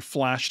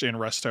flashed in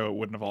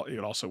Resto, it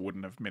also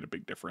wouldn't have made a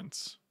big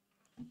difference.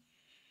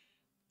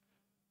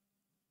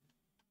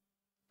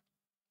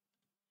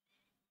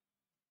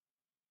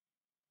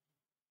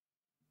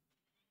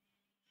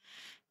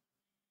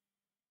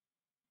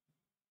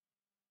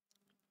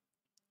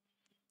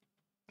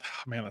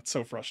 Man, that's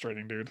so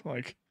frustrating, dude.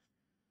 Like,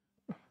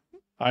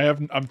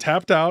 I'm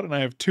tapped out and I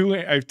have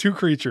two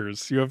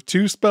creatures. You have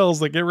 2 spells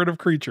that get rid of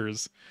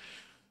creatures.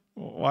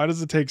 Why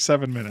does it take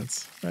 7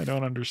 minutes? I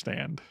don't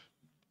understand.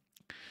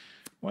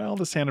 Well,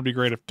 this hand would be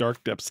great if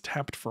Dark Depths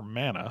tapped for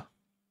mana.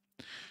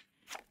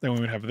 Then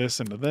we would have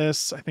this into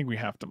this. I think we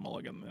have to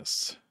mulligan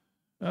this.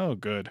 Oh,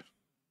 good.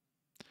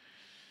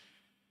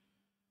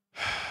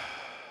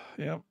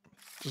 Yep.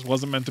 Just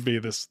wasn't meant to be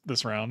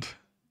this round.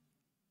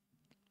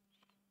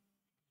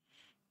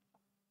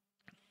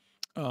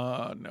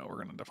 No, we're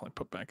gonna definitely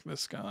put back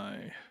this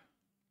guy.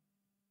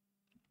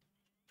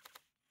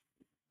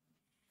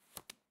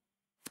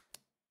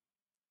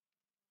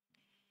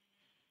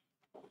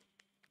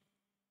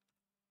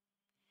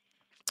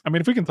 I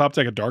mean, if we can top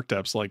deck a Dark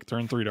Depths, like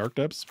turn 3 Dark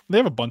Depths, they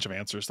have a bunch of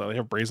answers though. They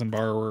have Brazen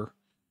Borrower.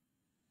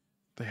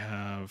 They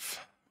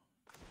have.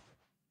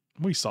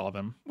 We saw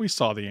them. We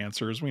saw the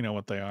answers. We know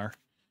what they are.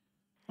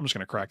 I'm just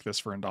gonna crack this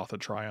for Endotha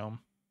Triome.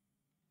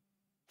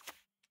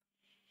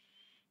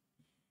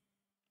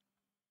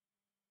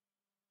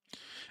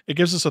 It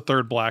gives us a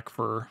 3rd black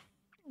for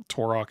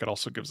Torok. It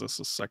also gives us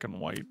a 2nd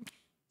white.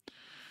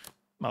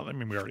 Well, I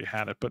mean, we already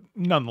had it, but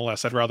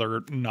nonetheless, I'd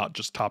rather not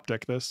just top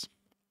deck this.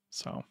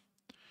 So.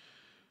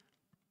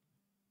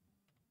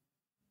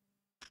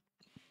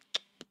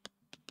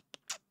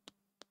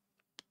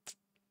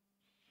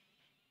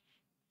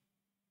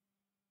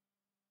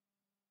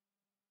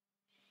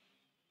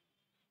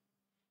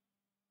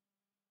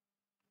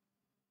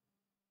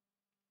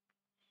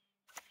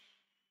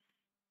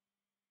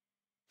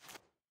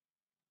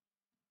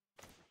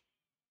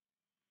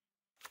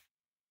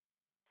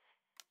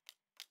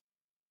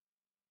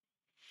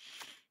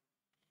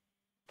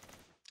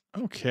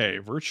 Okay,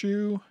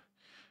 Virtue,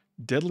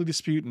 Deadly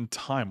Dispute, and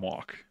Time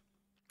Walk.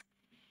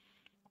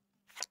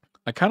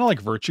 I kind of like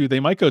Virtue.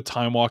 They might go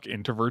Time Walk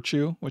into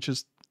Virtue, which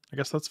is, I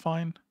guess that's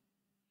fine.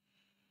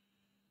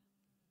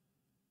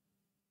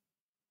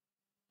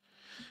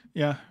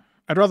 Yeah,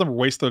 I'd rather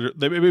waste their.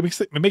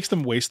 It makes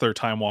them waste their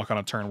Time Walk on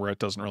a turn where it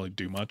doesn't really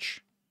do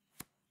much.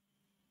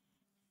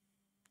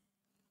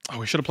 Oh,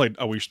 we should have played.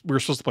 Oh, we were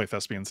supposed to play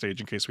Thespian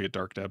Stage in case we had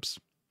Dark Depths.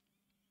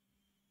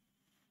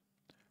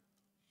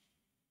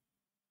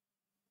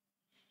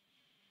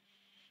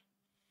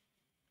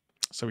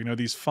 So we know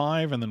these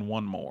 5 and then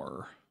 1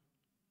 more.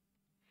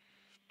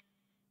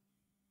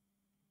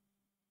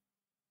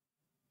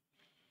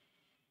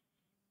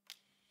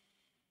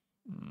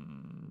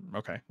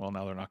 Okay, well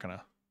now they're not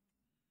gonna.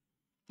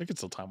 They could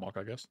still Time Walk,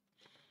 I guess.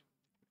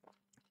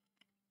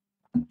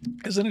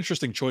 It's an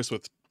interesting choice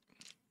with.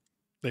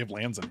 They have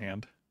lands in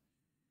hand.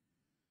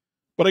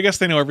 But I guess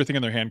they know everything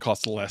in their hand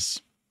costs less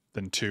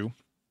than 2.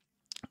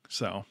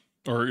 So,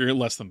 or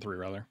less than 3,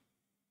 rather.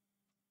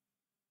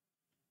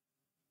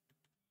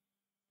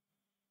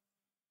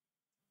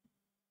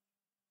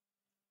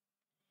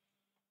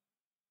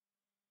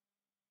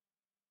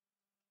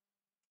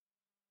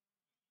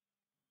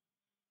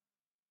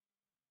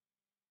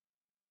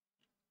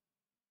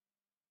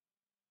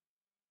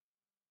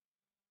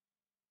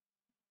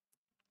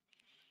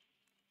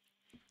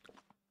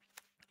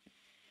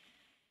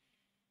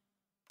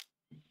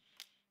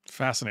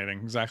 Fascinating.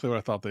 Exactly what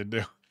I thought they'd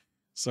do.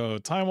 So,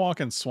 Time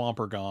Walk and Swamp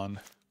are gone.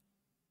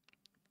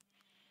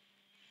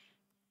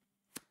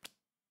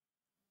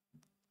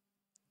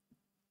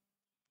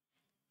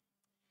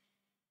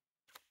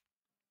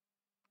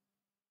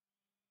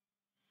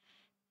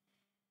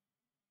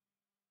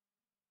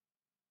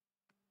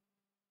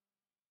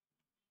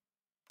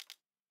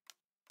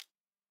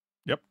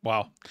 Yep.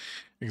 Wow.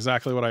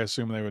 Exactly what I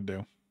assumed they would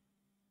do.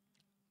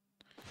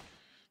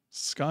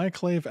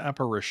 Skyclave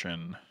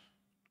Apparition.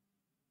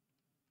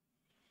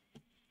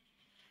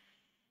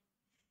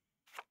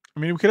 I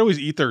mean, we could always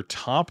eat their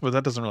top, but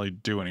that doesn't really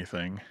do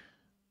anything.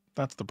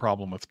 That's the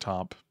problem with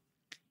top.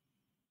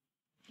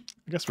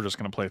 I guess we're just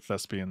going to play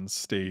Thespian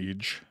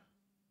Stage.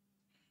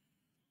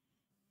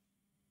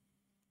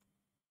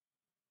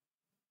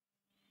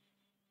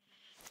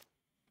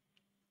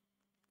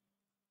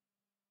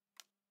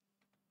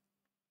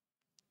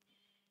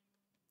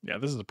 Yeah,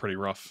 this is a pretty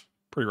rough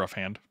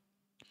hand.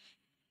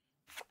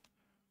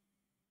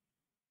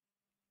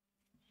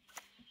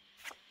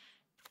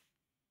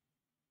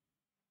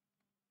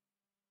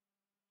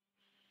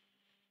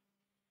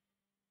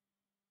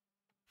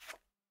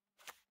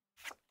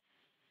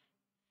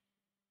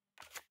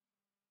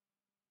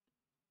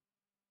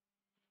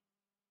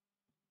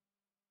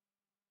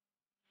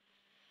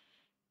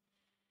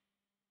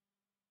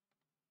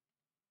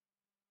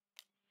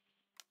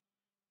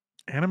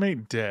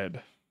 Animate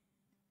Dead.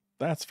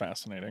 That's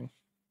fascinating.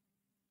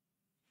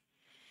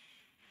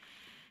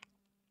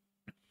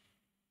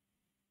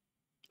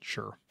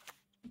 Sure.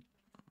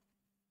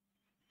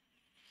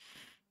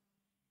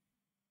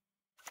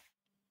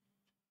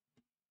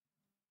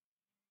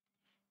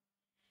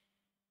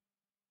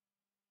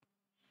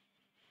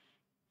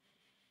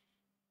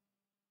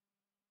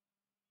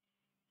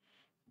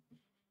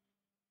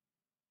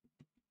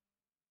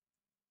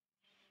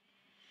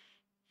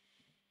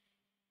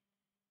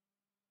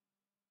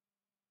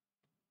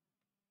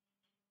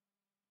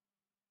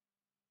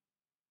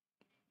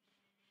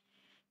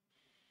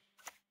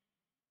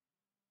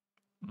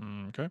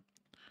 Okay.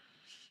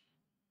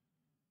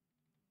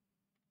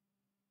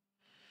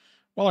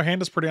 Well, our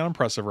hand is pretty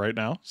unimpressive right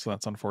now, so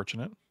that's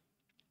unfortunate.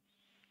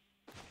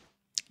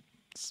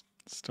 It's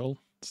still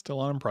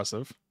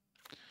unimpressive.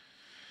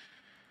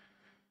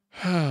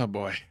 Oh,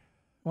 boy.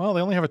 Well,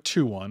 they only have a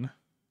 2-1.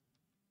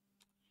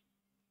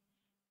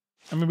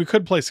 I mean, we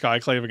could play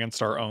Skyclave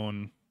against our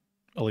own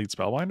Elite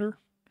Spellbinder.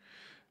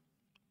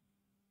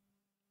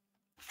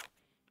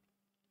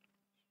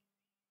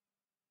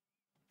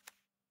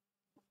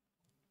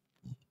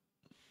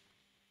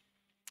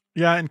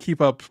 Yeah, and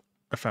keep up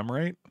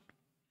Ephemerate.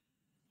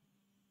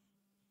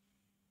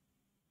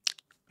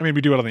 I mean,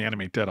 we do it on the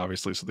Animate Dead,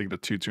 obviously, so they get a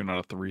 2-2, not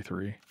a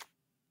 3-3.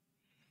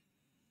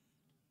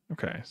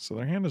 Okay, so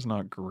their hand is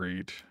not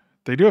great.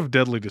 They do have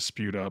Deadly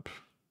Dispute up.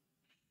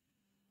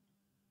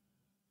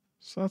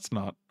 So that's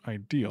not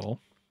ideal.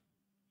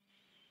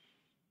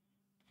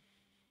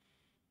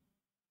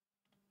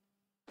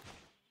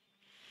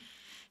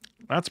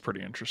 That's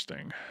pretty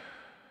interesting.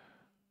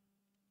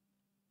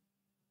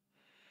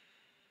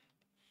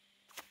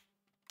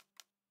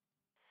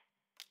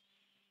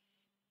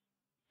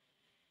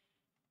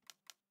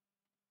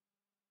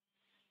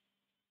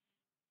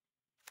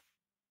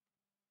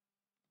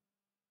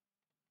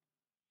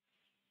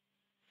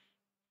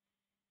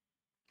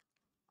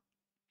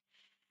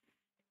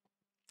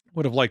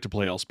 Would have liked to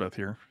play Elspeth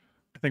here.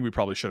 I think we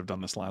probably should have done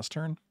this last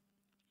turn.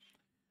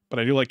 But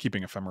I do like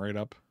keeping Ephemerate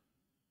up.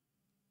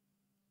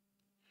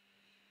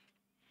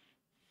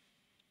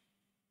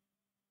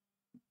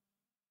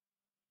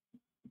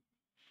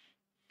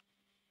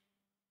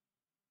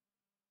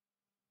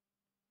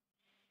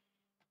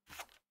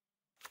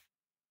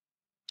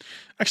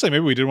 Actually,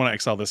 maybe we did want to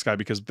exile this guy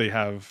because they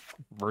have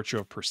Virtue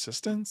of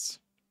Persistence.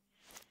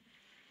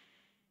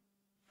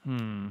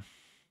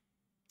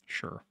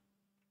 Sure.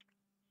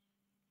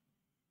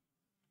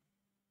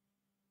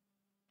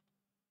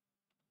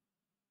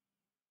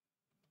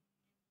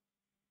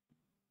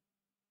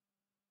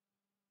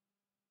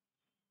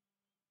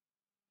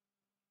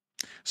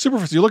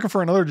 Superfist, you looking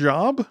for another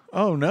job?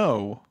 Oh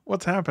no.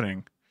 What's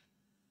happening?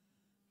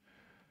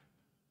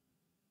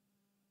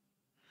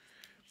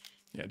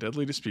 Yeah,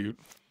 Deadly Dispute.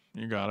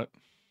 You got it.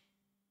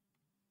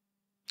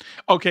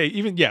 Okay,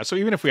 so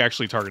even if we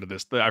actually targeted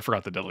this, I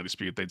forgot the Deadly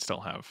Dispute, they'd still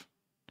have.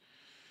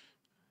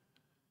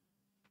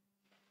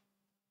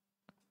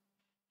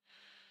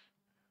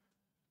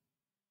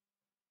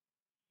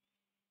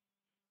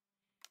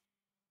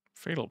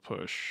 Fatal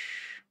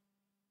Push.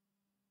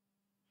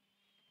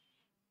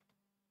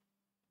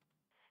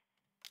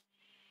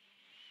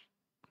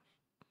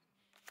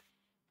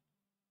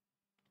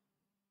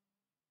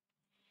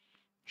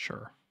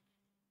 Sure.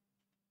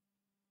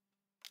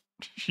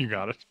 You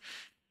got it.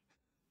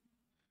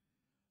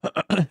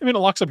 I mean, it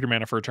locks up your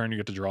mana for a turn. You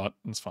get to draw it.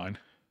 It's fine.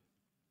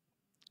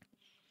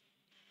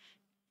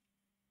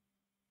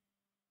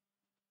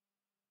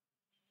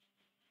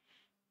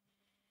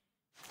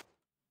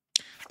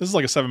 This is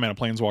like a 7-mana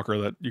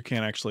Planeswalker that you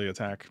can't actually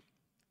attack.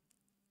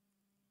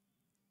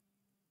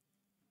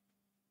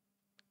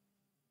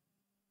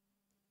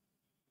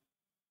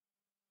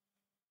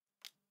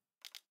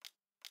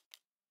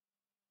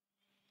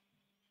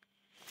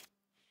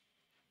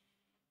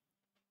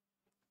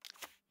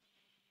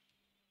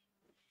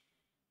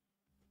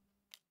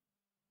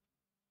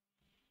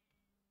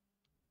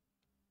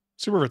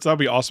 Super Fits, that would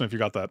be awesome if you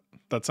got that.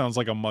 That sounds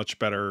like a much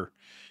better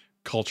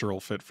cultural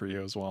fit for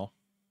you as well.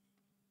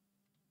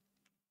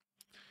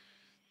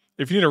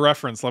 If you need a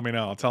reference, let me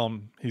know. I'll tell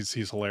him he's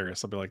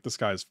hilarious. I'll be like, this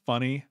guy's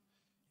funny.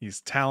 He's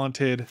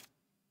talented.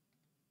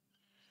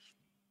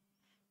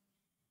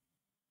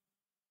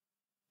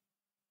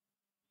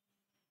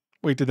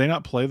 Wait, did they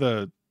not play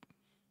the...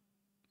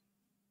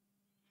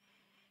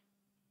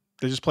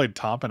 They just played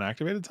top and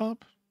activated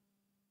top?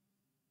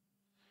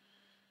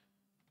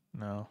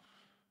 No.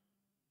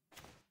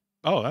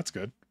 Oh, that's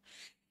good.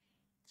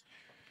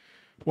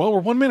 Well,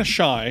 we're 1 mana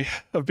shy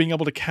of being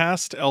able to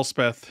cast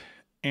Elspeth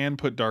and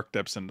put Dark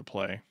Depths into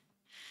play.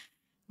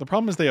 The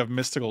problem is they have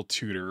Mystical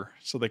Tutor,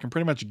 so they can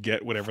pretty much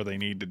get whatever they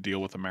need to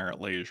deal with the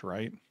Marit Lage,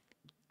 right?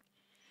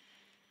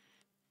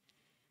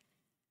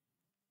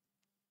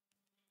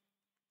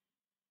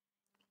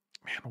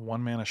 Man,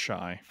 1 mana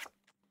shy.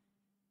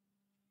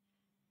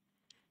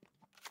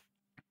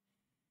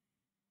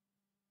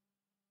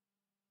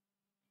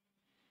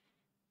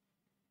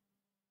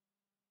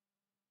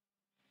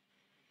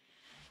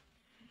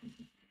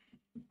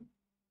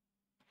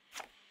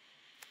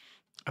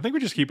 I think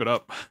we just keep it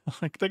up.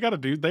 Like, they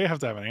have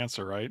to have an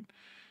answer, right?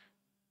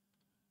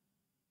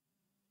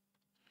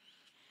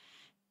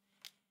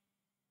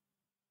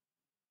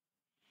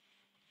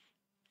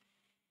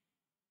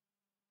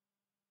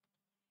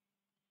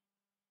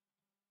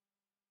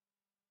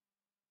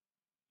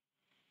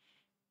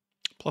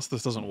 Plus,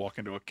 this doesn't walk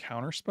into a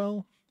counter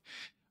spell.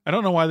 I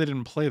don't know why they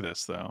didn't play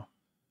this, though.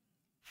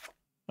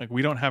 Like,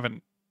 we don't have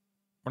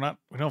we don't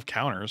have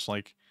counters.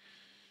 Like,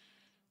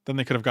 then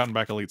they could have gotten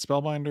back Elite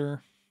Spellbinder.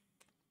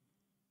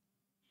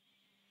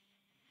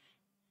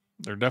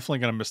 They're definitely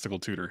going to Mystical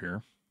Tutor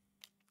here.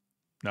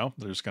 No,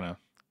 they're going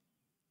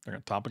to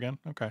top again?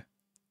 Okay.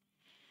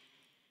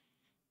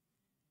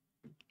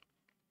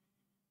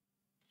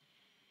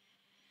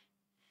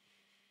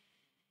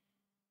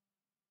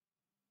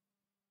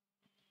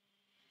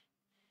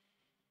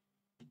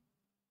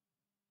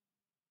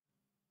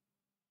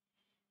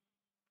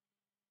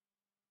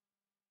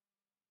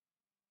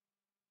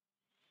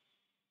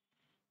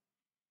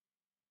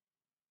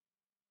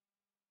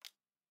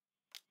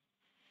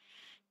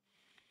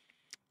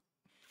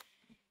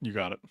 You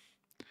got it.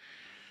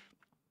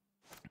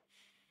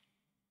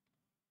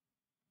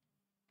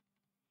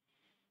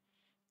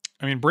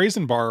 I mean,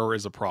 Brazen Borrower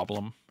is a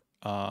problem.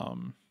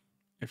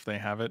 If they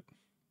have it.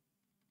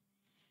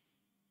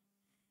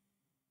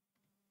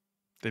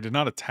 They did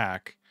not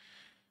attack,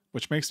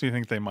 which makes me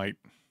think they might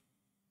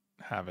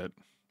have it.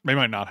 They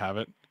might not have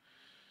it.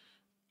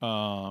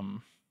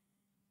 I'll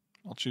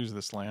choose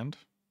this land.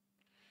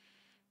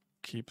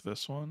 Keep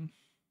this one.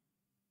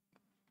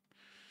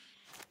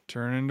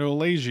 Turn into a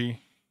Lage.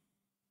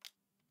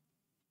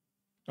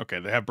 Okay,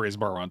 they have Brazen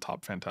Borrower on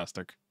top.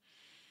 Fantastic.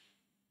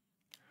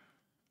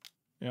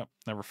 Yep,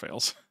 never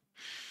fails.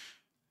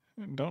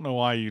 Don't know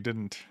why you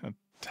didn't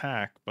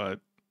attack, but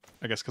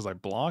I guess because I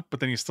block, but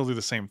then you still do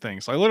the same thing.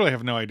 So I literally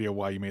have no idea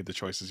why you made the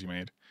choices you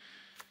made.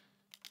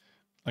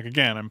 Like,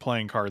 again, I'm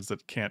playing cards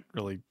that can't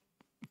really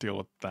deal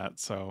with that,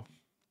 so...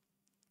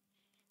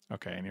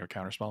 Okay, I need a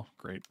counterspell.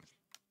 Great.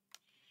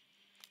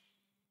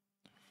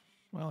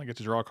 Well, I get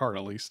to draw a card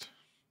at least.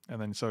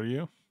 And then so do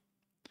you.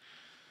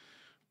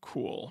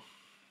 Cool.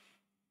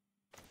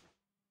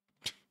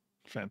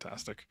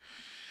 Fantastic.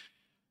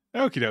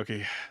 Okie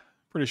dokie.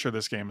 Pretty sure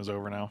this game is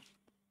over now.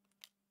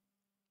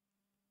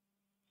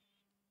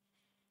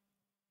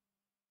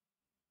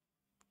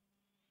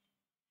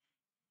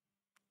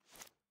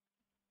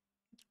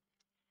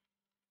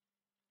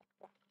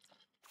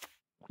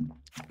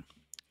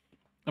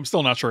 I'm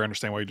still not sure I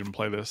understand why you didn't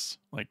play this.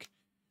 Like...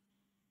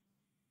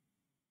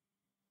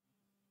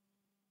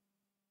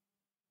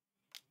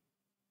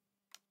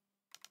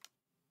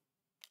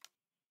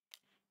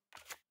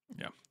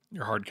 Yeah,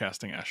 you're hard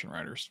casting Ashen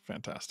Riders.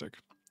 Fantastic.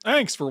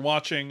 Thanks for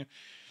watching.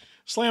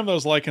 Slam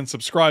those like and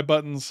subscribe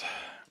buttons.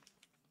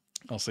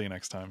 I'll see you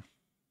next time.